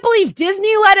can't believe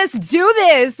Disney let us do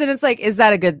this. And it's like, is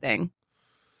that a good thing?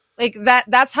 Like,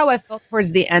 that's how I felt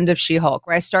towards the end of She-Hulk,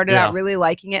 where I started out really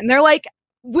liking it. And they're like,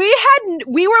 we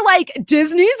were like,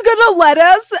 Disney's gonna let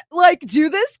us like do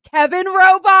this Kevin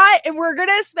robot, and we're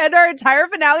gonna spend our entire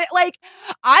finale. Like,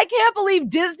 I can't believe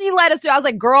Disney let us do it. I was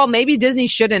like, girl, maybe Disney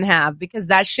shouldn't have, because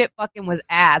that shit fucking was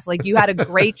ass. Like, you had a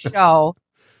great show,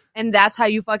 and that's how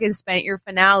you fucking spent your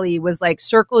finale, was like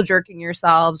circle jerking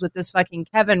yourselves with this fucking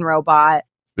Kevin robot.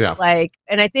 Yeah. Like,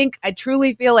 and I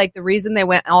truly feel like the reason they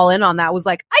went all in on that was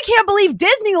like, I can't believe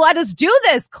Disney let us do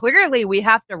this. Clearly, we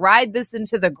have to ride this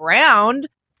into the ground.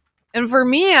 And for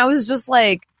me, I was just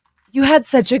like, you had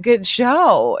such a good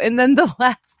show. And then the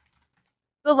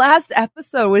last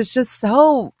episode was just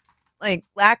so like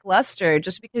lackluster.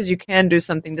 Just because you can do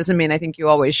something doesn't mean I think you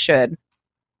always should.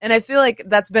 And I feel like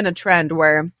that's been a trend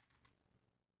where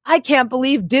I can't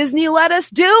believe Disney let us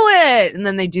do it. And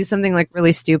then they do something like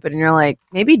really stupid. And you're like,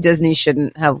 maybe Disney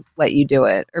shouldn't have let you do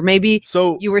it. Or maybe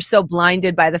you were so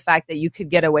blinded by the fact that you could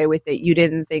get away with it, you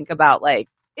didn't think about like,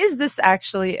 is this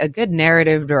actually a good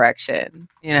narrative direction?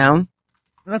 You know?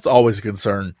 That's always a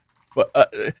concern. But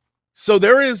so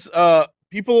there is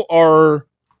people are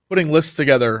putting lists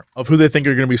together of who they think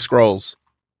are going to be Skrulls.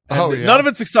 None of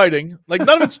it's exciting. Like,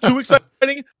 none of it's too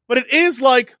exciting, but it is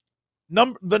like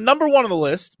the number one on the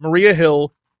list, Maria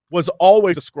Hill, was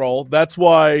always a Skrull. That's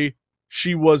why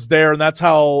she was there, and that's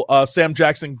how Sam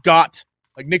Jackson got,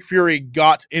 like, Nick Fury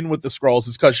got in with the Skrulls,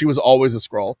 is because she was always a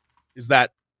Skrull. Is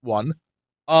that one?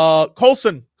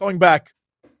 Coulson going back,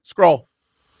 Skrull.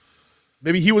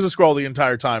 Maybe he was a Skrull the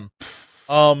entire time.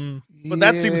 But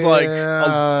that seems like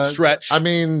a stretch. I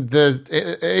mean,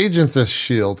 the Agents of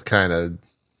S.H.I.E.L.D. kind of,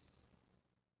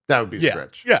 that would be a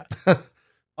stretch. Yeah.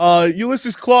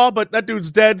 Ulysses Claw, but that dude's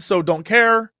dead, so don't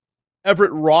care.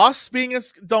 Everett Ross being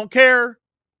don't care.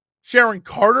 Sharon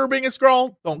Carter being a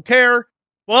Skrull, don't care.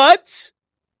 But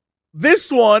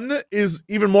this one is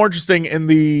even more interesting in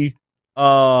the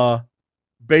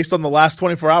based on the last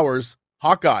 24 hours,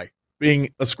 Hawkeye being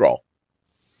a Skrull.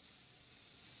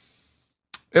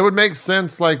 It would make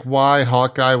sense, like, why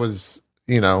Hawkeye was,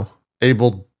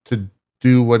 able to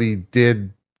do what he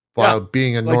did while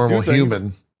being a normal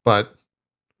human, but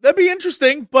that'd be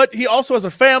interesting. But he also has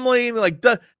a family,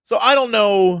 so I don't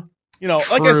know.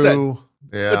 Like I said,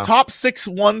 the top 6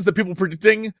 ones that people are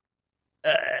predicting,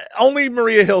 only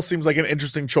Maria Hill seems like an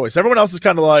interesting choice. Everyone else is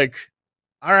kind of like,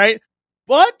 all right,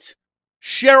 but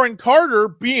Sharon Carter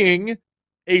being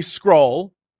a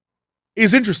Skrull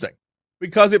is interesting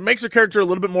because it makes her character a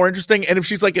little bit more interesting. And if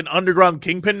she's like an underground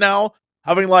kingpin now,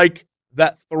 having like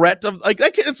that threat of like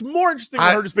that, it's more interesting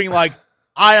than her just being like,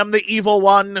 I am the evil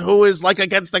one who is like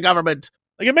against the government.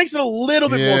 Like, it makes it a little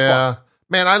bit more fun.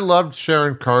 Man, I loved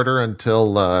Sharon Carter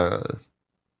until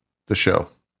the show.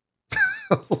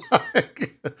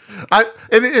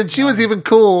 And she was even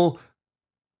cool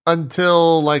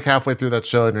until like halfway through that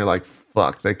show, and you're like,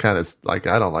 fuck, they kind of like,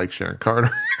 I don't like Sharon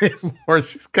Carter anymore.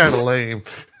 She's kind of lame.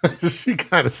 She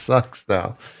kind of sucks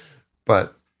now.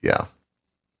 But yeah,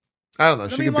 I don't know.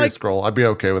 She could be a Skrull. I'd be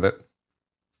okay with it.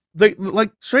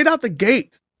 Like straight out the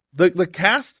gate, the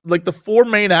cast, like the 4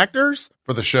 main actors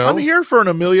for the show. I'm here for an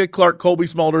Amelia Clark, Colby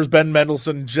Smulders, Ben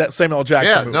Mendelsohn, Samuel L. Jackson.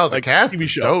 Yeah, movie. no, the cast TV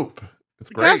is show. dope. It's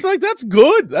great. Cast, like, that's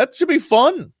good. That should be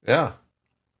fun. Yeah.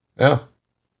 The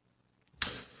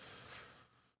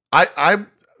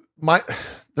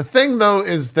thing though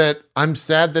is that I'm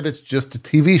sad that it's just a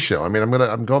TV show. I mean,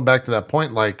 I'm going back to that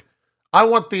point. Like, I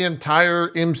want the entire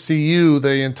MCU,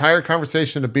 the entire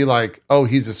conversation to be like, oh,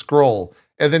 he's a Skrull,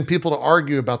 and then people to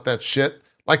argue about that shit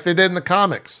like they did in the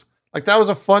comics. Like that was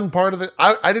a fun part of it.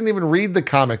 I didn't even read the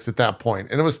comics at that point,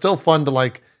 and it was still fun to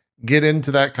like get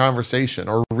into that conversation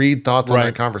or read thoughts on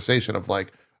that conversation of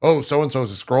like, oh, so and so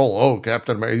is a Skrull. Oh,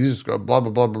 Captain America, he's just blah blah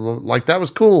blah blah blah. Like that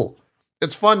was cool.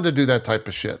 It's fun to do that type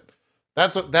of shit.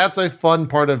 That's a fun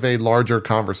part of a larger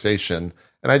conversation,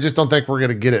 and I just don't think we're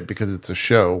gonna get it because it's a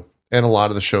show, and a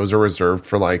lot of the shows are reserved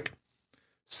for like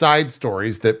side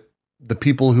stories that the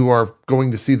people who are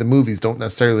going to see the movies don't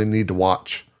necessarily need to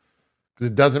watch.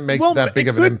 It doesn't make that big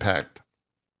of an impact.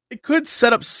 It could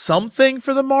set up something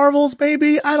for the Marvels,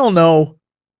 maybe. I don't know.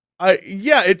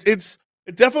 It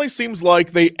definitely seems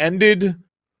like they ended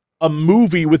a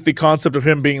movie with the concept of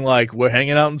him being like, we're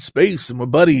hanging out in space and we're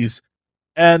buddies.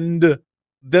 And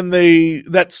then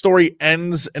that story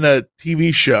ends in a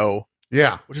TV show.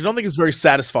 Yeah. Which I don't think is very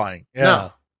satisfying. Yeah.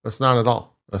 No, that's not at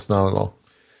all. That's not at all.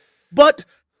 But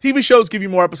TV shows give you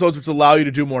more episodes, which allow you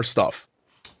to do more stuff.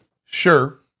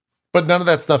 Sure. But none of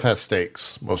that stuff has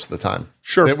stakes most of the time.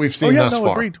 Sure. That we've seen thus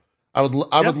far. Agreed. I would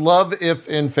love if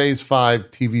in phase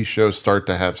 5 TV shows start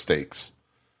to have stakes.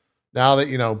 Now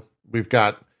that, we've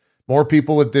got more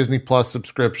people with Disney Plus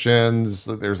subscriptions,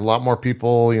 there's a lot more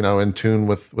people, in tune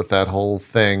with that whole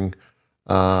thing.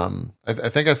 I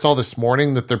think I saw this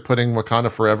morning that they're putting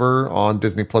Wakanda Forever on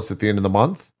Disney Plus at the end of the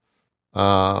month.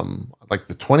 Like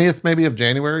the 20th maybe of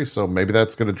January. So maybe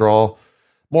that's going to draw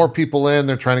more people in.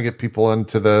 They're trying to get people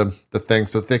into the thing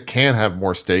so that they can have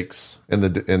more stakes in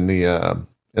the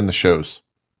shows.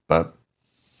 But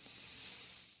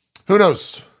who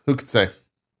knows? Who could say?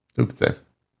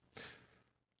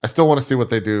 I still want to see what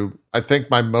they do. I think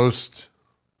my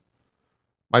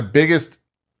biggest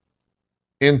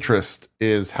interest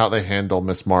is how they handle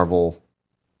Miss Marvel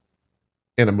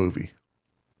in a movie.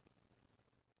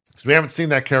 Because we haven't seen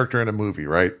that character in a movie,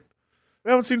 right?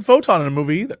 We haven't seen Photon in a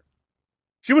movie either.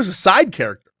 She was a side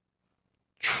character.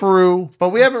 True, but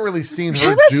we haven't really seen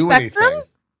her do anything.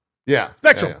 Yeah.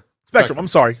 Spectrum. Yeah. Spectrum. I'm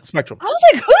sorry. Spectrum. I was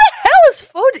like, who the hell is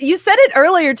Photon? You said it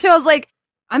earlier too. I was like,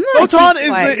 I'm not. Photon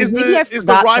is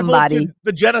the rival to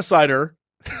the Genocider,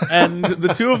 and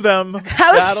the two of them.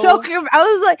 I was so confused. I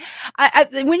was like,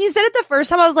 I when you said it the first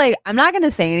time, I was like, I'm not going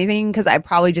to say anything because I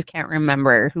probably just can't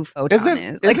remember who Photon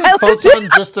is. Isn't Photon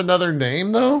just another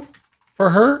name though for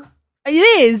her? It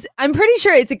is. I'm pretty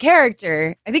sure it's a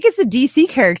character. I think it's a DC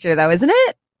character, though, isn't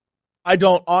it? I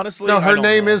don't, honestly. No, her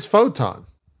name is Photon.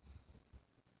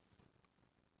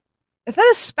 Is that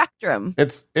a Spectrum?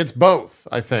 It's both,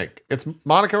 I think. It's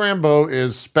Monica Rambeau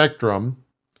is Spectrum.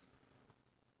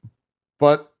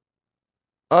 But,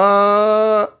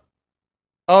 oh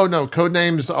no, code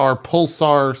names are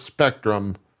Pulsar,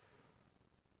 Spectrum.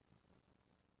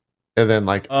 And then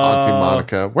like Auntie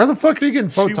Monica. Where the fuck are you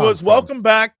getting Photon She was from? welcome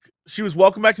back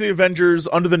to the Avengers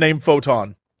under the name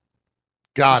Photon.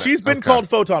 Got it. She's been called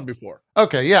Photon before.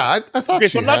 Okay, yeah, I thought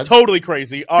so I'm not totally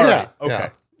crazy. All right. Okay.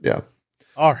 Yeah.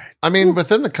 All right. I mean,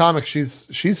 within the comics,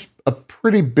 she's a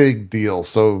pretty big deal.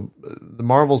 So the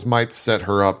Marvels might set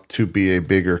her up to be a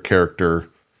bigger character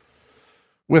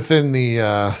within the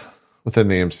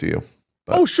MCU.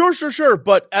 But. Oh, sure.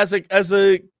 But as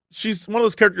a she's one of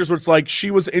those characters where it's like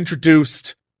she was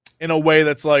introduced in a way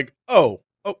that's like,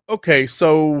 okay,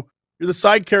 so you're the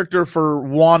side character for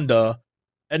Wanda,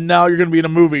 and now you're going to be in a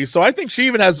movie. So I think she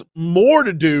even has more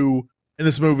to do in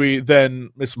this movie than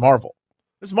Miss Marvel.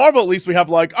 Miss Marvel, at least we have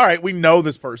like, all right, we know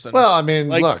this person. Well, I mean,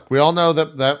 look, we all know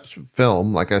that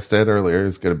film, like I said earlier,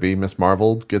 is going to be Miss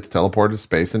Marvel gets teleported to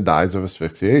space and dies of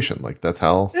asphyxiation. Like that's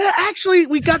how. Yeah, actually,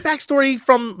 we got backstory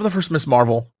from the first Miss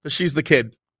Marvel because she's the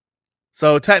kid.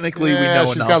 So technically, we know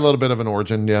she's enough. got a little bit of an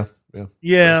origin. Yeah.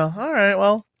 Yeah. All right.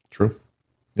 Well. True.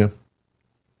 Yeah.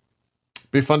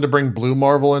 Be fun to bring Blue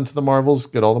Marvel into the Marvels.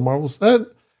 Get all the Marvels.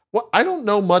 Well, I don't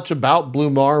know much about Blue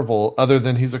Marvel other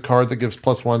than he's a card that gives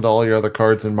 +1 to all your other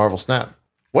cards in Marvel Snap.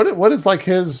 What is like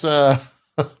his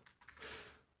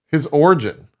his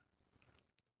origin?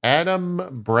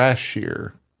 Adam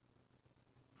Brashear.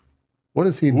 What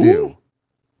does he do?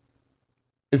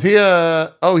 Is he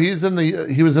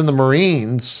he was in the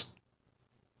Marines.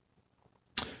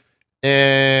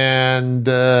 And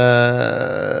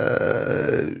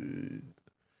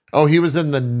he was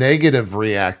in the negative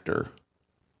reactor.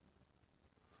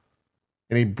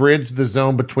 And he bridged the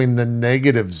zone between the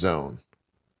negative zone.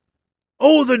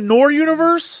 Oh, the Nor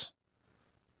universe?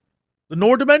 The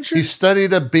Nor dimension? He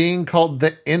studied a being called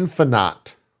the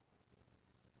Infinite.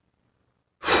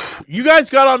 You guys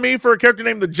got on me for a character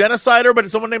named the Genocider, but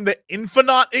someone named the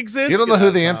Infinite exists? You don't know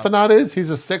who the Infinite is?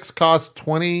 He's a 6-cost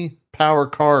 20 power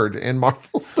card in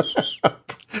Marvel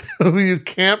Snap. Who you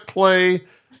can't play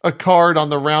a card on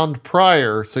the round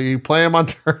prior, so you play him on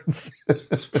turns.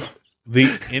 The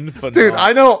Infinite. Dude,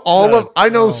 I know I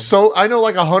know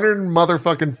like 100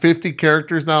 motherfucking 50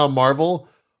 characters now in Marvel.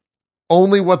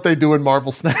 Only what they do in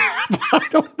Marvel Snap. I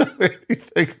don't know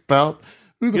anything about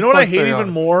who the You know what fuck I hate they even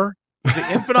are. more? The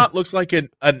Infinite looks like an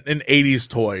 80s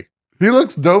toy. He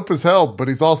looks dope as hell, but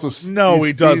he's also No,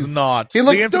 he does not. He The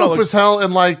looks Infinite dope as hell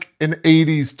in like an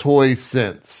 80s toy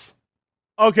sense.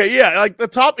 Okay, yeah, like the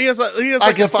top. He has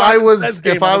Like a if I Simon was Says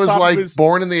game if on I the was top of like his-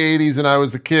 born in the 80s and I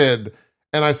was a kid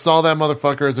and I saw that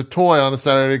motherfucker as a toy on a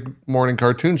Saturday morning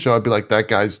cartoon show, I'd be like, that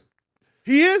guy's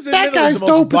the most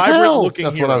dope as vibrant hell. looking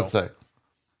That's hero. what I would say.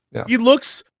 Yeah. He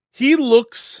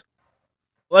looks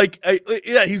like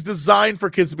he's designed for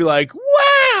kids to be like,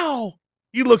 wow.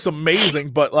 He looks amazing,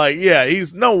 but like, yeah,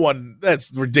 he's no one.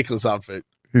 That's a ridiculous outfit.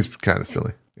 He's kind of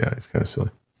silly. Yeah, he's kind of silly.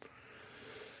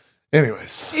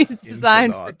 Anyways, He's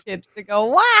designed for kids to go,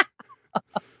 wow.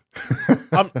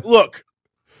 Look,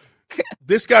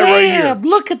 this guy right here.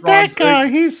 Look at Ron, that guy.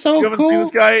 He's so You haven't cool. seen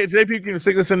this guy? JP, you can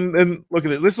stick this in and look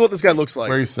at it. This is what this guy looks like.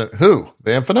 Where you said who?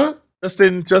 The Infinite? Just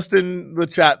in the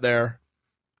chat there.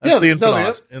 That's the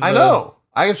Infinite. I know.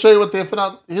 I can show you what the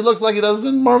Infinite. He looks like he does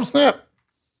in Marvel Snap.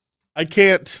 I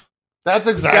can't. That's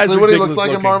guy's exactly what he looks ridiculous like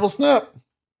in looking. Marvel Snap.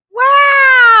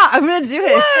 Wow. I'm going to do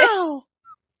it. Wow.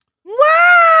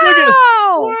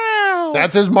 Wow. Wow.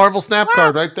 That's his Marvel Snap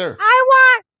card right there. I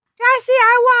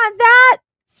want that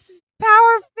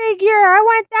power figure. I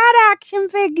want that action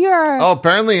figure. Oh,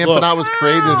 apparently Infinite Look. was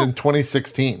created in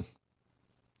 2016.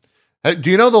 Hey, do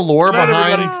you know the lore Good night,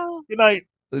 behind? everybody. Good night.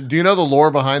 Do you know the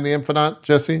lore behind the Infinite,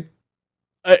 Jesse?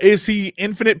 Is he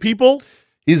infinite people?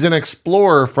 He's an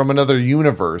explorer from another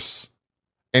universe,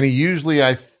 and he usually,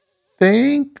 I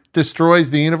think,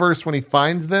 destroys the universe when he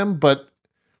finds them. But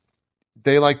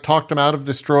they like talked him out of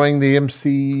destroying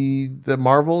the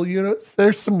Marvel units.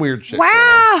 There's some weird shit.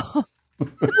 Wow.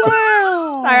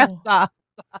 Wow. Sorry, stop.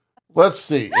 Let's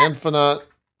see, Infinite.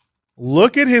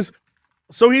 Look at his.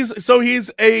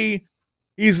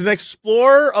 He's an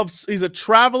explorer he's a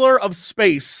traveler of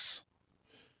space,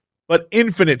 but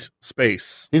infinite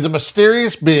space. He's a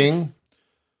mysterious being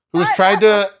who has tried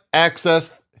to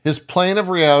access his plane of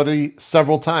reality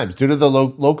several times. Due to the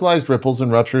localized ripples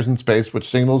and ruptures in space, which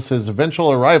signals his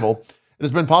eventual arrival, it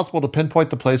has been possible to pinpoint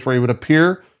the place where he would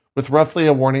appear with roughly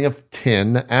a warning of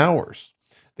 10 hours.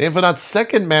 The Infinite's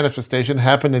second manifestation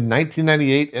happened in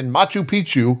 1998 in Machu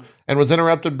Picchu and was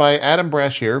interrupted by Adam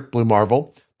Brashear, Blue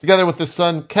Marvel, together with his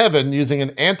son Kevin, using an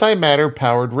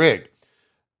antimatter-powered rig.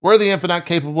 Were the Infinite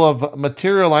capable of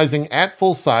materializing at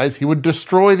full size, he would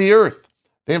destroy the Earth.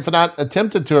 The Infinite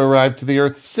attempted to arrive to the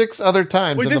Earth 6 other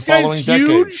times Wait, in the this guy's following decade.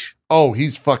 huge? Oh,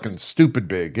 he's fucking stupid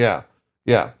big. Yeah.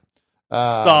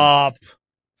 Stop.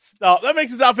 That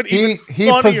makes his outfit even He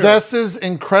funnier. possesses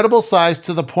incredible size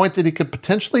to the point that he could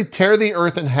potentially tear the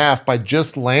Earth in half by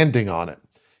just landing on it.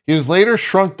 He was later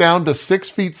shrunk down to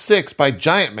 6'6" by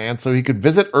Giant Man so he could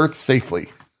visit Earth safely.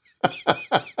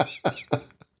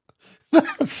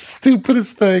 That's the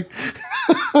stupidest thing.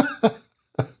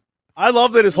 I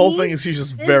love that his whole thing is he's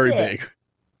just very big.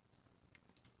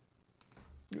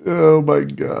 Oh my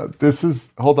God.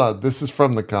 Hold on. This is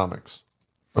from the comics.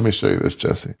 Let me show you this,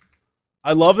 Jesse.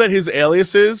 I love that his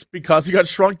alias is, because he got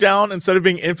shrunk down, instead of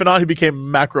being Infinite, he became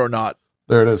Macronaut.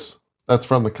 There it is. That's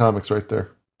from the comics right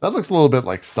there. That looks a little bit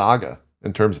like Saga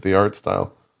in terms of the art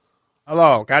style.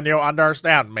 Hello, can you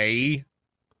understand me?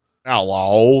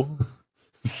 Hello.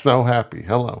 So happy.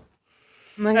 Hello.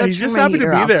 Yeah, he's just happy to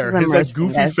be there. His like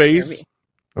goofy face.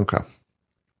 Okay.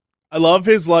 I love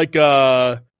his like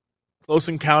Close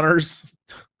Encounters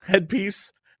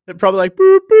headpiece. They're probably like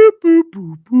boop boop boop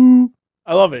boop boop.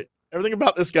 I love it. Everything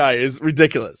about this guy is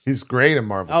ridiculous. He's great in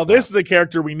Marvel. Oh, this is a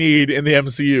character we need in the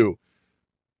MCU.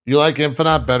 You like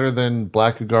Infinite better than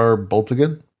Blackagar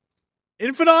Boltigan?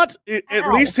 Infinite,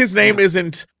 at least his name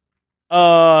isn't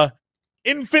Infantonio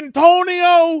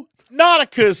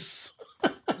Nauticus.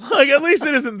 Like, at least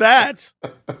it isn't that.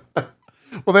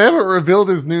 Well, they haven't revealed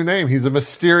his new name. He's a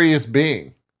mysterious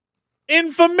being.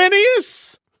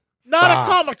 Infaminius Stop.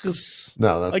 Nauticomicus.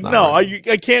 No, that's like, not no, right.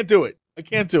 I can't do it. I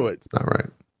can't do it. It's not right.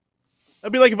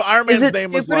 That'd be like if Iron Is Man's it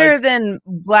name was stupider like. than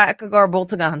Blackagar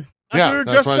Boltagon? That's what we were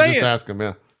that's just why I saying. just asked him.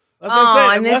 Yeah. That's what I'm saying.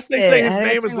 I Unless missed they it. say I his had to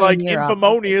name is turn my like ear off.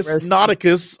 Infamonius Roasted.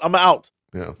 Nauticus, I'm out.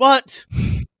 Yeah. But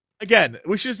again,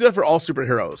 we should just do that for all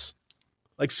superheroes.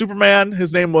 Like Superman,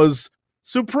 his name was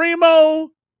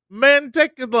Supremo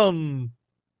Manticulum,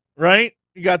 right?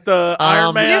 You got the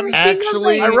Iron Man, Have you ever seen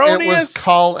Actually, those, it Ironius? was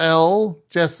Kal-El,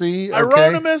 Jesse. Okay.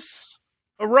 Ironimus.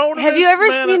 Have you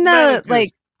ever seen the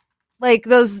like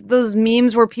those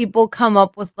memes where people come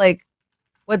up with like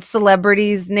what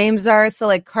celebrities' names are. So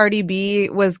like Cardi B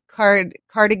was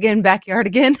Cardigan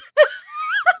Backyardigan.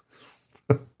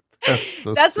 That's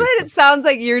so That's stupid. what it sounds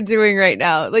like you're doing right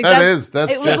now. Like That's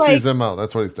it was Jesse's like, MO.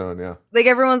 That's what he's doing, yeah. like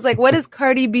everyone's like, what does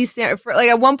Cardi B stand for? Like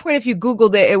at one point, if you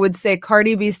Googled it, it would say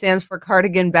Cardi B stands for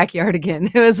Cardigan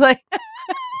Backyardigan. It was like,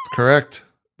 It's correct.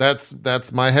 That's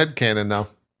my headcanon now.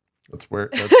 That's how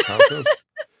it goes.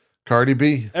 Cardi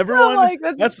B. Everyone, like,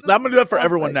 I'm gonna do that for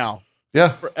everyone now. Yeah.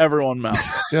 For everyone now.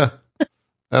 Yeah.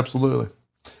 Absolutely.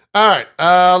 All right.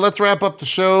 Let's wrap up the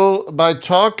show by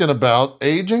talking about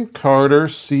Agent Carter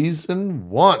Season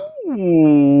 1.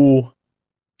 Ooh.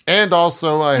 And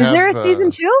also is there a season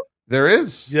 2? There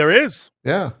is. There is.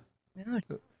 Yeah. Yeah.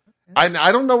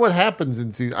 I don't know what happens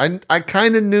in season. I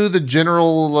kind of knew the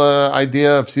general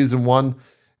idea of season 1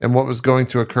 and what was going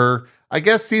to occur. I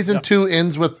guess season 2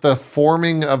 ends with the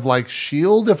forming of like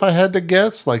S.H.I.E.L.D., if I had to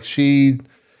guess. Like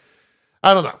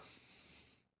I don't know.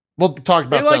 We'll talk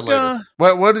about that later.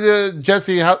 What did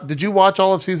Jesse? How did you watch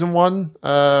all of season 1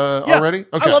 already?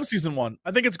 Okay. I love season 1.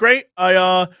 I think it's great.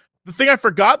 The thing I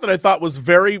forgot that I thought was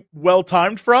very well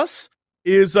timed for us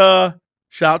is shout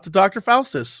out to Dr.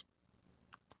 Faustus.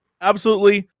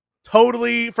 Absolutely,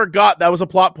 totally forgot that was a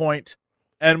plot point,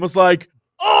 and was like,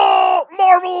 "Oh,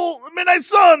 Marvel Midnight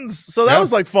Suns!" So that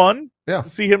was like fun. Yeah, to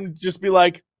see him just be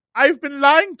like, "I've been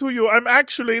lying to you. I'm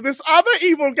actually this other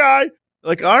evil guy."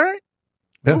 Like, all right.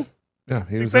 Yeah, cool. Yeah,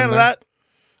 he was a fan of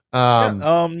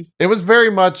that. It was very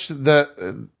much you know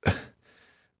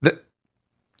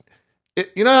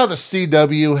how the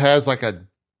CW has like a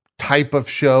type of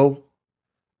show?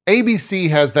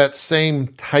 ABC has that same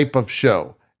type of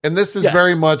show. And this is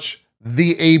very much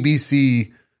the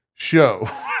ABC show.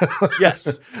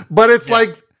 Yes. But it's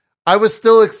like, I was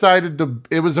still excited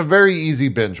it was a very easy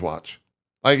binge watch.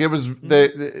 Like it was,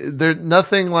 there's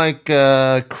nothing like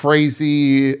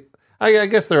crazy. I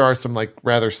guess there are some like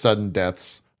rather sudden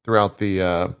deaths throughout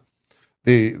the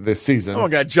season. Oh,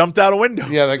 guy jumped out a window.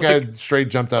 Yeah, that guy straight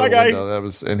jumped out a window.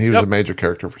 And he was a major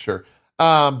character for sure.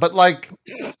 But like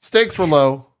stakes were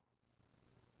low,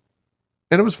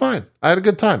 and it was fine. I had a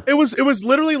good time. It was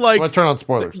literally like, I'm gonna turn on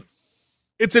spoilers.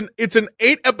 It's an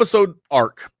 8-episode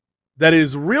arc that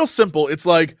is real simple. It's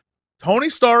like Tony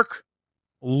Stark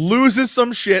loses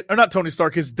some shit, or not Tony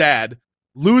Stark, his dad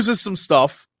loses some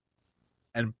stuff,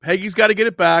 and Peggy's got to get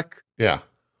it back. Yeah.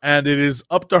 And it is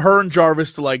up to her and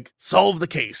Jarvis to like solve the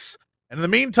case. And in the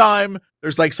meantime,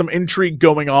 there's like some intrigue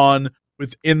going on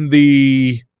within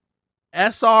the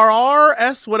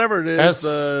SRR, whatever it is.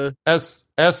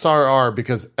 SRR,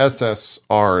 because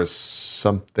SSR is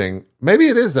something. Maybe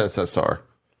it is SSR.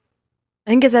 I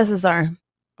think it's SSR.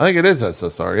 I think it is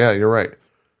SSR. Yeah, you're right.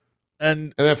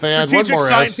 And if they add one more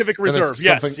scientific reserve.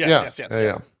 Yes.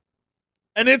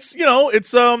 And it's,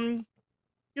 it's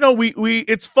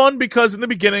fun because in the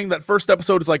beginning, that first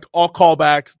episode is like all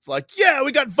callbacks. It's like, yeah,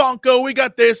 we got Vonko, we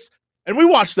got this, and we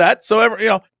watched that.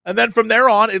 So and then from there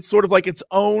on, it's sort of like its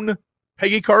own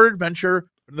Peggy Carter adventure.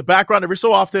 In the background, every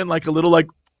so often, like a little, like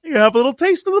you have a little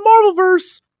taste of the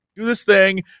Marvelverse. Do this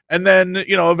thing, and then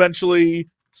eventually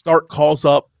Stark calls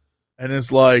up and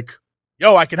is like,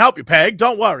 "Yo, I can help you, Peg.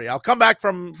 Don't worry. I'll come back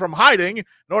from hiding in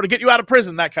order to get you out of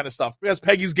prison." That kind of stuff. Because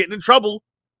Peggy's getting in trouble.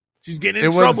 She's getting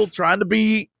in trouble trying to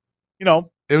be,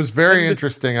 It was very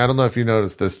interesting. I don't know if you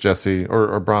noticed this, Jesse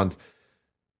or Bronze.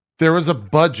 There was a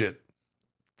budget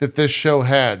that this show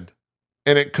had,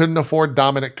 and it couldn't afford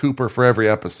Dominic Cooper for every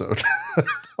episode.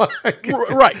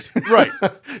 Right.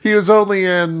 He was only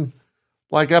in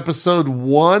like episode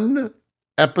 1,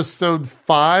 episode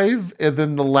 5, and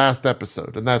then the last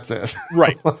episode, and that's it.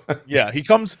 Right. Yeah, he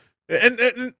comes,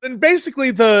 and basically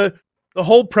the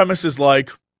whole premise is like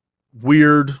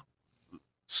weird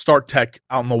Stark tech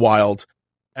out in the wild,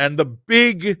 and the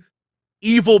big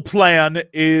evil plan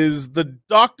is the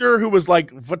doctor who was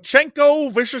like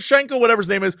Vishchenko, whatever his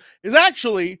name is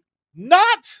actually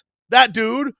not that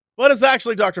dude, but is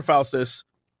actually Dr. Faustus,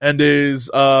 and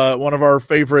is one of our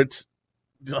favorite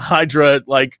Hydra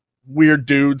like weird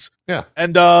dudes. Yeah.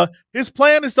 And his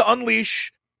plan is to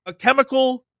unleash a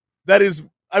chemical that is,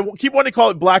 I keep wanting to call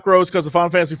it Black Rose because of Final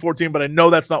Fantasy 14, but I know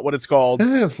that's not what it's called.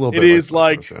 It's a little bit. It is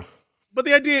like, but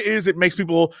the idea is it makes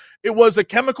people, it was a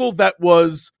chemical that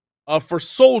was for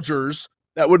soldiers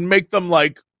that would make them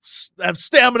like have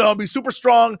stamina and be super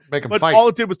strong. Make them but fight. All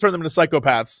it did was turn them into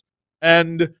psychopaths.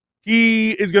 And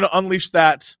he is going to unleash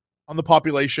that on the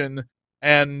population.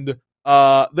 And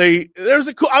there's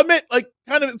a cool, I admit, like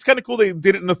it's kind of cool they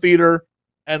did it in the theater,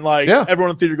 and like everyone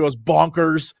in the theater goes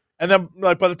bonkers. And then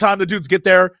like by the time the dudes get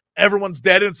there, everyone's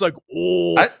dead, and it's like,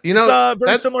 it's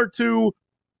very similar to.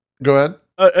 Go ahead.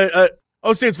 I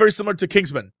would say it's very similar to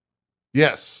Kingsman,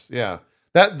 Yes, yeah.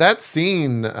 That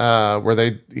scene where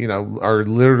they, are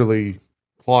literally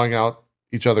clawing out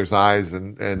each other's eyes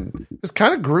and it's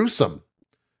kind of gruesome.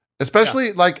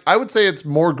 Especially like I would say it's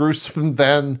more gruesome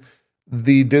than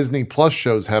the Disney Plus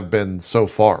shows have been so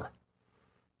far.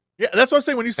 Yeah, that's what I'm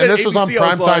saying. When you said And this ABC, was on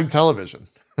primetime television.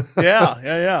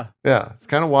 Yeah. Yeah, it's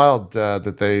kind of wild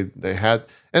that they had.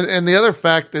 And the other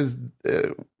fact is,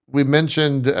 we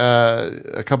mentioned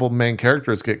a couple of main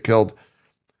characters get killed.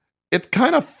 It's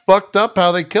kind of fucked up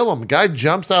how they kill him. Guy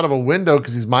jumps out of a window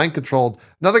because he's mind controlled.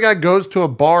 Another guy goes to a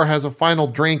bar, has a final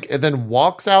drink, and then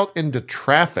walks out into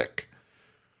traffic.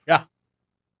 Yeah.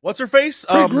 What's her face?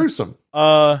 Pretty gruesome.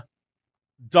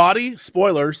 Dottie,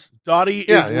 spoilers. Dottie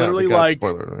is literally like,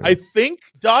 spoiler, I think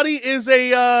Dottie is a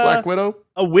Black Widow.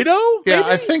 A widow? Yeah, maybe?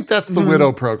 I think that's the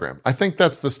Widow program. I think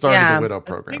that's the start of the Widow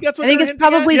program. I think it's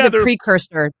probably the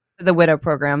precursor to the Widow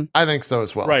program. I think so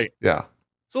as well. Right. Yeah.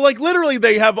 So like literally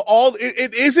they have all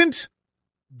it isn't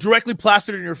directly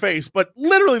plastered in your face, but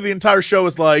literally the entire show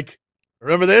is like,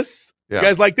 remember this? Yeah. You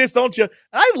guys like this, don't you? And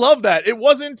I love that. It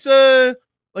wasn't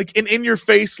like an in your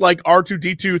face like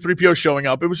R2D2 3PO showing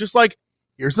up. It was just like,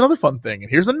 here's another fun thing, and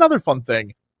here's another fun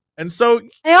thing. And so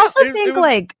I also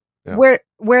think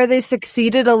where they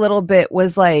succeeded a little bit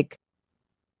was like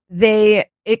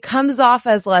it comes off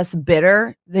as less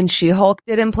bitter than She-Hulk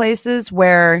did in places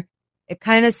where it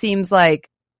kind of seems like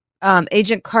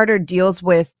Agent Carter deals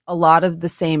with a lot of the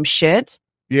same shit.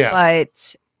 Yeah.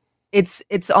 But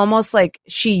it's almost like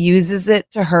she uses it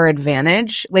to her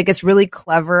advantage. Like it's really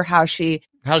clever how she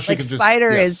like Spider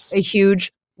is a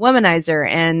huge womanizer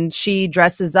and she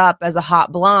dresses up as a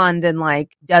hot blonde and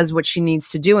like does what she needs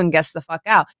to do and gets the fuck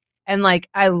out. And like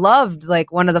I loved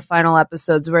like one of the final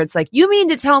episodes where it's like, you mean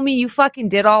to tell me you fucking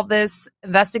did all this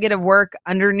investigative work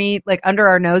underneath, like under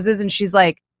our noses? And she's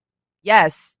like,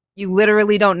 yes, you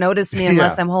literally don't notice me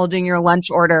unless I'm holding your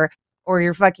lunch order or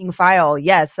your fucking file.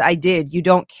 Yes, I did. You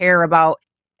don't care about.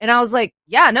 And I was like,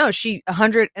 yeah, no, she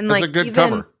 100 and that's like a good even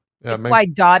cover. Yeah, why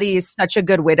Dottie is such a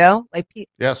good widow. Like,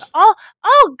 yes. Oh,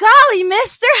 golly,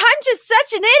 mister, I'm just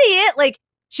such an idiot. Like,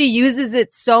 she uses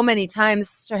it so many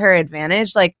times to her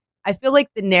advantage. Like, I feel like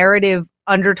the narrative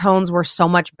undertones were so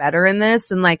much better in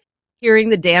this. And like hearing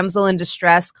the damsel in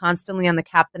distress constantly on the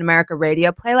Captain America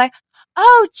radio play, like,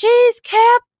 oh, geez,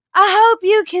 Cap, I hope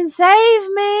you can save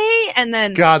me. And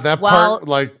then, God, that part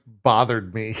like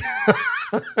bothered me.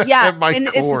 Yeah, at my and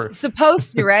core. It's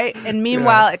supposed to, right? And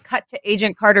meanwhile, it cut to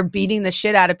Agent Carter beating the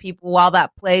shit out of people while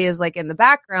that play is like in the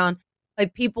background.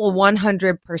 Like people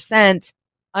 100%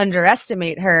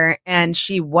 underestimate her, and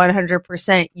she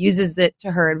 100% uses it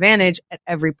to her advantage at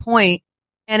every point.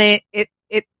 And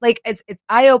it's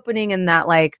eye opening in that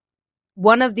like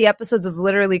one of the episodes is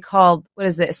literally called, what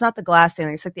is it? It's not the glass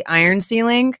ceiling; it's like the iron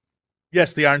ceiling.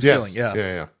 Yes, the iron ceiling.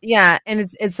 Yeah. And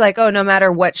it's like, oh, no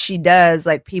matter what she does,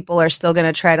 like people are still going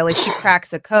to try to like, she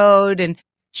cracks a code and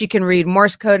she can read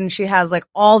Morse code and she has like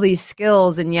all these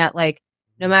skills. And yet like,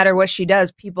 no matter what she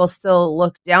does, people still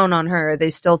look down on her.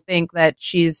 They still think that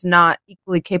she's not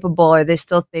equally capable, or they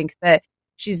still think that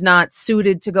she's not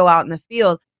suited to go out in the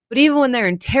field. But even when they're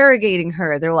interrogating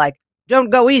her, they're like, don't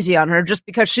go easy on her just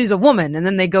because she's a woman. And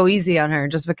then they go easy on her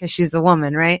just because she's a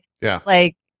woman. Right. Yeah.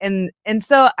 Like, and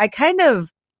so I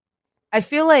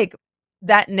feel like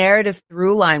that narrative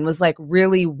through line was like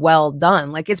really well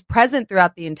done. Like it's present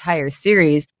throughout the entire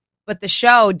series, but the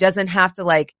show doesn't have to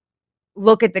like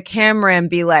look at the camera and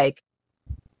be like,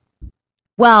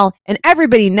 well, and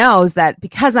everybody knows that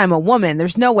because I'm a woman,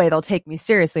 there's no way they'll take me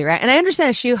seriously, right? And I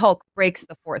understand She-Hulk breaks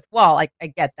the fourth wall. Like I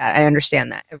get that. I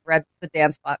understand that. I've read the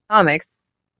Dan Slott comics.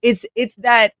 It's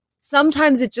that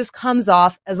sometimes it just comes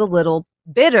off as a little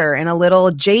bitter and a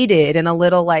little jaded and a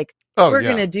little like, we're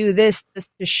going to do this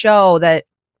to show that,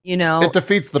 you know. It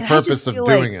defeats the purpose of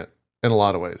doing it in a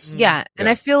lot of ways. Yeah. And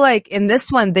I feel like in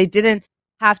this one, they didn't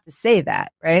have to say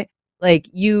that, right? Like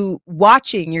you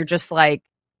watching, you're just like,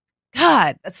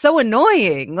 God, that's so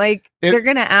annoying. Like they're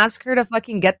going to ask her to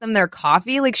fucking get them their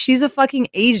coffee. Like she's a fucking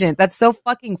agent. That's so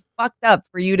fucking fucked up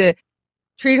for you to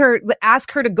treat her,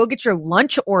 ask her to go get your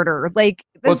lunch order. Like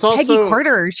this Peggy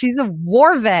Carter, she's a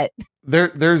war vet.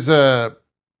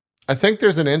 I think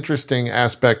there's an interesting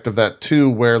aspect of that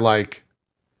too, where like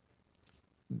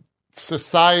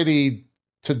society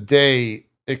today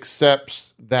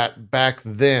accepts that back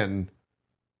then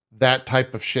that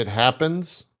type of shit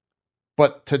happens,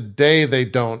 but today they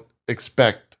don't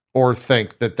expect or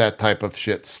think that type of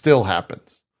shit still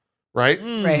happens. Right.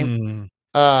 Right.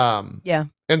 Yeah.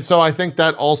 And so I think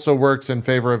that also works in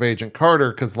favor of Agent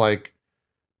Carter. 'Cause like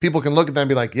people can look at them and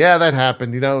be like, yeah, that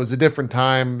happened. You know, it was a different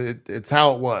time. It's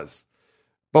how it was.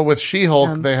 But with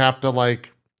She-Hulk, they have to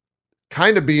like,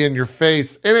 kind of be in your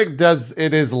face, and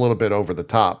it is a little bit over the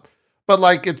top, but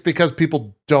like it's because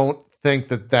people don't think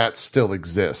that still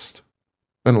exists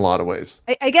in a lot of ways.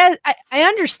 I guess I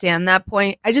understand that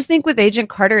point. I just think with Agent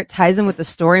Carter, it ties in with the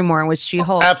story more. And with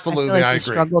She-Hulk, Absolutely, I feel like I they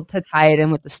agree. struggled to tie it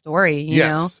in with the story. You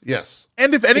know, Yes,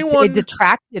 And if anyone it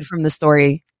detracted from the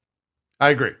story. I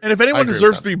agree. And if anyone agree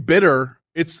deserves with to be bitter,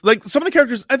 it's like some of the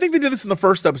characters, I think they did this in the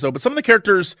first episode, but some of the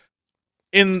characters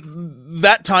in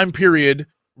that time period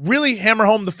really hammer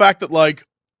home the fact that like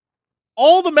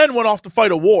all the men went off to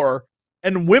fight a war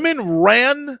and women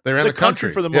ran the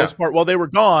country for the most part while they were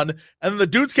gone. And then the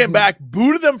dudes came back,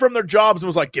 booted them from their jobs and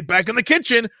was like, get back in the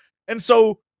kitchen. And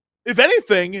so if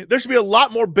anything, there should be a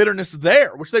lot more bitterness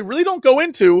there, which they really don't go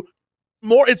into.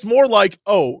 It's more like,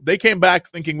 oh, they came back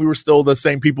thinking we were still the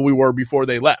same people we were before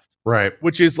they left. Right.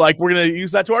 Which is like, we're going to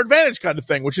use that to our advantage kind of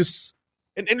thing, which is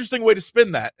an interesting way to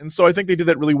spin that. And so I think they did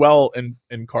that really well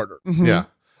in Carter. Mm-hmm. Yeah.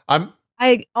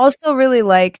 I also really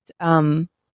liked,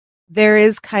 there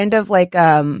is kind of like,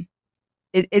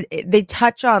 they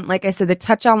touch on, like I said, they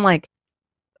touch on like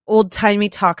old timey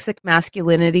toxic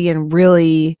masculinity in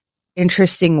really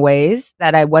interesting ways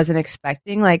that I wasn't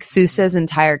expecting. Like Sousa's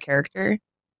entire character,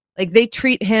 like they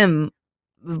treat him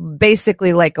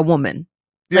basically like a woman,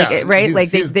 like right?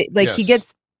 Like he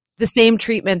gets the same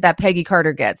treatment that Peggy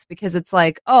Carter gets, because it's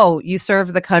like, oh, you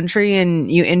served the country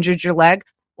and you injured your leg.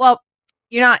 Well,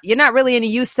 you're not really any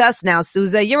use to us now,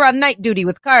 Sousa. You're on night duty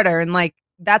with Carter, and like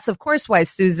that's of course why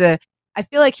Sousa. I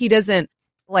feel like he doesn't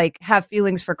like have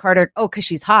feelings for Carter. Oh, because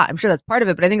she's hot. I'm sure that's part of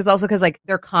it, but I think it's also because like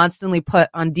they're constantly put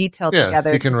on detail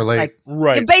together. You can relate, like,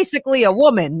 right? You're basically a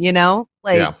woman, you know,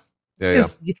 like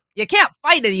you can't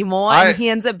fight anymore. And he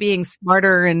ends up being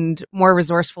smarter and more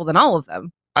resourceful than all of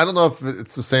them. I don't know if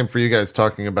it's the same for you guys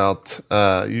talking about.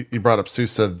 You brought up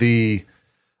Sousa.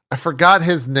 I forgot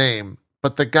his name.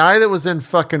 But the guy that was in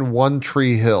fucking One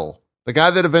Tree Hill, the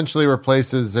guy that eventually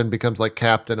replaces and becomes like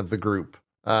captain of the group,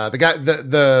 the guy,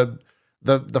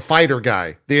 the fighter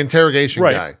guy, the interrogation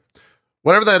guy,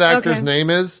 whatever that actor's name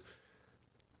is,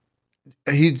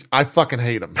 I fucking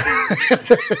hate him.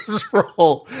 His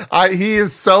role, he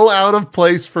is so out of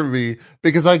place for me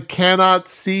because I cannot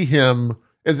see him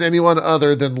as anyone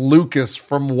other than Lucas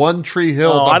from One Tree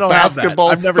Hill, the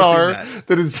basketball star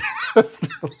that is just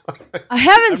I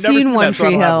haven't seen One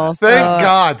Tree Hill. Thank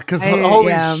God, because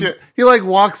holy shit. He like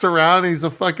walks around, he's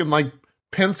a fucking like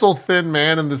pencil thin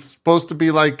man in this supposed to be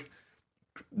like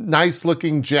nice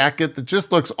looking jacket that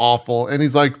just looks awful. And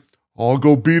he's like, I'll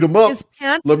go beat him up.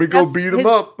 Let me go beat him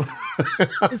up.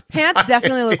 His pants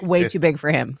definitely look way too big for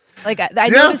him. Like I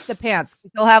noticed the pants.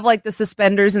 He'll have like the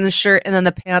suspenders and the shirt, and then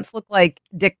the pants look like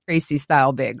Dick Tracy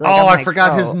style big. Like, I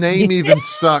forgot his name even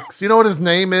sucks. You know what his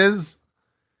name is?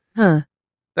 Huh.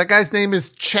 That guy's name is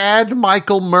Chad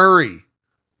Michael Murray.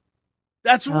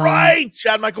 That's right.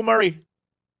 Chad Michael Murray.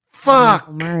 Fuck.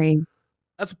 Michael Murray.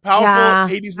 That's a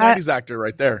powerful 80s, 90s actor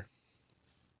right there.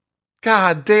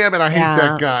 God damn it. I hate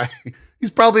that guy.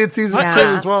 He's probably in season 2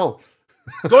 as well.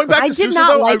 Going back to I did Sousa, not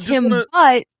though, like him,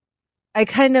 but I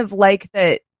kind of like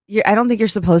that. I don't think you're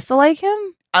supposed to like him.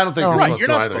 I don't think you're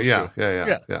supposed to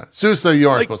either. Yeah. Sousa, you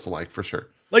are supposed to like for sure.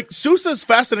 Like Sousa's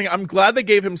fascinating. I'm glad they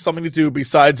gave him something to do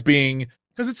besides being,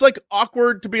 because it's like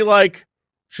awkward to be like,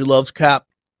 she loves Cap,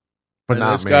 but and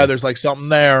not this me. guy. There's like something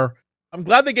there. I'm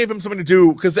glad they gave him something to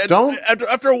do, because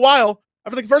after a while,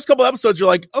 after the first couple episodes, you're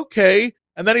like, okay,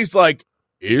 and then he's like,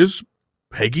 is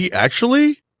Peggy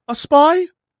actually a spy?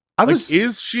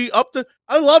 Is she up to?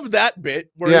 I love that bit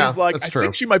where he's like, I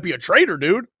think she might be a traitor,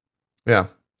 dude. Yeah.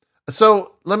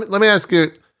 So let me ask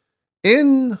you,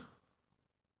 in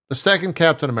the second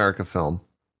Captain America film,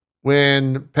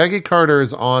 when Peggy Carter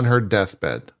is on her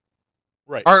deathbed,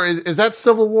 right? Is that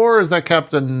Civil War? Or is that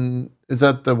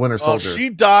the Winter Soldier? She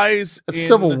dies. It's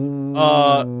Civil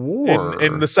War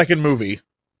in the second movie,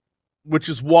 which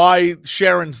is why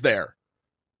Sharon's there.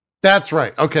 That's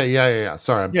right. Okay. Yeah.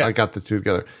 Sorry, I got the two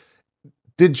together.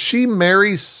 Did she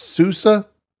marry Sousa?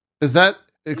 Is that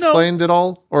explained at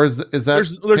all, or is that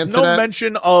there's no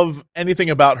mention of anything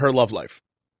about her love life?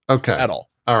 Okay, at all.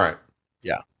 All right.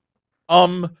 Yeah. I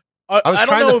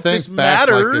don't know if this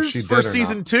matters for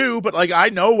season 2, but like I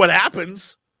know what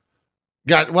happens.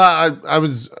 Yeah. Well, I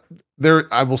was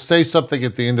there. I will say something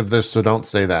at the end of this, so don't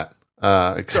say that.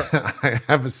 Sure. I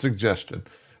have a suggestion.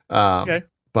 Okay.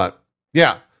 But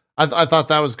yeah. I thought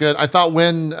that was good. I thought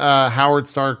when Howard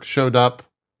Stark showed up,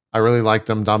 I really liked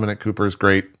him. Dominic Cooper is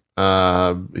great.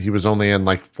 He was only in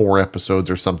like 4 episodes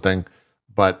or something,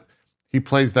 but he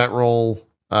plays that role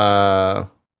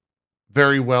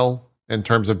very well in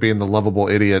terms of being the lovable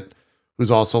idiot who's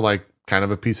also like kind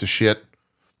of a piece of shit.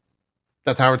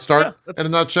 That's Howard Stark Yeah, in a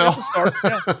nutshell. that's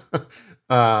a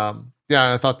start,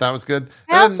 Yeah, I thought that was good.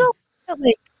 I also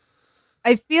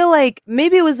feel like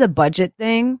maybe it was a budget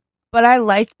thing, but I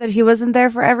liked that he wasn't there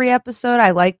for every episode.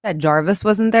 I liked that Jarvis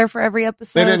wasn't there for every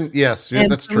episode. They didn't. Yes,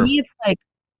 And that's for true. me, it's like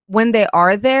when they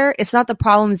are there, it's not the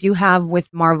problems you have with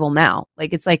Marvel now.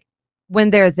 Like it's like when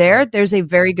they're there, there's a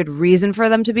very good reason for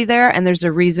them to be there, and there's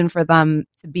a reason for them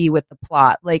to be with the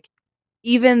plot. Like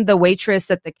even the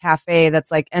waitress at the cafe that's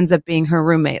like ends up being her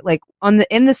roommate. Like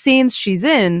in the scenes she's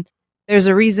in, there's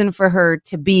a reason for her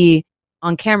to be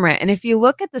on camera. And if you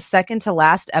look at the second to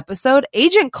last episode,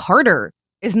 Agent Carter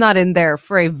is not in there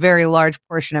for a very large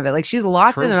portion of it. Like she's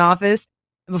locked in an office.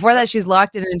 And before that, she's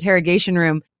locked in an interrogation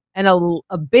room. And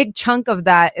a big chunk of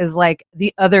that is like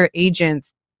the other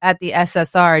agents at the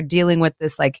SSR dealing with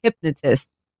this like hypnotist.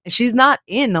 And she's not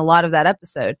in a lot of that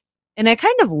episode. And I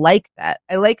kind of like that.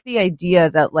 I like the idea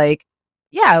that like,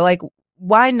 yeah, like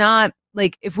why not?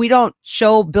 Like if we don't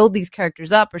build these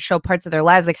characters up or show parts of their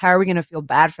lives, like how are we going to feel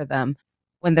bad for them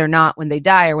when they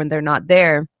die or when they're not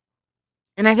there?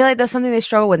 And I feel like that's something they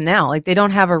struggle with now. Like they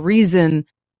don't have a reason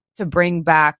to bring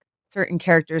back certain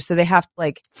characters, so they have to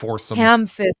like force them, ham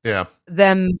fist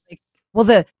them. Like, well,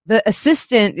 the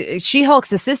assistant,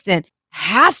 She-Hulk's assistant,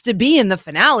 has to be in the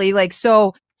finale. Like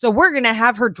so we're gonna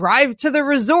have her drive to the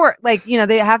resort. Like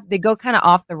they go kind of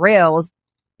off the rails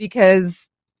because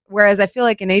whereas I feel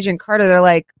like in Agent Carter they're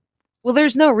like, well,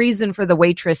 there's no reason for the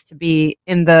waitress to be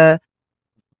in the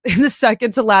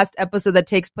second to last episode that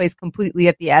takes place completely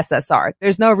at the SSR.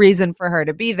 There's no reason for her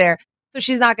to be there. So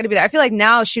she's not going to be there. I feel like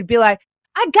now she'd be like,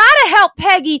 I gotta help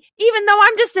Peggy, even though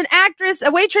I'm just an actress,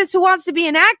 a waitress who wants to be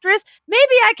an actress. Maybe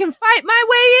I can fight my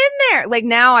way in there. Like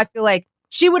now I feel like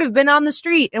she would have been on the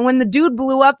street. And when the dude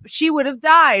blew up, she would have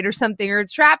died or something, or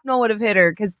shrapnel would have hit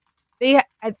her. Cause I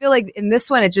feel like in this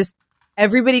one, it just,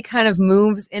 everybody kind of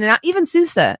moves in and out. Even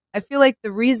Sousa. I feel like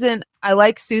the reason I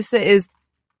like Sousa is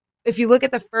if you look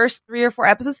at the first 3 or 4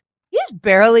 episodes, he's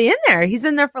barely in there. He's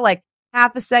in there for like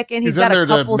half a second. He's got in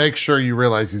there to make sure you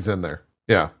realize he's in there.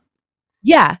 Yeah.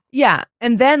 Yeah. Yeah.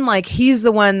 And then like, he's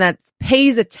the one that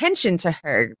pays attention to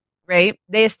her, right?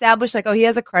 They establish like, oh, he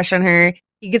has a crush on her.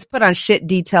 He gets put on shit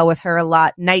detail with her a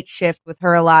lot, night shift with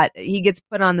her a lot. He gets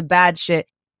put on the bad shit.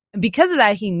 And because of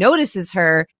that, he notices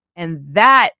her. And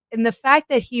the fact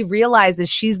that he realizes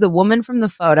she's the woman from the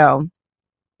photo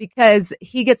because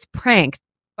he gets pranked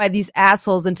by these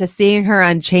assholes into seeing her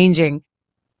unchanging.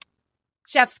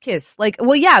 Chef's kiss. Like,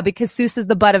 well, yeah, because Sousa's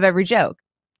the butt of every joke.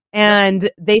 And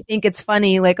they think it's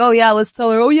funny, like, oh yeah, let's tell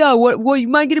her, oh yeah, what you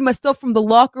mind getting my stuff from the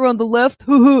locker on the left?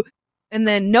 And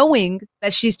then knowing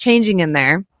that she's changing in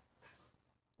there.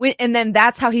 And then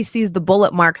that's how he sees the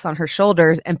bullet marks on her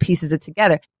shoulders and pieces it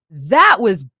together. That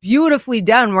was beautifully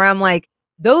done, where I'm like,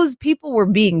 those people were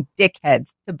being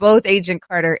dickheads to both Agent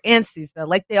Carter and Sousa,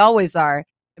 like they always are.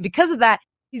 And because of that,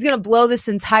 he's going to blow this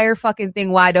entire fucking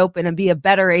thing wide open and be a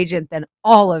better agent than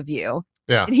all of you.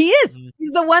 Yeah. And he is.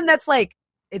 He's the one that's like,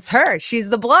 it's her. She's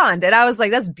the blonde. And I was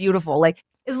like, that's beautiful. Like,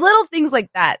 it's little things like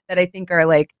that I think are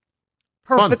like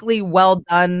perfectly well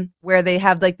done, where they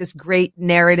have like this great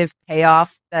narrative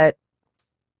payoff that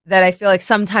I feel like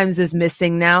sometimes is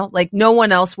missing now. Like no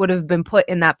one else would have been put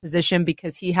in that position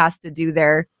because he has to do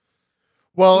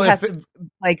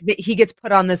he gets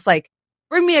put on this like,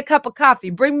 bring me a cup of coffee,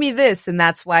 bring me this. And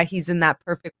that's why he's in that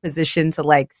perfect position to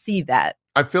like see that.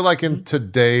 I feel like in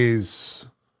today's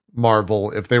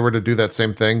Marvel, if they were to do that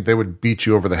same thing, they would beat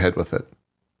you over the head with it.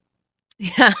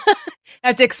 Yeah. I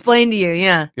have to explain to you.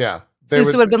 Yeah. Yeah.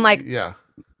 Sousa would have been like, yeah.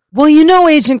 Well,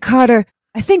 Agent Carter,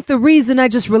 I think the reason I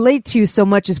just relate to you so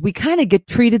much is we kind of get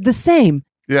treated the same.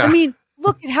 Yeah. I mean,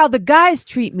 look at how the guys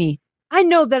treat me. I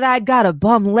know that I got a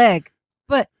bum leg,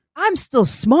 but I'm still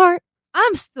smart.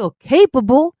 I'm still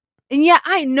capable. And yet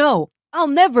I know I'll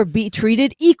never be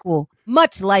treated equal,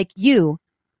 much like you.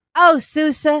 Oh,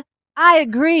 Sousa, I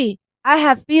agree. I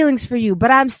have feelings for you, but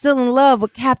I'm still in love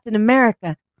with Captain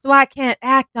America, so I can't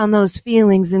act on those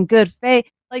feelings in good faith.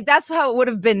 Like, that's how it would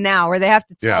have been now, where they have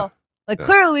to tell.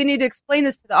 Clearly we need to explain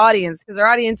this to the audience because our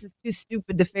audience is too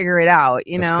stupid to figure it out,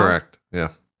 you know? That's correct. Yeah,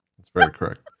 that's very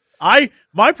correct.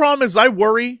 My problem is I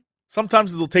worry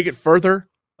sometimes they'll take it further.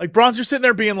 Like, Bronze, you're sitting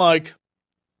there being like,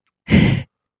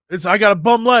 I got a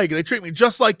bum leg. They treat me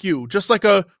just like you, just like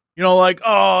a,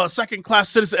 second-class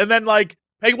citizen. And then, like,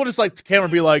 Peggy will just, like, to camera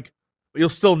be like, but you'll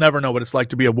still never know what it's like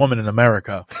to be a woman in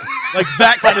America. Like,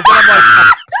 that kind of thing.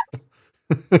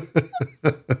 I'm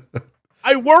like,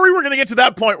 I worry we're going to get to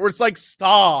that point where it's like,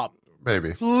 stop.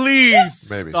 Maybe. Please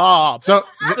Maybe. Stop. So,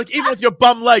 like, even with your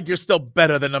bum leg, you're still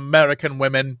better than American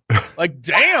women. Like,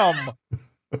 damn.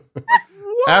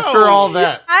 After all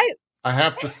that, I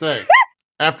have to say,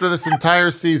 After this entire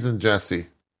season, Jesse,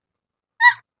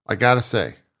 I gotta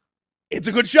say, It's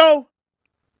a good show.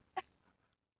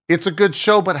 it's a good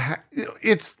show, but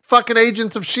it's fucking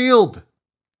Agents of S.H.I.E.L.D.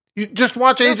 You just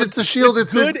watch Agents of S.H.I.E.L.D.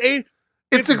 It's good.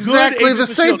 It's exactly the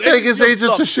same thing as Agents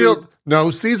of S.H.I.E.L.D.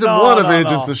 No, season one of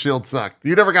Agents of S.H.I.E.L.D. sucked.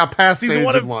 You never got past season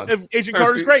one. Agent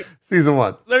Carter's great. Season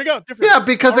one. There you go. Different. Yeah,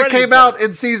 because it came out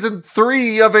in season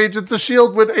 3 of Agents of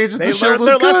S.H.I.E.L.D. when Agents of S.H.I.E.L.D. was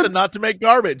their good. lesson not to make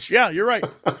garbage. Yeah, you're right.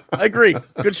 I agree.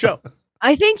 It's a good show.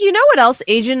 I think you know what else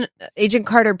Agent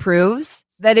Carter proves?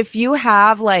 That if you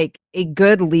have like a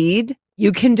good lead,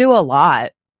 you can do a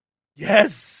lot.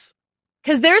 Yes.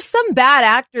 Because there's some bad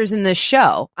actors in this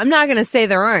show. I'm not going to say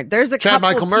there aren't. There's a couple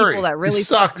of people that really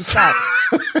sucks. Suck.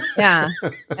 Yeah.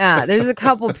 There's a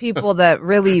couple people that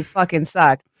really fucking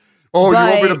suck. Oh, you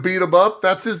want me to beat him up?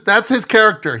 That's his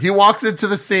character. He walks into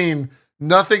the scene,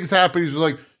 nothing's happening. He's just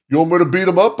like, you want me to beat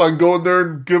him up? I can go in there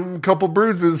and give him a couple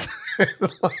bruises.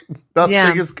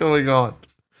 Nothing is going on.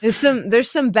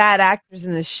 There's some bad actors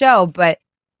in the show, but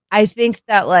I think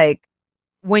that like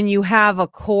when you have a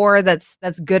core that's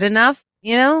good enough,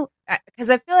 you know,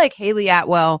 because I feel like Haley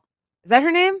Atwell, is that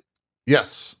her name?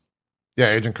 Yes.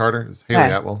 Yeah, Agent Carter is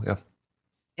Haley Atwell. Yeah.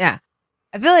 Yeah.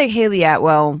 I feel like Haley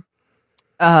Atwell,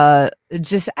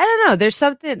 just I don't know. There's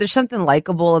something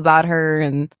likable about her,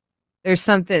 and there's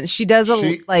something she does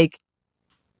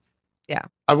yeah.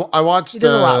 I watched. She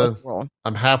does a lot with the role.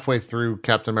 I'm halfway through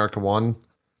Captain America 1.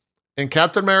 In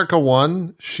Captain America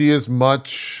 1, she is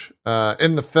much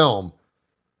in the film.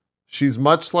 She's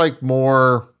much like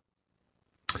more.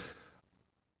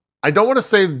 I don't want to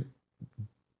say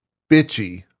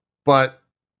bitchy, but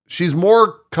she's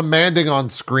more commanding on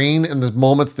screen in the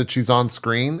moments that she's on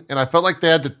screen. And I felt like they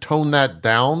had to tone that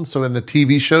down. So in the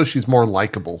TV show, she's more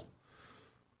likable.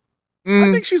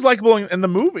 I think she's likable in the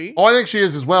movie. Oh, I think she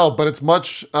is as well. But it's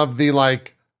much of the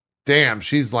like, damn,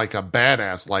 she's like a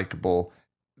badass likable.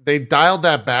 They dialed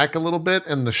that back a little bit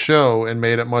in the show and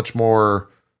made her much more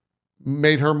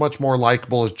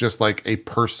likable as just like a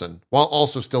person while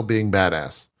also still being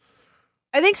badass.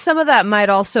 I think some of that might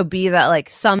also be that like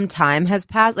some time has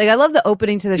passed. Like I love the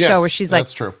opening to the show where she's like,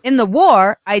 that's true. In the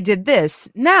war, I did this.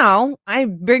 Now I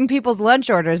bring people's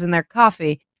lunch orders and their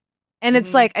coffee. And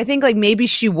it's like, I think like maybe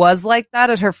she was like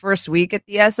that at her first week at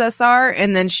the SSR.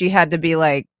 And then she had to be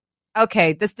like,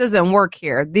 okay, this doesn't work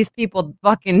here. These people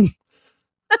fucking,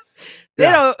 they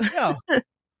don't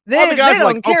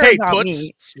care about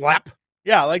me. Slap.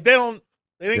 Yeah. Like they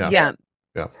didn't. Yeah.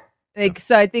 Like,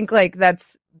 so I think like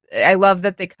I love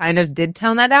that they kind of did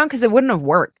tone that down because it wouldn't have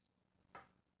worked.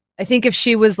 I think if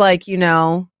she was like, you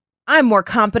know, I'm more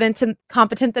competent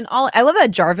than all. I love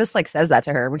that Jarvis like says that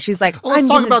to her when she's like, let's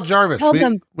talk about Jarvis.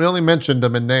 We only mentioned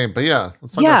him in name, but yeah,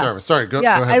 let's talk about Jarvis. Sorry, go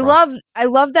ahead. I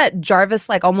love that Jarvis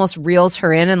like almost reels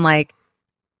her in and like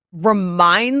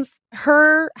reminds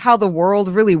her how the world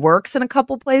really works in a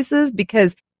couple places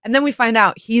and then we find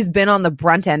out he's been on the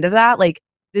brunt end of that. Like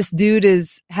this dude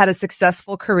had a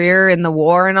successful career in the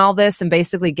war and all this and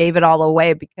basically gave it all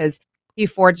away because he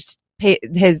forged a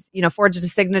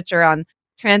signature on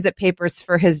transit papers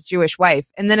for his Jewish wife.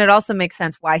 And then it also makes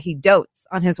sense why he dotes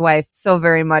on his wife so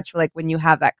very much, like when you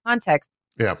have that context.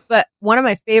 Yeah. But one of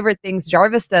my favorite things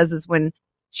Jarvis does is when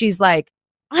she's like,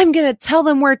 I'm going to tell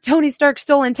them where Tony Stark's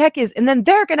stolen tech is, and then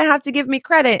they're going to have to give me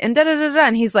credit, and da-da-da-da.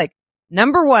 And he's like,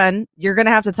 number one, you're going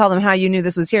to have to tell them how you knew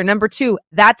this was here. Number two,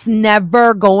 that's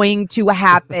never going to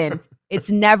happen. It's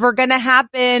never going to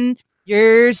happen.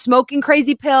 You're smoking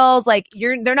crazy pills. Like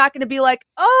they're not going to be like,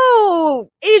 oh,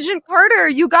 Agent Carter,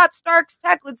 you got Stark's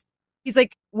tech. He's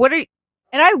like, what are you?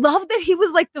 And I love that he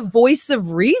was like the voice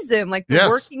of reason, like the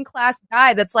working class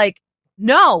guy. That's like,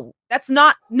 no, that's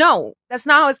not how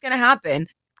it's going to happen.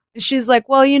 And she's like,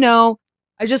 well, you know,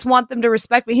 I just want them to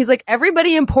respect me. He's like,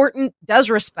 everybody important does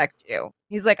respect you.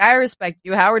 He's like, I respect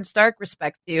you. Howard Stark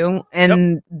respects you.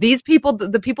 And these people,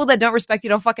 the people that don't respect you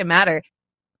don't fucking matter.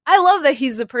 I love that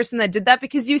he's the person that did that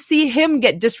because you see him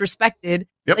get disrespected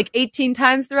like 18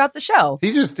 times throughout the show.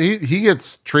 He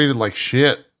gets treated like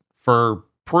shit for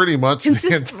pretty much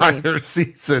the entire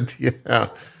season. Yeah.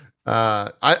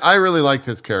 I really liked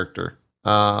his character.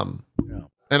 And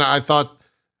I thought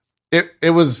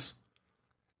it was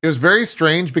very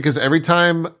strange because every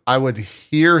time I would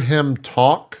hear him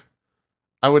talk,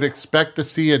 I would expect to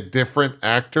see a different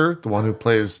actor, the one who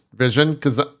plays Vision,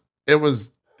 because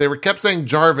they kept saying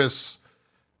Jarvis,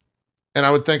 and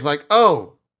I would think like,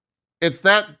 oh, it's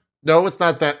that. No, it's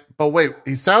not that. But wait,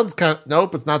 he sounds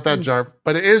nope, it's not that Jarvis,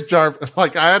 but it is Jarvis.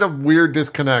 Like I had a weird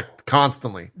disconnect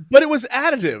constantly. But it was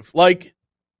additive. Like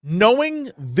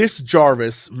knowing this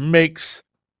Jarvis makes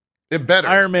It better.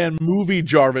 Iron Man movie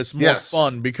Jarvis more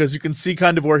fun because you can see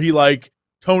kind of where he like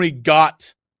Tony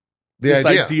got this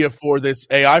idea for this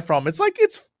AI from. It's like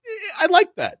I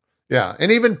like that. Yeah,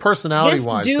 and even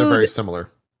personality-wise, they're very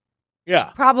similar.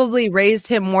 Yeah. Probably raised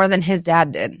him more than his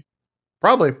dad did.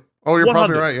 Probably. Oh, you're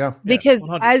 100. Probably right, yeah. Because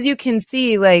as you can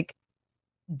see, like,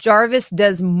 Jarvis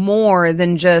does more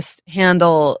than just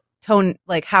handle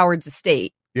Howard's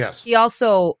estate. Yes. He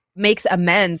also makes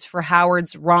amends for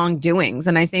Howard's wrongdoings.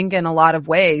 And I think in a lot of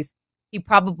ways, he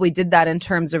probably did that in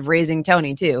terms of raising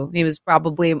Tony, too. He was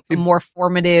probably a more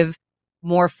formative,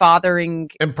 more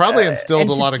fathering. And probably instilled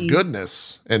a lot of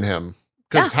goodness in him.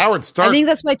 Because Howard Stark, I think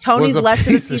that's why Tony's less of a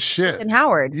piece of shit than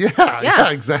Howard. Yeah,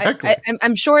 exactly.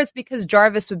 I'm sure it's because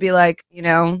Jarvis would be like,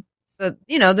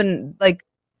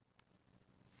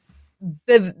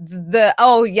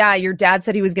 oh yeah, your dad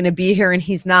said he was going to be here and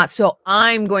he's not, so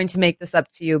I'm going to make this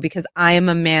up to you because I am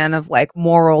a man of like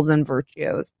morals and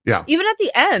virtues. Yeah. Even at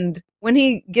the end when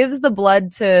he gives the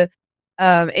blood to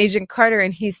Agent Carter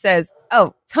and he says,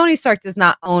 "Oh, Tony Stark does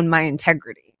not own my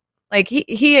integrity." Like he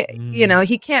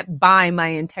he can't buy my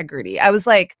integrity. I was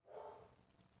like,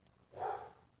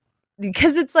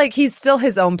 because it's like he's still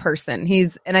his own person.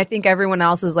 And I think everyone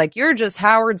else is like, you're just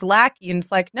Howard's lackey, and it's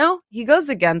like, no, he goes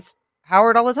against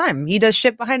Howard all the time. He does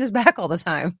shit behind his back all the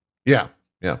time. Yeah.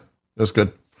 It was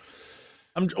good.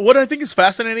 What I think is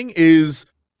fascinating is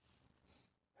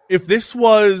if this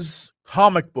was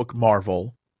comic book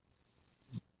Marvel,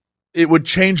 it would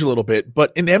change a little bit.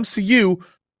 But in MCU,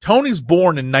 Tony's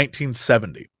born in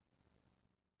 1970.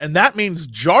 And that means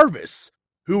Jarvis,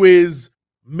 who is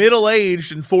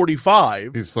middle-aged and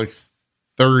 45. He's like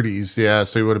 30s, yeah.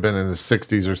 So he would have been in his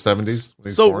 60s or 70s.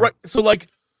 So like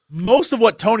most of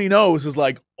what Tony knows is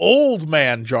like old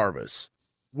man Jarvis,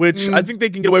 which I think they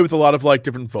can get away with a lot of like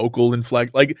different vocal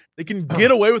inflect. Like they can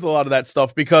get away with a lot of that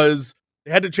stuff because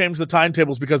they had to change the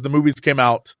timetables because the movies came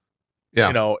out,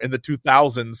 in the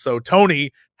 2000s. So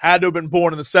Tony had to have been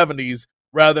born in the 70s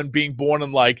rather than being born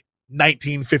in like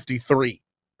 1953,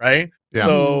 right? Yeah.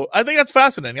 So I think that's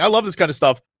fascinating. I love this kind of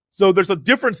stuff. So there's a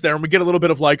difference there, and we get a little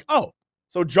bit of like, oh,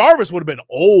 so Jarvis would have been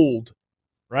old,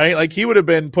 right? Like he would have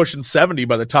been pushing 70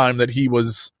 by the time that he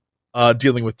was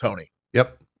dealing with Tony.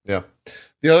 Yep. Yeah.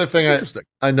 The other thing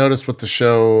I noticed with the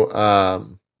show,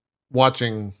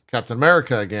 watching Captain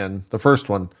America again, the first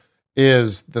one,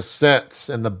 is the sets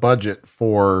and the budget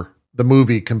for the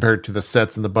movie compared to the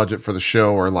sets and the budget for the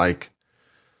show are like,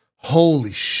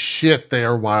 holy shit, they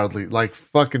are wildly, like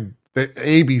fucking, the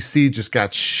ABC just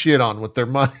got shit on with their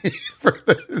money for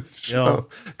this show.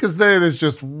 Because it is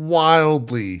just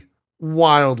wildly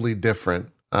different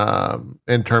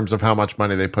in terms of how much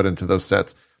money they put into those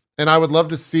sets. And I would love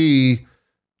to see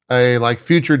a like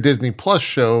future Disney Plus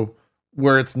show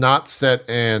where it's not set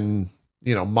in,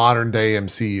 modern day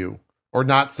MCU or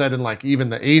not set in like even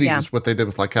the 80s, what they did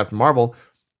with like Captain Marvel.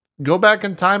 Go back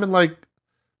in time and like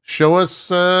show us,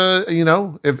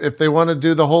 if they want to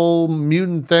do the whole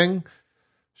mutant thing,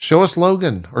 show us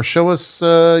Logan or show us,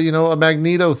 a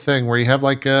Magneto thing where you have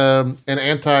like an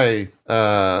anti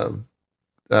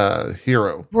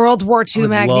hero. World War II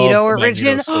Magneto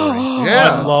origin.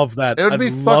 Yeah. I love that. It would be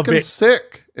fucking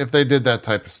sick if they did that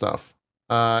type of stuff.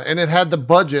 And it had the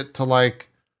budget to like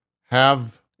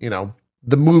have,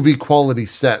 the movie quality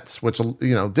sets, which,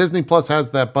 Disney Plus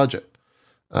has that budget.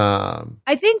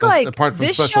 I think like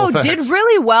this show did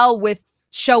really well with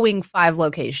showing 5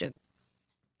 locations.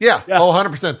 Yeah. Oh,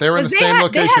 100%. They were in the same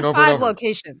location they had over 5 and over.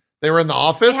 locations. They were in the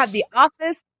office. They had the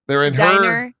office. They were in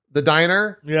the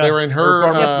diner. Yeah. They were in her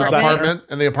apartment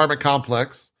and the apartment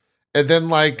complex. And then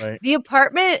like the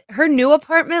apartment, her new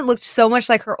apartment looked so much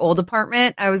like her old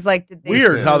apartment. I was like, did they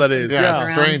weird how that is. Yeah,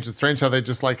 it's strange. It's strange how they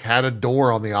just like had a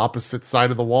door on the opposite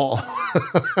side of the wall.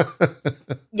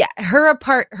 Yeah,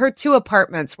 her 2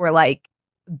 apartments were like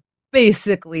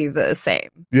basically the same.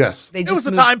 Yes. It was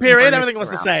the time period, everything was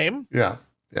the same. Yeah.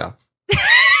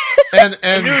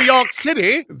 And New York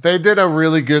City. They did a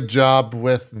really good job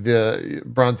with the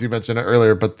Bronze, you mentioned it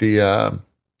earlier, but the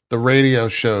radio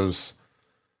shows.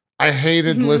 I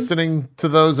hated listening to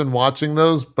those and watching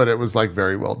those, but it was like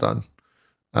very well done.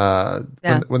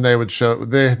 When they would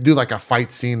they do like a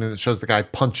fight scene and it shows the guy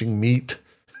punching meat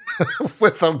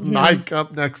with a mic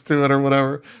up next to it or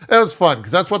whatever. It was fun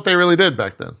because that's what they really did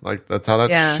back then. Like that's how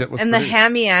that shit was. And produced. the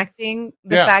hammy acting,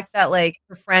 the fact that like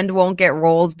her friend won't get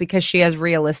roles because she has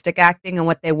realistic acting, and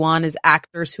what they want is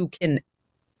actors who can.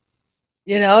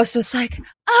 So it's like,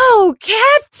 oh,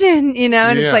 Captain,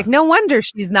 and it's like, no wonder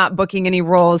she's not booking any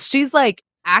roles. She's like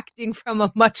acting from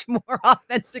a much more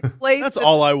authentic place. That's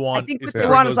all I want. I think is what to they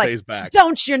bring want those was like, days back.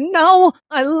 don't you know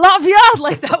I love you?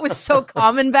 Like that was so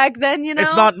common back then, you know?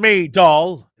 It's not me,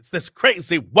 doll. It's this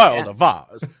crazy world of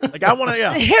ours. Like I want to,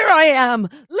 yeah. Here I am,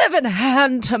 living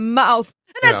hand to mouth,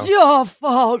 and it's your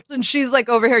fault. And she's like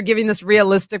over here giving this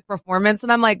realistic performance.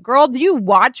 And I'm like, girl, do you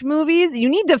watch movies? You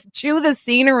need to chew the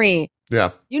scenery.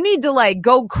 Yeah. You need to like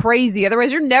go crazy.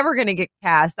 Otherwise, you're never going to get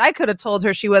cast. I could have told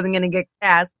her she wasn't going to get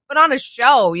cast, but on a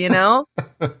show, you know?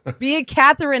 Be a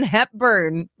Katharine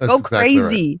Hepburn. Go exactly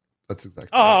crazy. Right. That's exactly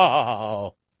right.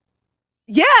 Oh.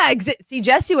 Yeah. See,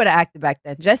 Jesse would have acted back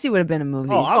then. Jesse would have been in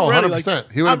movies. Oh, Oh, I'm ready,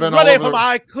 100%. He would have been ready all for over.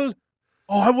 my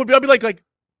Oh, I would be. I'd be like,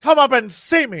 come up and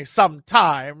see me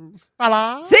sometimes,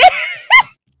 fella. See?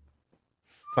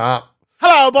 Stop.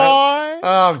 Hello, boy.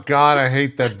 Oh, God, I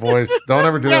hate that voice. Don't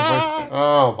ever do that voice.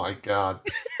 Oh, my God.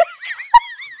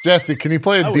 Jesse, can you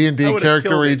play a D&D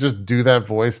character where you just do that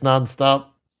voice nonstop?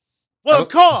 Well, of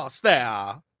course, there.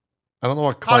 I don't know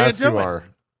what class you are.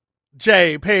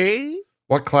 JP.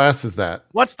 What class is that?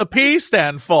 What's the P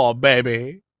stand for,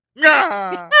 baby?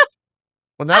 Yeah.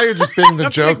 Well, now you're just being the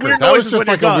Joker. weird That was noises just when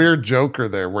you're like a done. weird Joker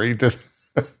there where you did.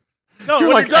 No, You're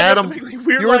when like you're done, Adam. you have to make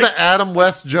weird, You were like, the Adam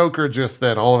West Joker just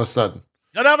then, all of a sudden.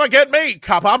 You'll never get me,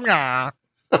 cop. You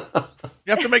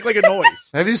have to make like a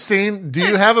noise. Have you seen, do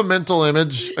you have a mental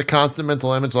image, a constant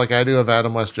mental image like I do of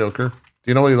Adam West Joker? Do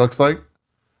you know what he looks like?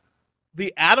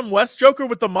 The Adam West Joker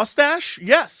with the mustache?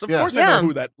 Yes, of course I know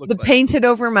who that looks The like. painted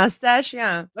over mustache,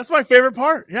 yeah. That's my favorite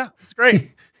part. Yeah, it's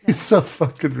great. He's so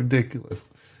fucking ridiculous.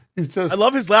 He's just. I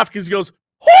love his laugh because he goes,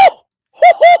 ho,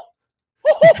 ho, ho,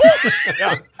 ho, ho.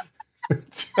 Yeah.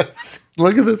 Just,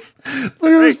 look at this.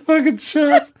 Look at this fucking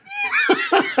shot.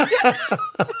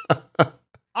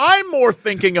 I'm more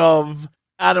thinking of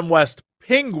Adam West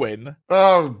Penguin,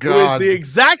 Oh, who is God. the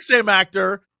exact same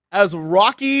actor as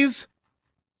Rocky's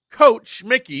coach,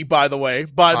 Mickey, by the way.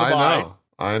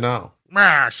 I know.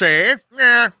 See?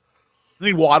 Yeah. And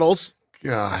he waddles.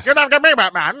 God. You're not going to be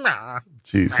Batman. Nah.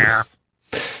 Jesus.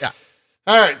 Yeah.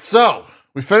 All right. So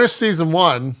we finished season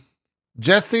 1.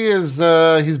 Jesse is,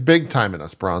 he's big timing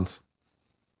us, Bronze.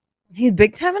 He's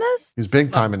big timing us? He's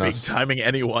big Not timing big us. timing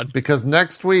anyone. Because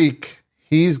next week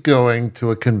he's going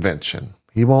to a convention.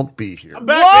 He won't be here. I'm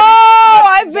back, Whoa!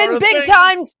 baby. I've been That's big the thing.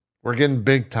 time. We're getting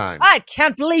big time. I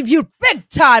can't believe you big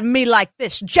time me like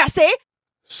this, Jesse.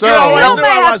 So You know, You knew may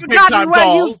I have was big forgotten time, where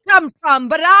doll. you've come from,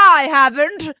 but I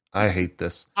haven't. I hate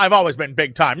this. I've always been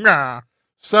big time. Nah.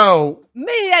 So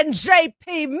Me and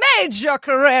JP made your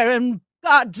career, and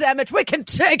God damn it, we can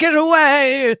take it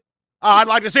away. I'd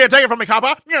like to see it. Take it from me,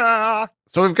 copper. Yeah.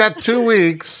 we've got 2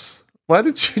 weeks. Why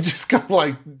did you just go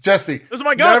like Jesse? Those are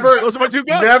my guns. Those are my two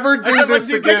guns. Never I do said, this like,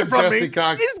 you take again, it from Jesse me.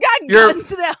 Cox. He's got You're-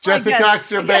 guns now. Jesse I guess.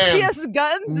 Cox, you're I guess He banned. has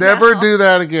guns. Never now. do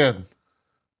that again.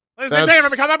 Take it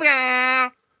from me, copper. Yeah.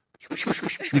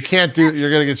 You can't do.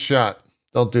 You're gonna get shot.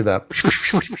 Don't do that.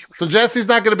 So Jesse's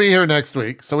not gonna be here next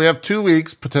week. So we have 2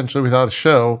 weeks potentially without a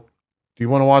show. Do you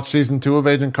want to watch season 2 of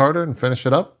Agent Carter and finish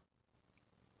it up?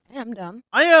 Yeah, I'm done.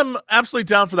 I am absolutely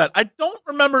down for that. I don't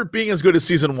remember it being as good as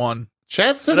season 1.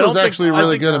 Chad said I it don't was think- actually I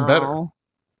really think- good and better. Oh.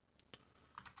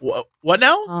 What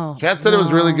now? Oh, Chad said it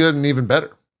was really no. good and even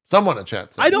better. Someone in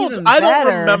chat said. I don't Even I don't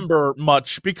better. remember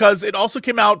much because it also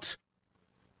came out.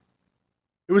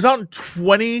 It was out in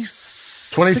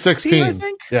 2016, I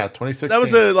think. Yeah, 2016. That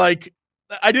was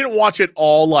I didn't watch it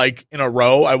all like in a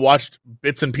row. I watched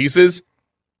bits and pieces.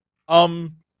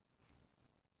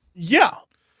 Yeah.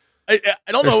 I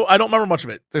don't know. I don't remember much of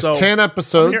it. There's So 10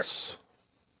 episodes.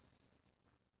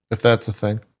 If that's a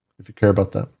thing. If you care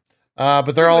about that.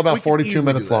 But they're all We about can 42 easily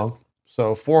minutes do that. long.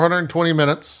 So 420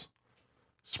 minutes.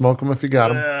 Smoke them if you got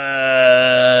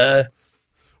them.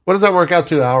 What does that work out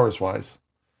to hours wise?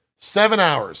 7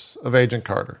 hours of Agent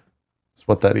Carter. That's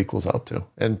what that equals out to.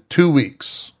 In 2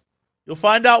 weeks. You'll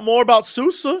find out more about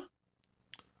Sousa.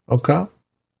 Okay.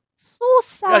 So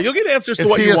sad. Yeah, you'll get answers to Is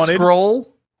what he you a wanted.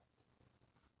 scroll?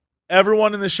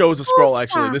 Everyone in the show is a scroll,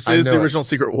 actually. This I is know the it. original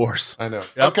Secret Wars. I know.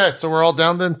 Yep. Okay, so we're all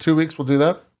down then. 2 weeks, we'll do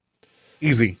that.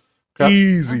 Easy. Okay.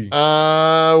 Easy.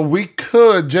 We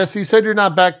could. Jesse said you're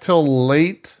not back till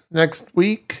late next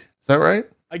week. Is that right?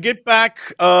 I get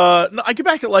back I get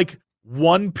back at like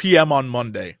 1 p.m. on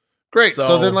Monday. Great. So,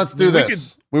 So, then let's do we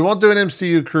this. We won't do an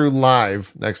MCU crew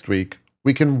live next week.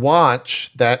 We can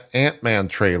watch that Ant-Man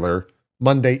trailer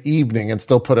Monday evening and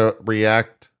still put a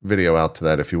react video out to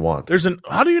that if you want.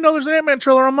 How do you know there's an Ant-Man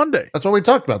trailer on Monday? That's what we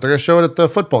talked about. They're going to show it at the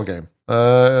football game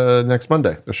next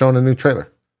Monday. They're showing a new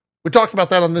trailer. We talked about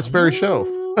that on this very show.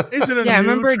 Is it a Yeah, I new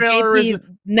remember trailer? Is JP it-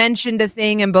 mentioned a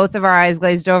thing and both of our eyes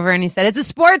glazed over, and he said it's a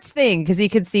sports thing because he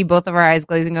could see both of our eyes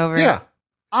glazing over. Yeah.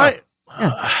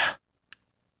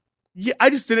 Yeah, I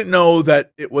just didn't know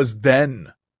that it was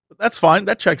then. But that's fine.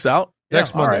 That checks out.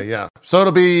 Next Yeah, all Monday, right. yeah. So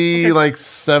it'll be Okay. like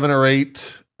 7 or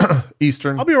 8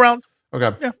 Eastern. I'll be around.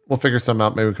 Okay. Yeah. We'll figure something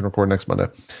out. Maybe we can record next Monday.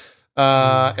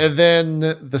 And then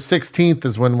the 16th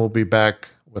is when we'll be back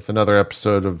with another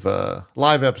episode of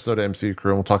live episode of MCU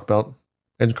Crew. And we'll talk about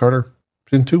Agent Carter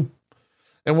Season 2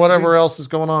 and whatever else is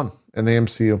going on in the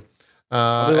MCU. A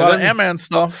lot of Ant-Man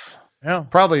stuff. Yeah.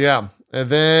 Probably, yeah. And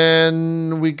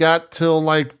then we got till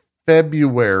like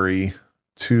February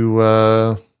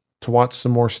to watch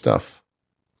some more stuff.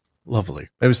 Lovely.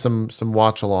 Maybe some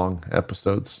watch along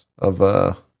episodes of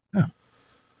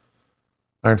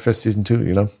Iron Fist Season 2,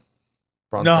 you know?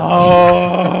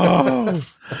 No.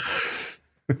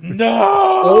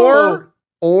 No.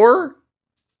 Or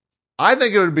I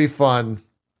think it would be fun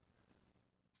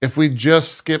if we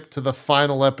just skip to the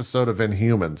final episode of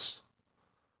Inhumans.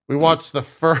 We watched the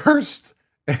first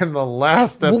and the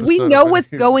last episode. Will we know of what's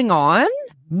Inhumans. going on?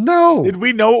 No. Did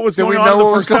we know what was Did we going know on in what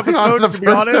the was first going on in episode? the To be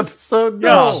first honest, episode?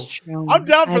 Yeah. No. I'm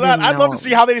down for that. I'd love to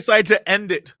see how they decide to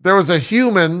end it. There was a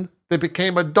human that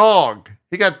became a dog.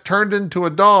 He got turned into a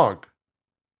dog.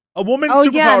 A woman's Oh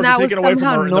yeah, superpowers and that were was taken away from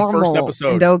somehow her in the first normal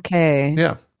episode. and okay.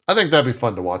 Yeah. I think that'd be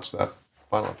fun to watch that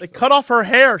final episode. They cut off her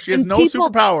hair. She has And no people-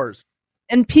 superpowers.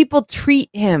 And people treat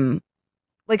him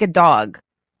like a dog,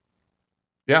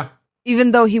 Yeah.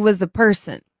 even though he was a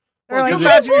person. They're Well, like, Can you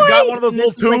Because imagine you got one of those and little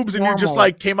this is, like, tubes and you just normal.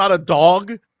 like came out a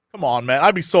dog? Come on, man.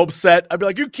 I'd be so upset. I'd be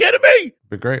like, you kidding me? It'd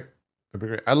be great. It'd be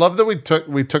great. I love that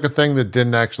we took a thing that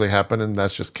didn't actually happen and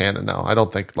that's just canon now. I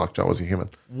don't think Lockjaw was a human.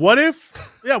 What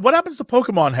happens to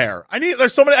Pokemon hair? I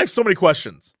have so many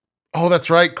questions. Oh, that's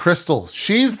right. Crystal.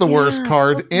 She's the worst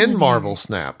card in Marvel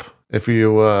Snap. If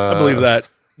you I believe that.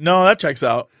 No, that checks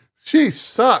out. She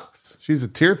sucks. She's a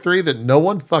tier 3 that no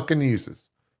one fucking uses.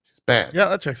 She's bad. Yeah,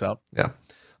 that checks out. Yeah.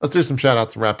 Let's do some shout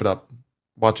outs and wrap it up.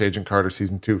 Watch Agent Carter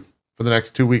Season 2 for the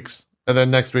next 2 weeks. And then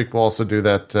next week we'll also do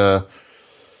that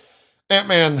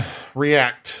Ant-Man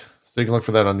React. So you can look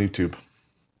for that on YouTube.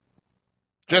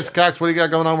 Jessica Cox, what do you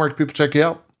got going on? Where can people check you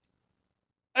out?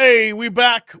 Hey, we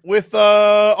back with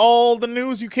all the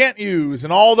news you can't use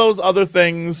and all those other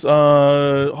things.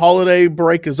 Holiday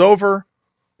break is over.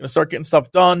 Gonna start getting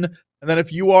stuff done. And then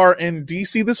if you are in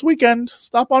DC this weekend,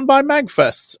 stop on by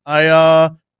MagFest.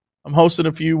 I'm hosting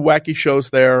a few wacky shows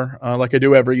there, like I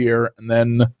do every year, and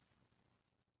then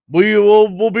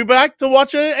we'll be back to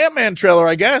watch an Ant-Man trailer,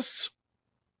 I guess.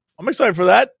 I'm excited for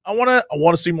that. I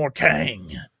wanna see more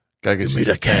Kang. Gotta get Give you me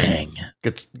some the Kang.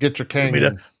 Get your Kang.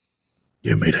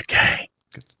 Give me the Kang.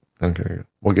 Okay.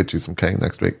 We'll get you some Kang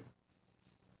next week.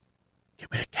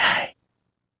 Give me the Kang.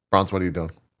 Bronze, what are you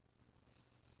doing?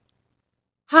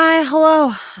 Hi,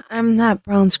 hello. I'm that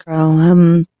bronze girl.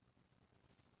 I'm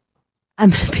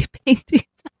gonna be painting.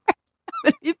 I'm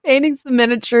gonna be painting some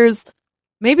miniatures.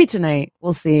 Maybe tonight.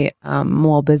 We'll see. I'm a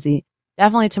little busy.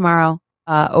 Definitely tomorrow.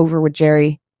 Over with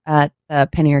Jerry at the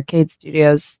Penny Arcade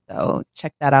Studios. So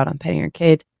check that out on Penny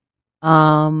Arcade. Then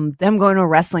I'm going to a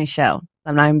wrestling show.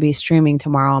 I'm not gonna be streaming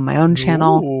tomorrow on my own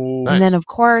channel. Ooh. Nice. And then, of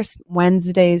course,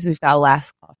 Wednesdays, we've got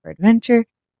Last Call for Adventure.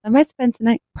 I might spend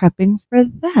tonight prepping for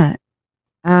that.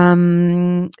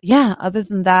 Yeah, other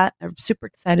than that, I'm super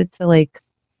excited to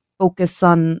focus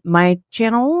on my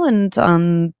channel and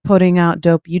on putting out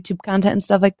dope YouTube content and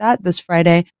stuff like that. This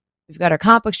Friday, we've got our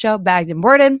comic book show, Bagged and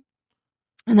Boarded.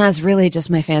 And that's really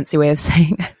just my fancy way of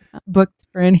saying I'm not booked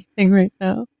for anything right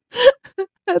now.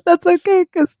 That's okay,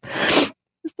 because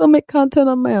I still make content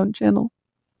on my own channel.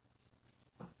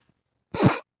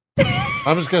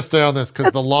 I'm just gonna stay on this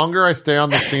because the longer I stay on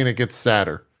the scene, it gets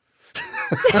sadder.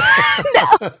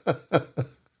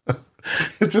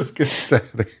 It just gets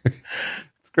sadder.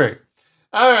 It's great.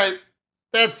 All right,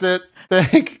 that's it.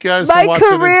 Thank you guys My for watching.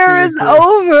 career is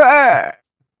MCU.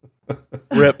 over.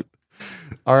 Rip.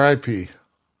 R.I.P.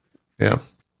 Yeah,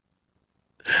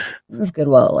 It was good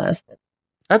while it lasted.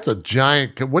 that's a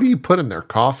giant. What do you put in there?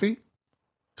 Coffee?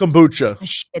 Kombucha. A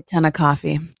shit ton of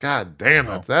coffee. God damn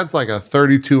it! That's like a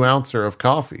 32 ouncer of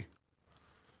coffee.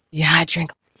 Yeah, I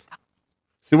drink.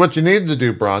 See, what you need to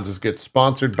do, Bronze, is get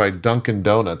sponsored by Dunkin'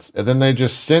 Donuts, and then they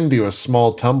just send you a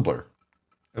small tumbler.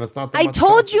 And it's not that I much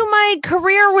told coffee. you my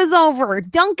career was over.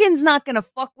 Duncan's not gonna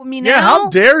fuck with me now. Yeah, how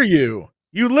dare you?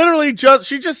 You literally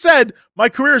she just said, my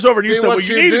career's over. And you See, said, what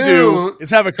you need to do is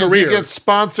have a is career. you get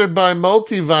sponsored by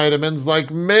multivitamins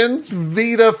like Men's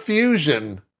Vita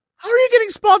Fusion. How are you getting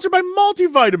sponsored by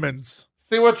multivitamins?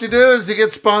 See, what you do is you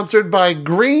get sponsored by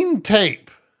Green Tape.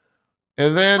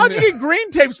 And then How'd you get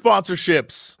green tape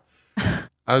sponsorships?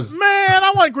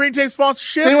 I want green tape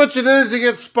sponsorship. See what you do is you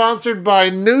get sponsored by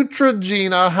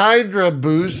Neutrogena Hydra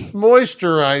Boost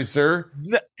Moisturizer.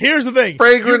 Here's the thing.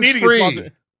 Fragrance free.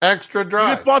 Extra dry.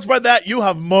 You get sponsored by that, you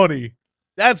have money.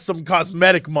 That's some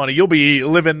cosmetic money. You'll be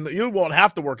living, you won't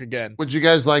have to work again. Would you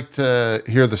guys like to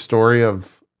hear the story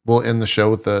of, we'll end the show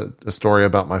with the story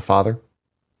about my father?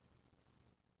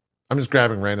 I'm just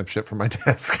grabbing random shit from my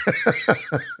desk.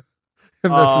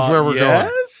 And this is where we're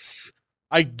going. Yes,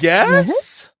 I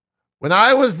guess. When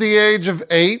I was the age of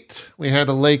 8, we had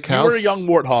a lake house. You were a young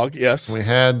warthog, yes. We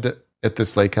had at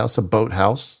this lake house a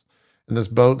boathouse. And this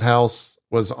boathouse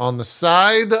was on the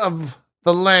side of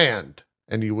the land.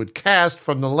 And you would cast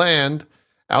from the land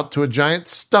out to a giant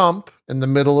stump in the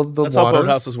middle of the water.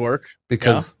 That's how boathouses work.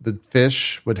 Because the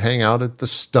fish would hang out at the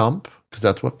stump, because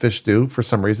that's what fish do for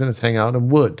some reason, is hang out in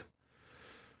wood.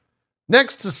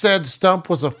 Next to said stump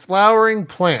was a flowering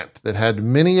plant that had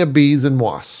many bees and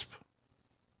wasps,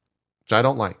 which I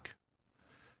don't like.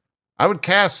 I would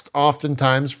cast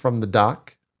oftentimes from the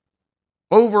dock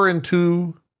over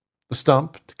into the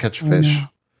stump to catch fish. No.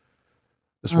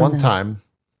 This one time,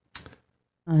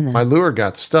 my lure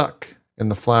got stuck in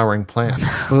the flowering plant,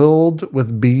 filled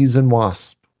with bees and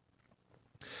wasps.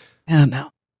 Oh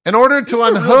no! In order to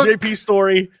unhook JP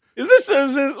story,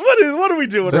 what are we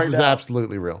doing right now? This is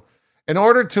absolutely real. In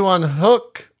order to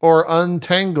unhook or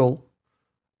untangle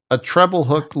a treble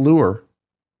hook lure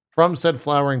from said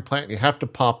flowering plant, you have to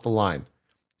pop the line.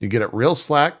 You get it real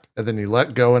slack, and then you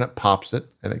let go, and it pops it,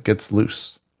 and it gets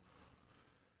loose.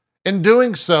 In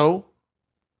doing so,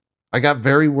 I got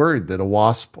very worried that a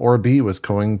wasp or a bee was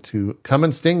going to come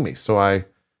and sting me. So I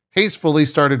hastily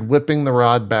started whipping the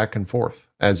rod back and forth,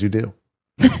 as you do.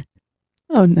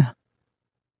 Oh, no.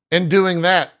 In doing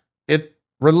that, it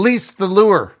released the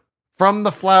lure from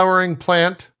the flowering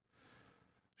plant,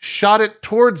 shot it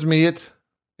towards me at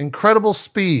incredible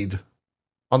speed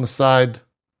on the side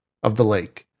of the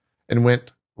lake, and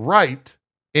went right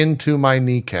into my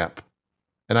kneecap.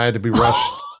 And I had to be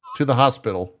rushed to the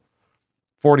hospital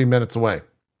 40 minutes away.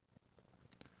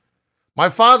 My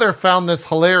father found this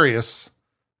hilarious,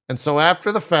 and so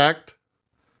after the fact,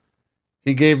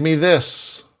 he gave me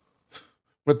this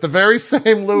with the very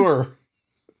same lure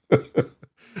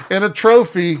and a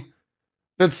trophy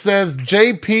that says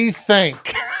JP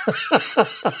Thank.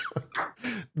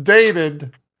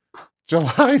 Dated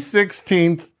July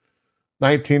 16th,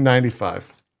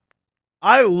 1995.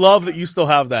 I love that you still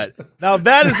have that. Now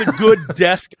that is a good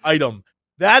desk item.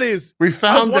 That is. We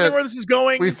found I was wondering it. where this is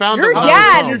going. We found Your it.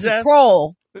 dad is a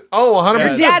troll. Oh, 100%.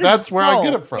 Your dad is That's a where I troll.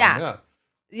 get it from. Yeah.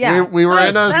 Yeah. We were in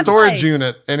a That's storage like-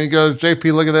 unit, and he goes,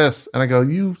 JP, look at this. And I go,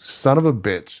 you son of a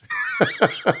bitch.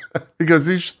 He goes,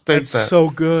 you should take That's that. so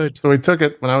good. So he took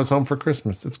it when I was home for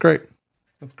Christmas. It's great.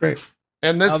 It's great.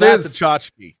 And Now that's a this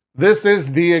tchotchke.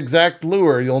 is the exact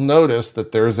lure. You'll notice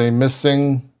that there's a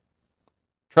missing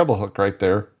treble hook right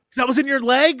there That was in your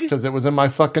leg? because it was in my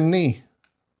fucking knee.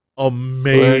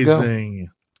 Amazing.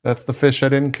 That's the fish I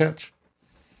didn't catch.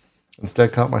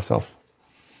 Instead, caught myself.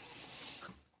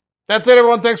 That's it,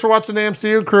 everyone. Thanks for watching the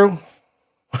MCU crew.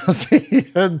 We'll see you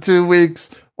in 2 weeks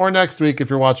or next week if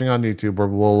you're watching on YouTube, where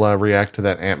we'll react to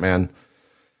that Ant-Man.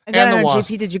 I gotta know,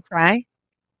 JP, did you cry?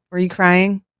 Were you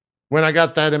crying? When I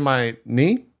got that in my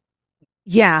knee?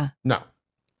 Yeah. No.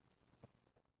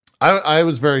 I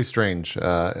was very strange.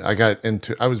 I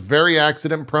was very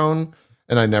accident prone,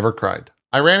 and I never cried.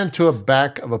 I ran into a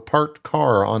back of a parked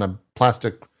car on a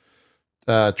plastic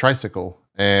tricycle,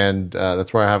 and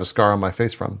that's where I have a scar on my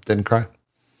face from. Didn't cry.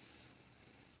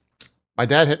 My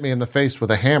dad hit me in the face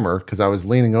with a hammer because I was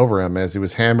leaning over him as he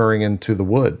was hammering into the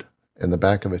wood, and the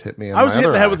back of it hit me in I was my hit in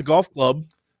other the head eye. with a golf club.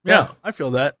 Yeah, I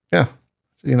feel that. Yeah.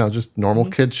 Just normal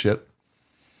kid shit.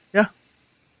 Yeah.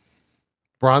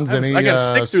 Bronze, I got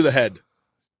a stick through the head.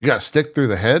 You got a stick through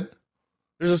the head?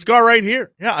 There's a scar right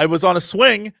here. Yeah, I was on a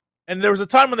swing, and there was a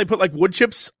time when they put like wood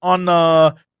chips on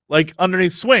like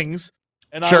underneath swings,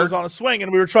 and I was on a swing,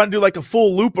 and we were trying to do like a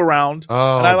full loop around,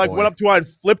 and I went up to it,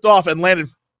 flipped off, and landed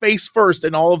face first,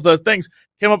 and all of the things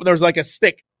came up, and there was like a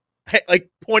stick like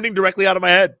pointing directly out of my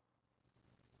head.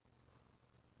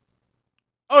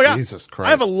 Oh yeah, Jesus Christ! I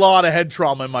have a lot of head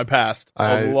trauma in my past.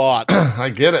 A lot. I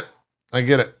get it.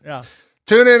 Yeah.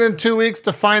 Tune in 2 weeks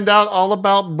to find out all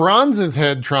about Bronze's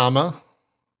head trauma.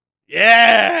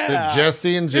 Yeah. That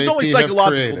Jesse and JP it's only have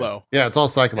psychological created. though. Yeah, it's all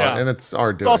psychological, and it's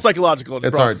our doing. It's all psychological. In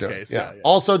it's our Bronze's doing. case. Yeah. Yeah.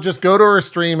 Also, just go to her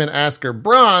stream and ask her,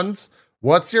 Bronze,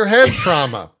 what's your head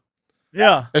trauma?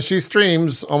 Yeah. As she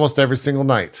streams almost every single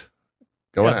night.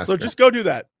 Go and ask so her. just go do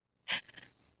that.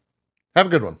 Have a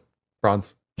good one,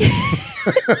 Bronze.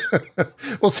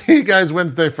 We'll see you guys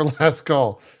Wednesday for last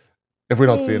call. if we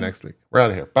don't see you next week. We're out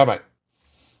of here. Bye bye.